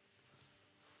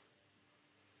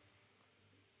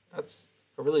 That's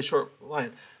a really short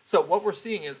line. So what we're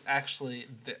seeing is actually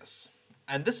this.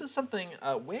 And this is something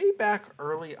way back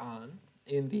early on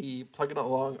in the Plugging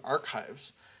Along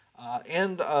archives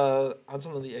and on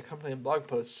some of the accompanying blog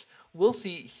posts. We'll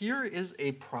see here is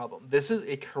a problem. This is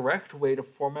a correct way to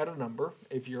format a number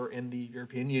if you're in the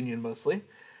European Union mostly.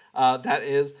 That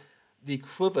is the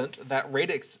equivalent, that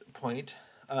radix point,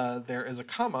 there is a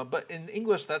comma, but in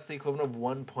English that's the equivalent of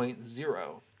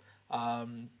 1.0,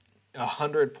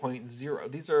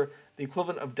 100.0. These are the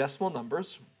equivalent of decimal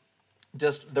numbers.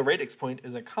 Just the radix point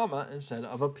is a comma instead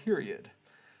of a period.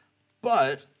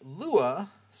 But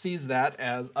Lua sees that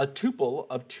as a tuple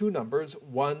of two numbers,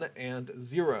 1 and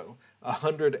 0,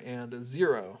 100 and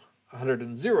 0, 100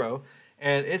 and 0,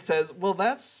 and it says, well,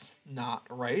 that's not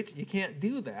right. You can't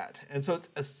do that. And so it's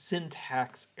a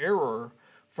syntax error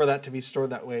for that to be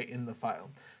stored that way in the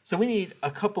file. So we need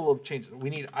a couple of changes. We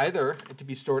need either it to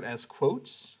be stored as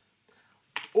quotes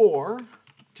or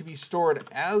to be stored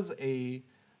as a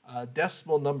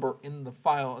decimal number in the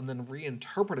file and then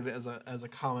reinterpreted as a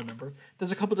comma number.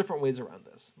 There's a couple different ways around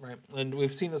this, right? And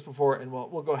we've seen this before, and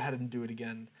we'll go ahead and do it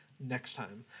again next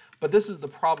time. But this is the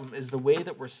problem, is the way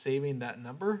that we're saving that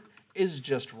number is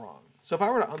just wrong. So if I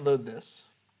were to unload this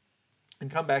and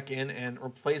come back in and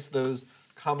replace those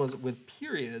commas with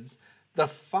periods, the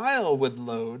file would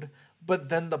load, but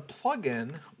then the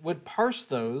plugin would parse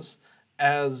those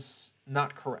as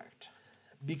not correct,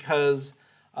 because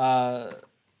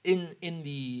in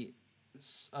the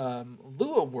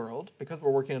Lua world, because we're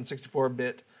working on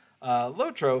 64-bit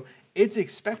LOTRO, it's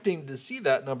expecting to see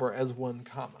that number as 1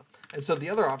 comma. And so the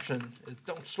other option is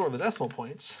don't store the decimal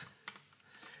points.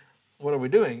 What are we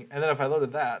doing? And then if I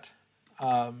loaded that,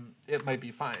 it might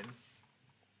be fine.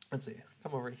 Let's see.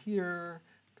 Come over here,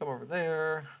 come over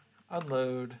there,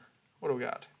 unload. What do we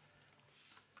got?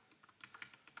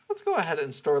 Let's go ahead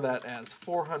and store that as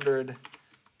 400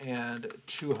 and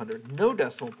 200. No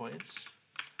decimal points.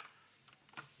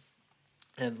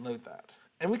 And load that.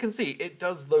 And we can see it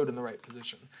does load in the right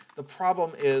position. The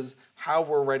problem is how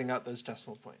we're writing out those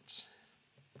decimal points.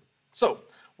 So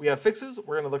we have fixes.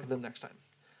 We're going to look at them next time.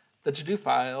 The to-do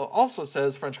file also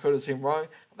says French code is seem wrong.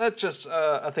 That's just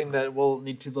a thing that we'll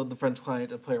need to load the French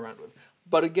client and play around with.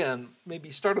 But again,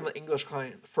 maybe start on the English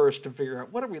client first to figure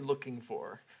out what are we looking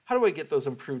for? How do I get those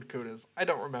improved codas? I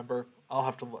don't remember. I'll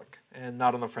have to look, and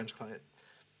not on the French client.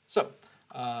 So,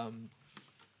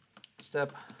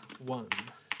 step 1.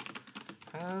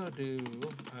 How do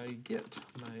I get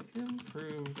my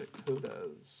improved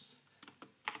codas?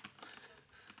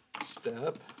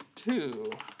 Step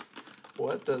 2.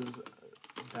 What does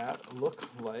that look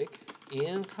like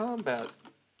in combat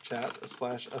chat /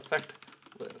 effect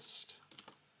list?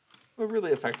 Well,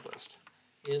 really effect list.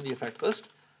 In the effect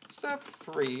list, step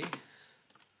 3,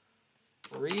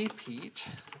 repeat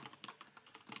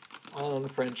on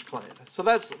French client. So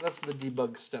that's the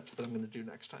debug steps that I'm going to do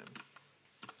next time.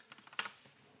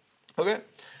 Okay.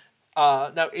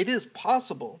 Now, it is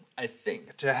possible, I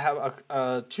think, to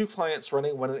have 2 clients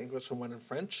running, one in English and one in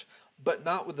French, but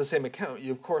not with the same account.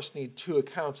 You, of course, need 2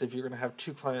 accounts if you're going to have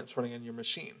 2 clients running on your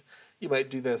machine. You might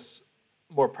do this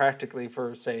more practically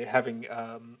for, say, having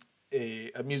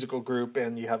a musical group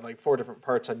and you have like 4 different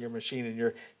parts on your machine and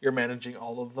you're managing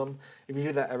all of them. If you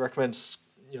do that, I recommend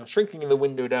shrinking the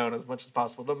window down as much as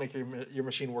possible. Don't make your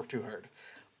machine work too hard.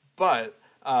 But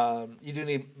you do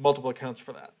need multiple accounts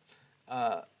for that.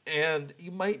 And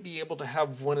you might be able to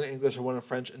have one in English and one in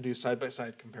French and do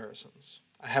side-by-side comparisons.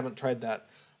 I haven't tried that.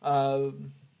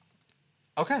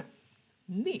 Okay,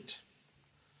 neat.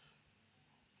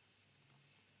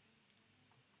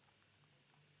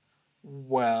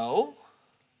 Well,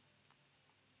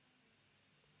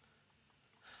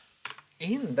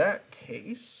 in that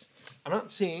case, I'm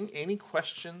not seeing any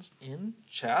questions in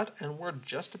chat, and we're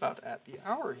just about at the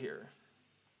hour here.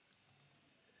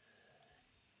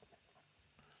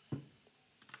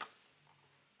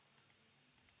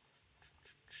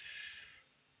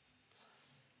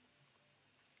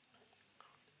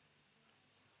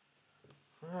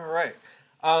 All right.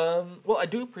 Well, I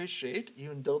do appreciate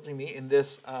you indulging me in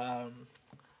this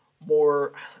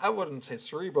more, I wouldn't say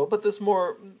cerebral, but this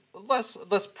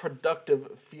less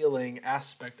productive feeling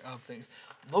aspect of things.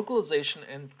 Localization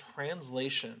and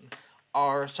translation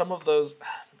are some of those,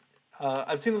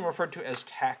 I've seen them referred to as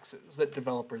taxes that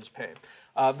developers pay.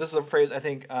 This is a phrase I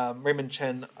think Raymond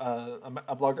Chen,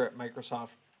 a blogger at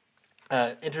Microsoft,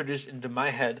 introduced into my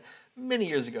head many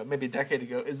years ago, maybe a decade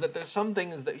ago, is that there's some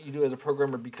things that you do as a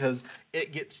programmer because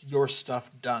it gets your stuff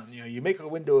done. You make a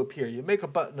window appear, you make a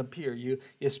button appear, you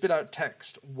spit out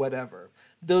text, whatever.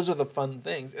 Those are the fun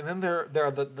things. And then there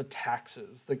are the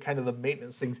taxes, the kind of the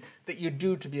maintenance things that you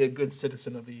do to be a good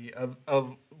citizen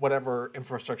of whatever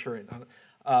infrastructure you're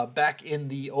in. Back in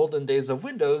the olden days of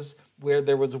Windows, where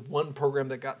there was one program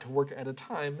that got to work at a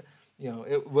time,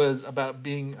 it was about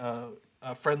being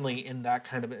friendly in that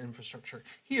kind of an infrastructure.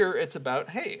 Here, it's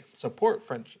about, hey, support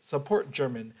French, support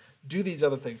German, do these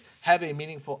other things, have a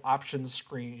meaningful options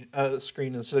screen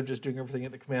instead of just doing everything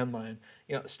at the command line,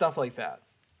 stuff like that.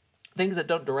 Things that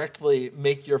don't directly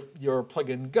make your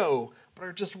plugin go, but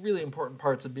are just really important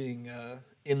parts of being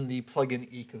in the plugin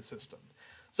ecosystem.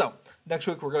 So, next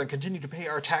week we're going to continue to pay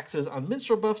our taxes on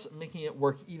MinstrelBuffs, making it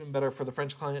work even better for the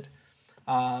French client.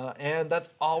 And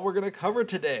that's all we're going to cover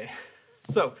today.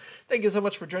 So, thank you so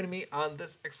much for joining me on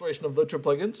this exploration of LOTRO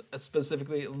plugins,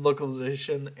 specifically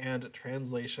localization and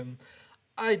translation.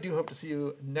 I do hope to see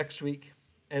you next week,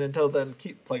 and until then,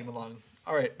 keep plugging along.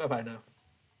 All right, bye-bye now.